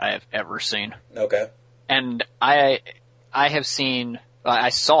finale I have ever seen. Okay. And I have seen, I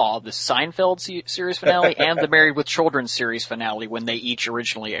saw the Seinfeld series finale and the Married with Children series finale when they each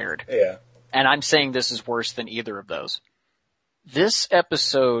originally aired. Yeah. And I'm saying this is worse than either of those. This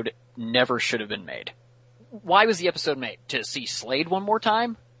episode never should have been made. Why was the episode made? To see Slade one more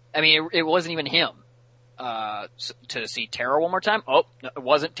time? I mean, it wasn't even him. To see Tara one more time? Oh, no, it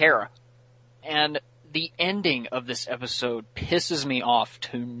wasn't Tara. And the ending of this episode pisses me off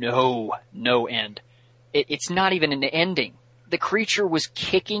to no end. It's not even an ending. The creature was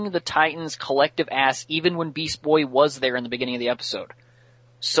kicking the Titans' collective ass even when Beast Boy was there in the beginning of the episode.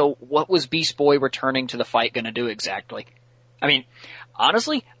 So what was Beast Boy returning to the fight going to do exactly? I mean,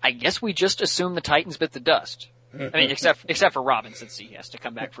 honestly, I guess we just assume the Titans bit the dust. I mean, except for Robin, since he has to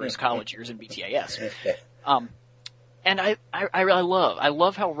come back for his college years in BTAS. And I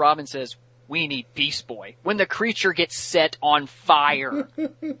love how Robin says, we need Beast Boy, when the creature gets set on fire.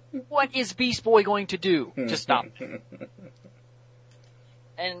 What is Beast Boy going to do to stop it?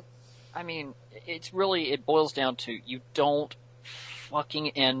 And, I mean, it boils down to, you don't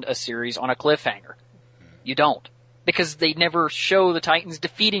fucking end a series on a cliffhanger. You don't. Because they never show the Titans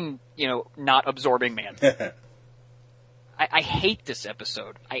defeating, not absorbing man. I hate this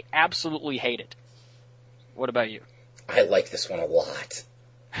episode. I absolutely hate it. What about you? I like this one a lot.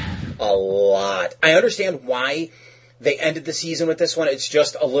 A lot. I understand why they ended the season with this one. It's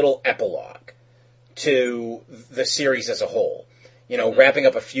just a little epilogue to the series as a whole. Wrapping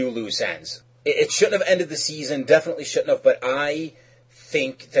up a few loose ends. It shouldn't have ended the season, definitely shouldn't have, but I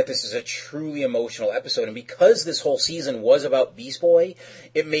think that this is a truly emotional episode. And because this whole season was about Beast Boy,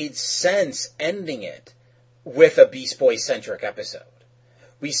 it made sense ending it with a Beast Boy-centric episode.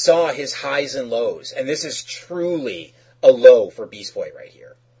 We saw his highs and lows, and this is truly a low for Beast Boy right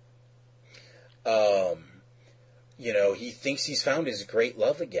here. He thinks he's found his great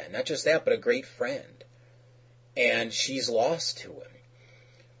love again. Not just that, but a great friend. And she's lost to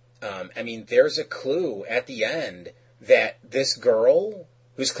him. There's a clue at the end that this girl,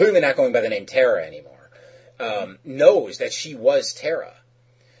 who's clearly not going by the name Tara anymore, knows that she was Tara.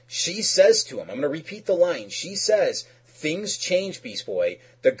 She says to him, I'm going to repeat the line, she says, things change, Beast Boy.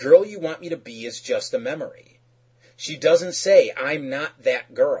 The girl you want me to be is just a memory. She doesn't say, I'm not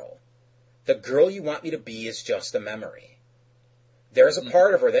that girl. The girl you want me to be is just a memory. There's a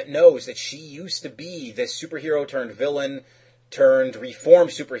part of her that knows that she used to be this superhero turned villain, turned reformed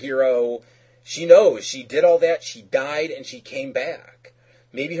superhero. She knows she did all that, she died, and she came back.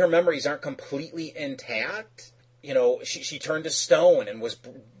 Maybe her memories aren't completely intact. She turned to stone and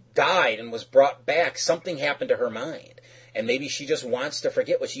died and was brought back. Something happened to her mind. And maybe she just wants to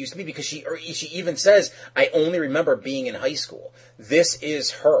forget what she used to be, because she even says, I only remember being in high school. This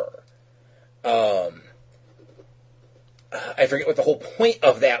is her. I forget what the whole point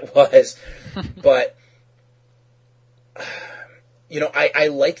of that was, but, I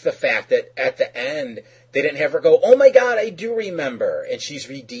like the fact that at the end, they didn't have her go, oh my God, I do remember, and she's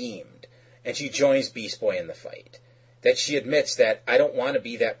redeemed, and she joins Beast Boy in the fight. That she admits that I don't want to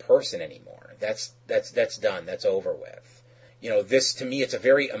be that person anymore. That's done. That's over with. This, to me, it's a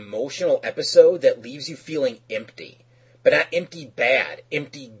very emotional episode that leaves you feeling empty. But not empty bad,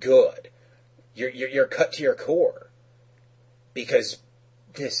 empty good. You're cut to your core. Because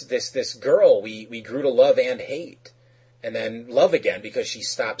this girl we grew to love and hate And then love again, because she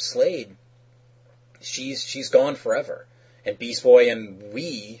stopped Slade. She's gone forever. And Beast Boy and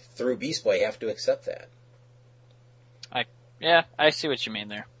we, through Beast Boy, have to accept that. I see what you mean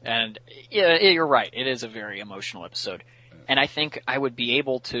there. And yeah, you're right. It is a very emotional episode. And I think I would be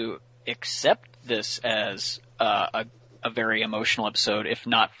able to accept this as a very emotional episode if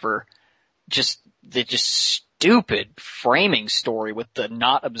not for just the stupid framing story with the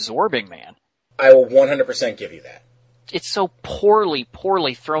not absorbing man. I will 100% give you that. It's so poorly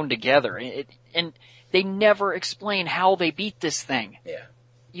thrown together. And they never explain how they beat this thing. Yeah.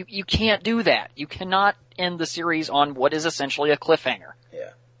 You can't do that. You cannot end the series on what is essentially a cliffhanger. Yeah.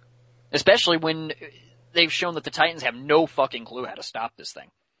 Especially when they've shown that the Titans have no fucking clue how to stop this thing.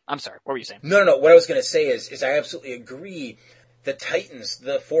 I'm sorry, what were you saying? No. What I was going to say is I absolutely agree. The Titans,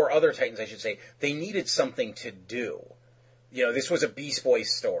 the 4 other Titans, I should say, they needed something to do. You know, this was a Beast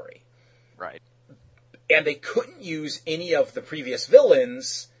Boys story. Right. And they couldn't use any of the previous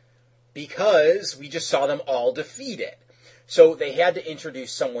villains because we just saw them all defeated. So they had to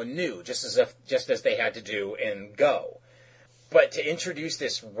introduce someone new, just as they had to do in Go. But to introduce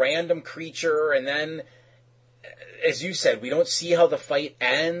this random creature, and then, as you said, we don't see how the fight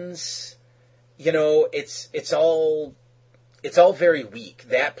ends. You know, it's all very weak.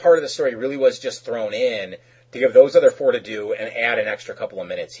 That part of the story really was just thrown in to give those other 4 to do and add an extra couple of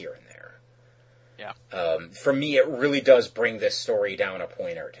minutes here and there. Yeah. For me, it really does bring this story down a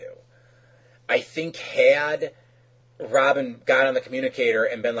point or two. I think had Robin got on the communicator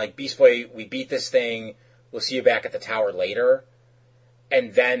and been like, Beast Boy, we beat this thing, we'll see you back at the tower later.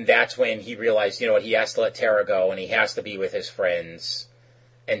 And then that's when he realized, you know what, he has to let Tara go and he has to be with his friends.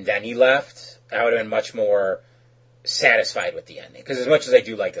 And then he left. I would have been much more satisfied with the ending. Because as much as I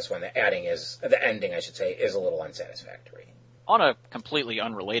do like this one, the ending, I should say, is a little unsatisfactory. On a completely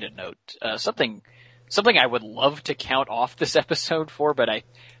unrelated note, something I would love to count off this episode for, but I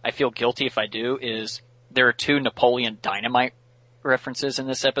feel guilty if I do, is there are 2 Napoleon Dynamite references in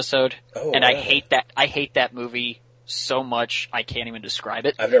this episode. Oh, and wow. I hate that movie so much I can't even describe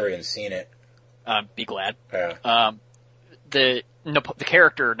it. I've never even seen it. Be glad. Yeah. The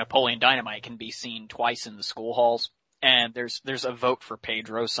character Napoleon Dynamite can be seen twice in the school halls, and there's a vote for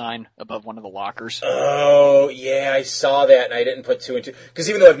Pedro sign above one of the lockers. Oh, yeah, I saw that, and I didn't put 2 and 2. Because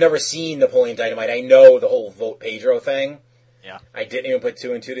even though I've never seen Napoleon Dynamite, I know the whole vote Pedro thing. Yeah. I didn't even put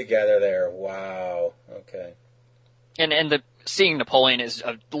 2 and 2 together there. Wow. Okay. And seeing Napoleon is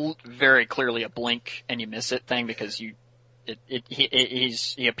very clearly a blink and you miss it thing, because he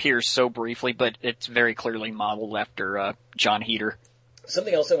appears so briefly, but it's very clearly modeled after John Heder.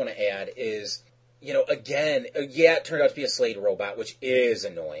 Something else I want to add is, you know, again, yeah, it turned out to be a Slade robot, which is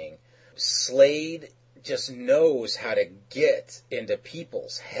annoying. Slade just knows how to get into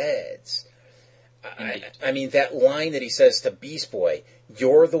people's heads. I mean, that line that he says to Beast Boy,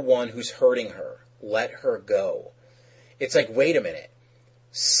 "You're the one who's hurting her. Let her go." It's like, wait a minute.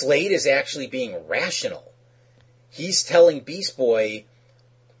 Slade is actually being rational. He's telling Beast Boy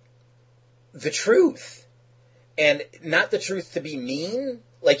the truth. And not the truth to be mean,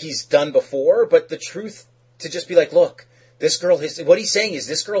 like he's done before, but the truth to just be like, look, this girl what he's saying is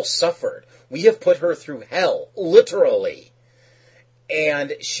this girl suffered. We have put her through hell, literally.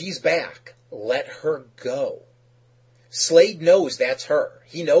 And she's back. Let her go. Slade knows that's her.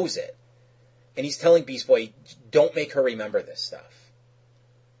 He knows it. And he's telling Beast Boy, don't make her remember this stuff.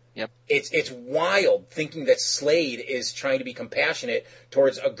 Yep. It's wild thinking that Slade is trying to be compassionate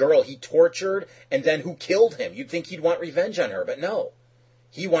towards a girl he tortured and then who killed him. You'd think he'd want revenge on her, but no.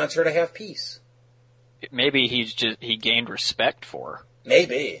 He wants her to have peace. Maybe he gained respect for her.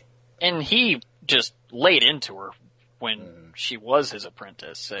 Maybe. And he just laid into her when she was his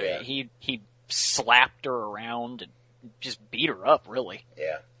apprentice. So Yeah. He slapped her around and just beat her up, really.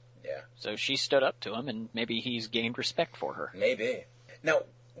 Yeah. So she stood up to him, and maybe he's gained respect for her. Maybe. Now,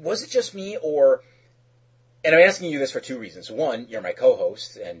 was it just me, or... And I'm asking you this for 2 reasons. 1, you're my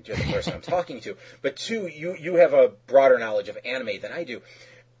co-host, and you're the person I'm talking to. But 2, you have a broader knowledge of anime than I do.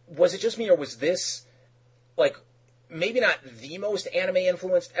 Was it just me, or was this, like, maybe not the most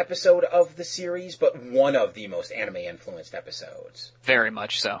anime-influenced episode of the series, but one of the most anime-influenced episodes? Very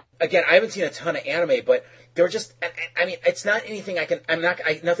much so. Again, I haven't seen a ton of anime, but there were just, I mean, it's not anything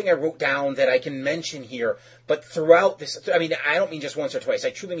nothing I wrote down that I can mention here, but throughout this, I mean, I don't mean just once or twice, I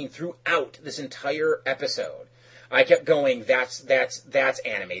truly mean throughout this entire episode, I kept going, that's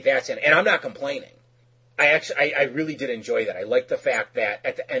anime, and I'm not complaining. I really did enjoy that. I like the fact that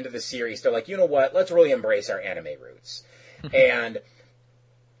at the end of the series, they're like, you know what, let's really embrace our anime roots. And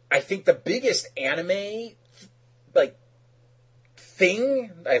I think the biggest anime, like,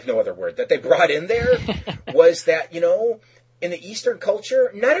 thing, I have no other word, that they brought in there was that, in the Eastern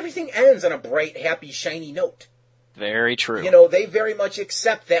culture, not everything ends on a bright, happy, shiny note. Very true. They very much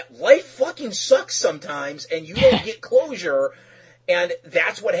accept that life fucking sucks sometimes and you don't get closure, and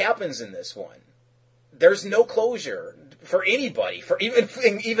that's what happens in this one. There's no closure for anybody, for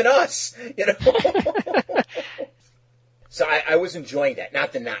even us, So I was enjoying that.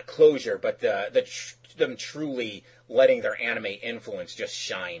 Not the not closure, but them truly letting their anime influence just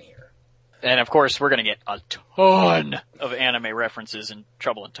shine here. And of course, we're going to get a ton of anime references in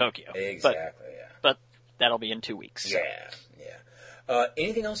Trouble in Tokyo. Exactly, But that'll be in 2 weeks. So. Yeah.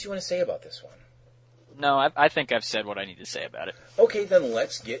 Anything else you want to say about this one? No, I think I've said what I need to say about it. Okay, then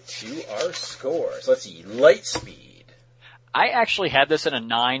let's get to our scores. Let's see. Lightspeed. I actually had this at a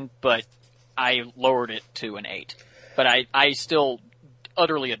 9, but I lowered it to an 8. But I still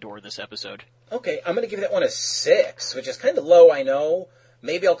utterly adore this episode. Okay, I'm going to give that one a 6, which is kind of low, I know.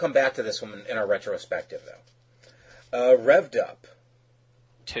 Maybe I'll come back to this one in our retrospective, though. Revved Up.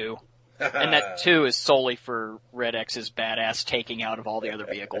 2. And that 2 is solely for Red X's badass taking out of all the other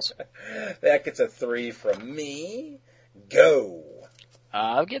vehicles. That gets a 3 from me. Go.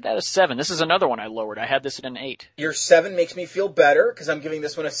 I'll give that a 7. This is another one I lowered. I had this at an 8. Your 7 makes me feel better, because I'm giving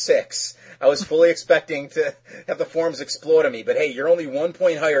this one a 6. I was fully expecting to have the forums explode on me, but hey, you're only 1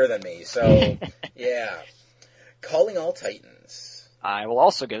 point higher than me, so, yeah. Calling All Titans. I will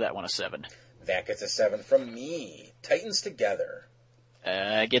also give that one a 7. That gets a 7 from me. Titans Together.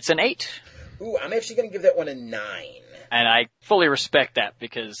 Gets an 8. Ooh, I'm actually going to give that one a 9. And I fully respect that,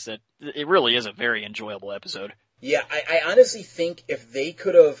 because it really is a very enjoyable episode. Yeah, I honestly think if they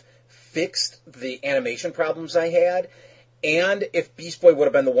could have fixed the animation problems I had, and if Beast Boy would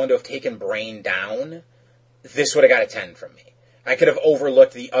have been the one to have taken Brain down, this would have got a 10 from me. I could have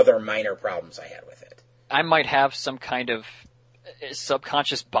overlooked the other minor problems I had with it. I might have some kind of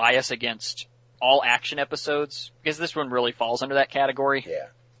subconscious bias against all action episodes, because this one really falls under that category. Yeah.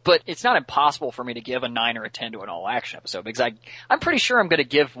 But it's not impossible for me to give a 9 or a 10 to an all-action episode, because I'm pretty sure I'm going to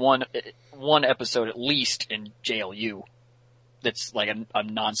give one episode at least in JLU that's like a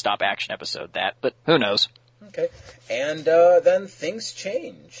non-stop action episode, but who knows? Okay. And then Things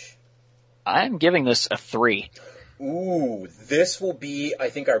Change. I'm giving this a 3. Ooh, this will be, I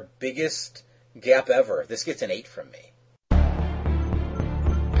think, our biggest gap ever. This gets an 8 from me.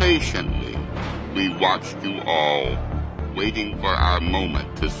 Patiently, we watched you all, waiting for our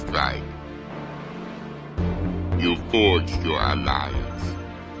moment to strike. You forged your alliance.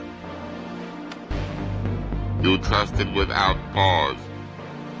 You trusted without pause,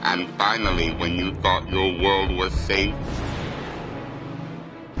 and finally, when you thought your world was safe,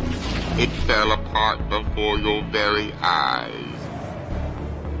 it fell apart before your very eyes.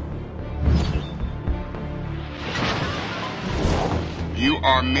 You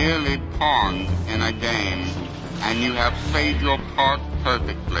are merely pawns in a game, and you have played your part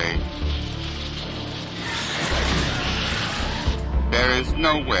perfectly. There is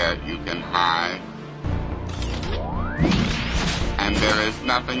nowhere you can hide, and there is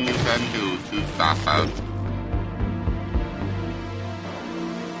nothing you can do to stop us.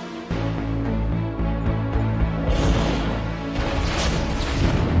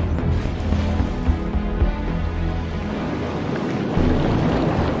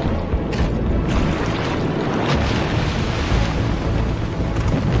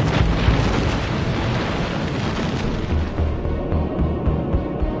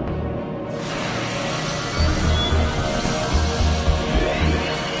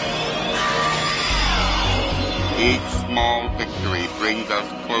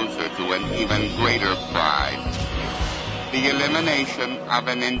 Of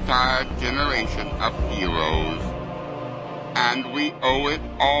an entire generation of heroes. And we owe it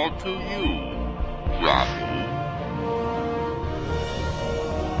all to you, Robin.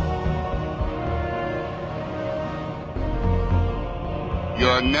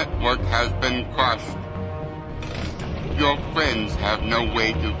 Your network has been crushed. Your friends have no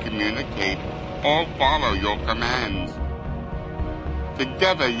way to communicate or follow your commands.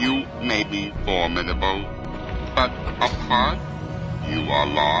 Together you may be formidable, but apart, you are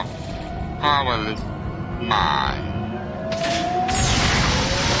lost, powerless, mine.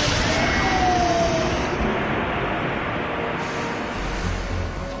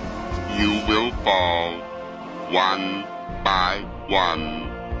 You will fall, one by one.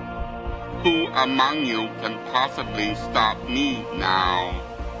 Who among you can possibly stop me now?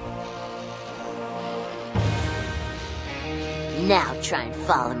 Now try and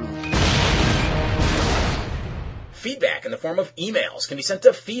follow me. Feedback in the form of emails can be sent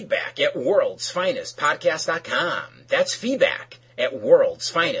to feedback@worldsfinestpodcast.com. That's feedback at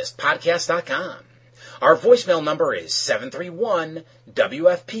worldsfinestpodcast.com. Our voicemail number is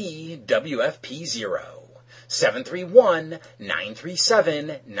 731-WFP-WFP0.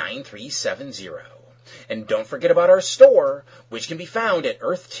 731-937-9370. And don't forget about our store, which can be found at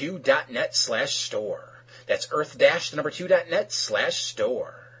earth2.net/store. That's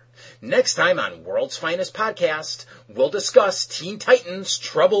earth-2.net/store. Next time on World's Finest Podcast, we'll discuss Teen Titans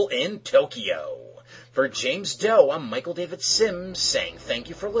Trouble in Tokyo. For James Doe, I'm Michael David Sims saying thank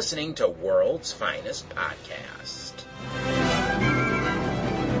you for listening to World's Finest Podcast.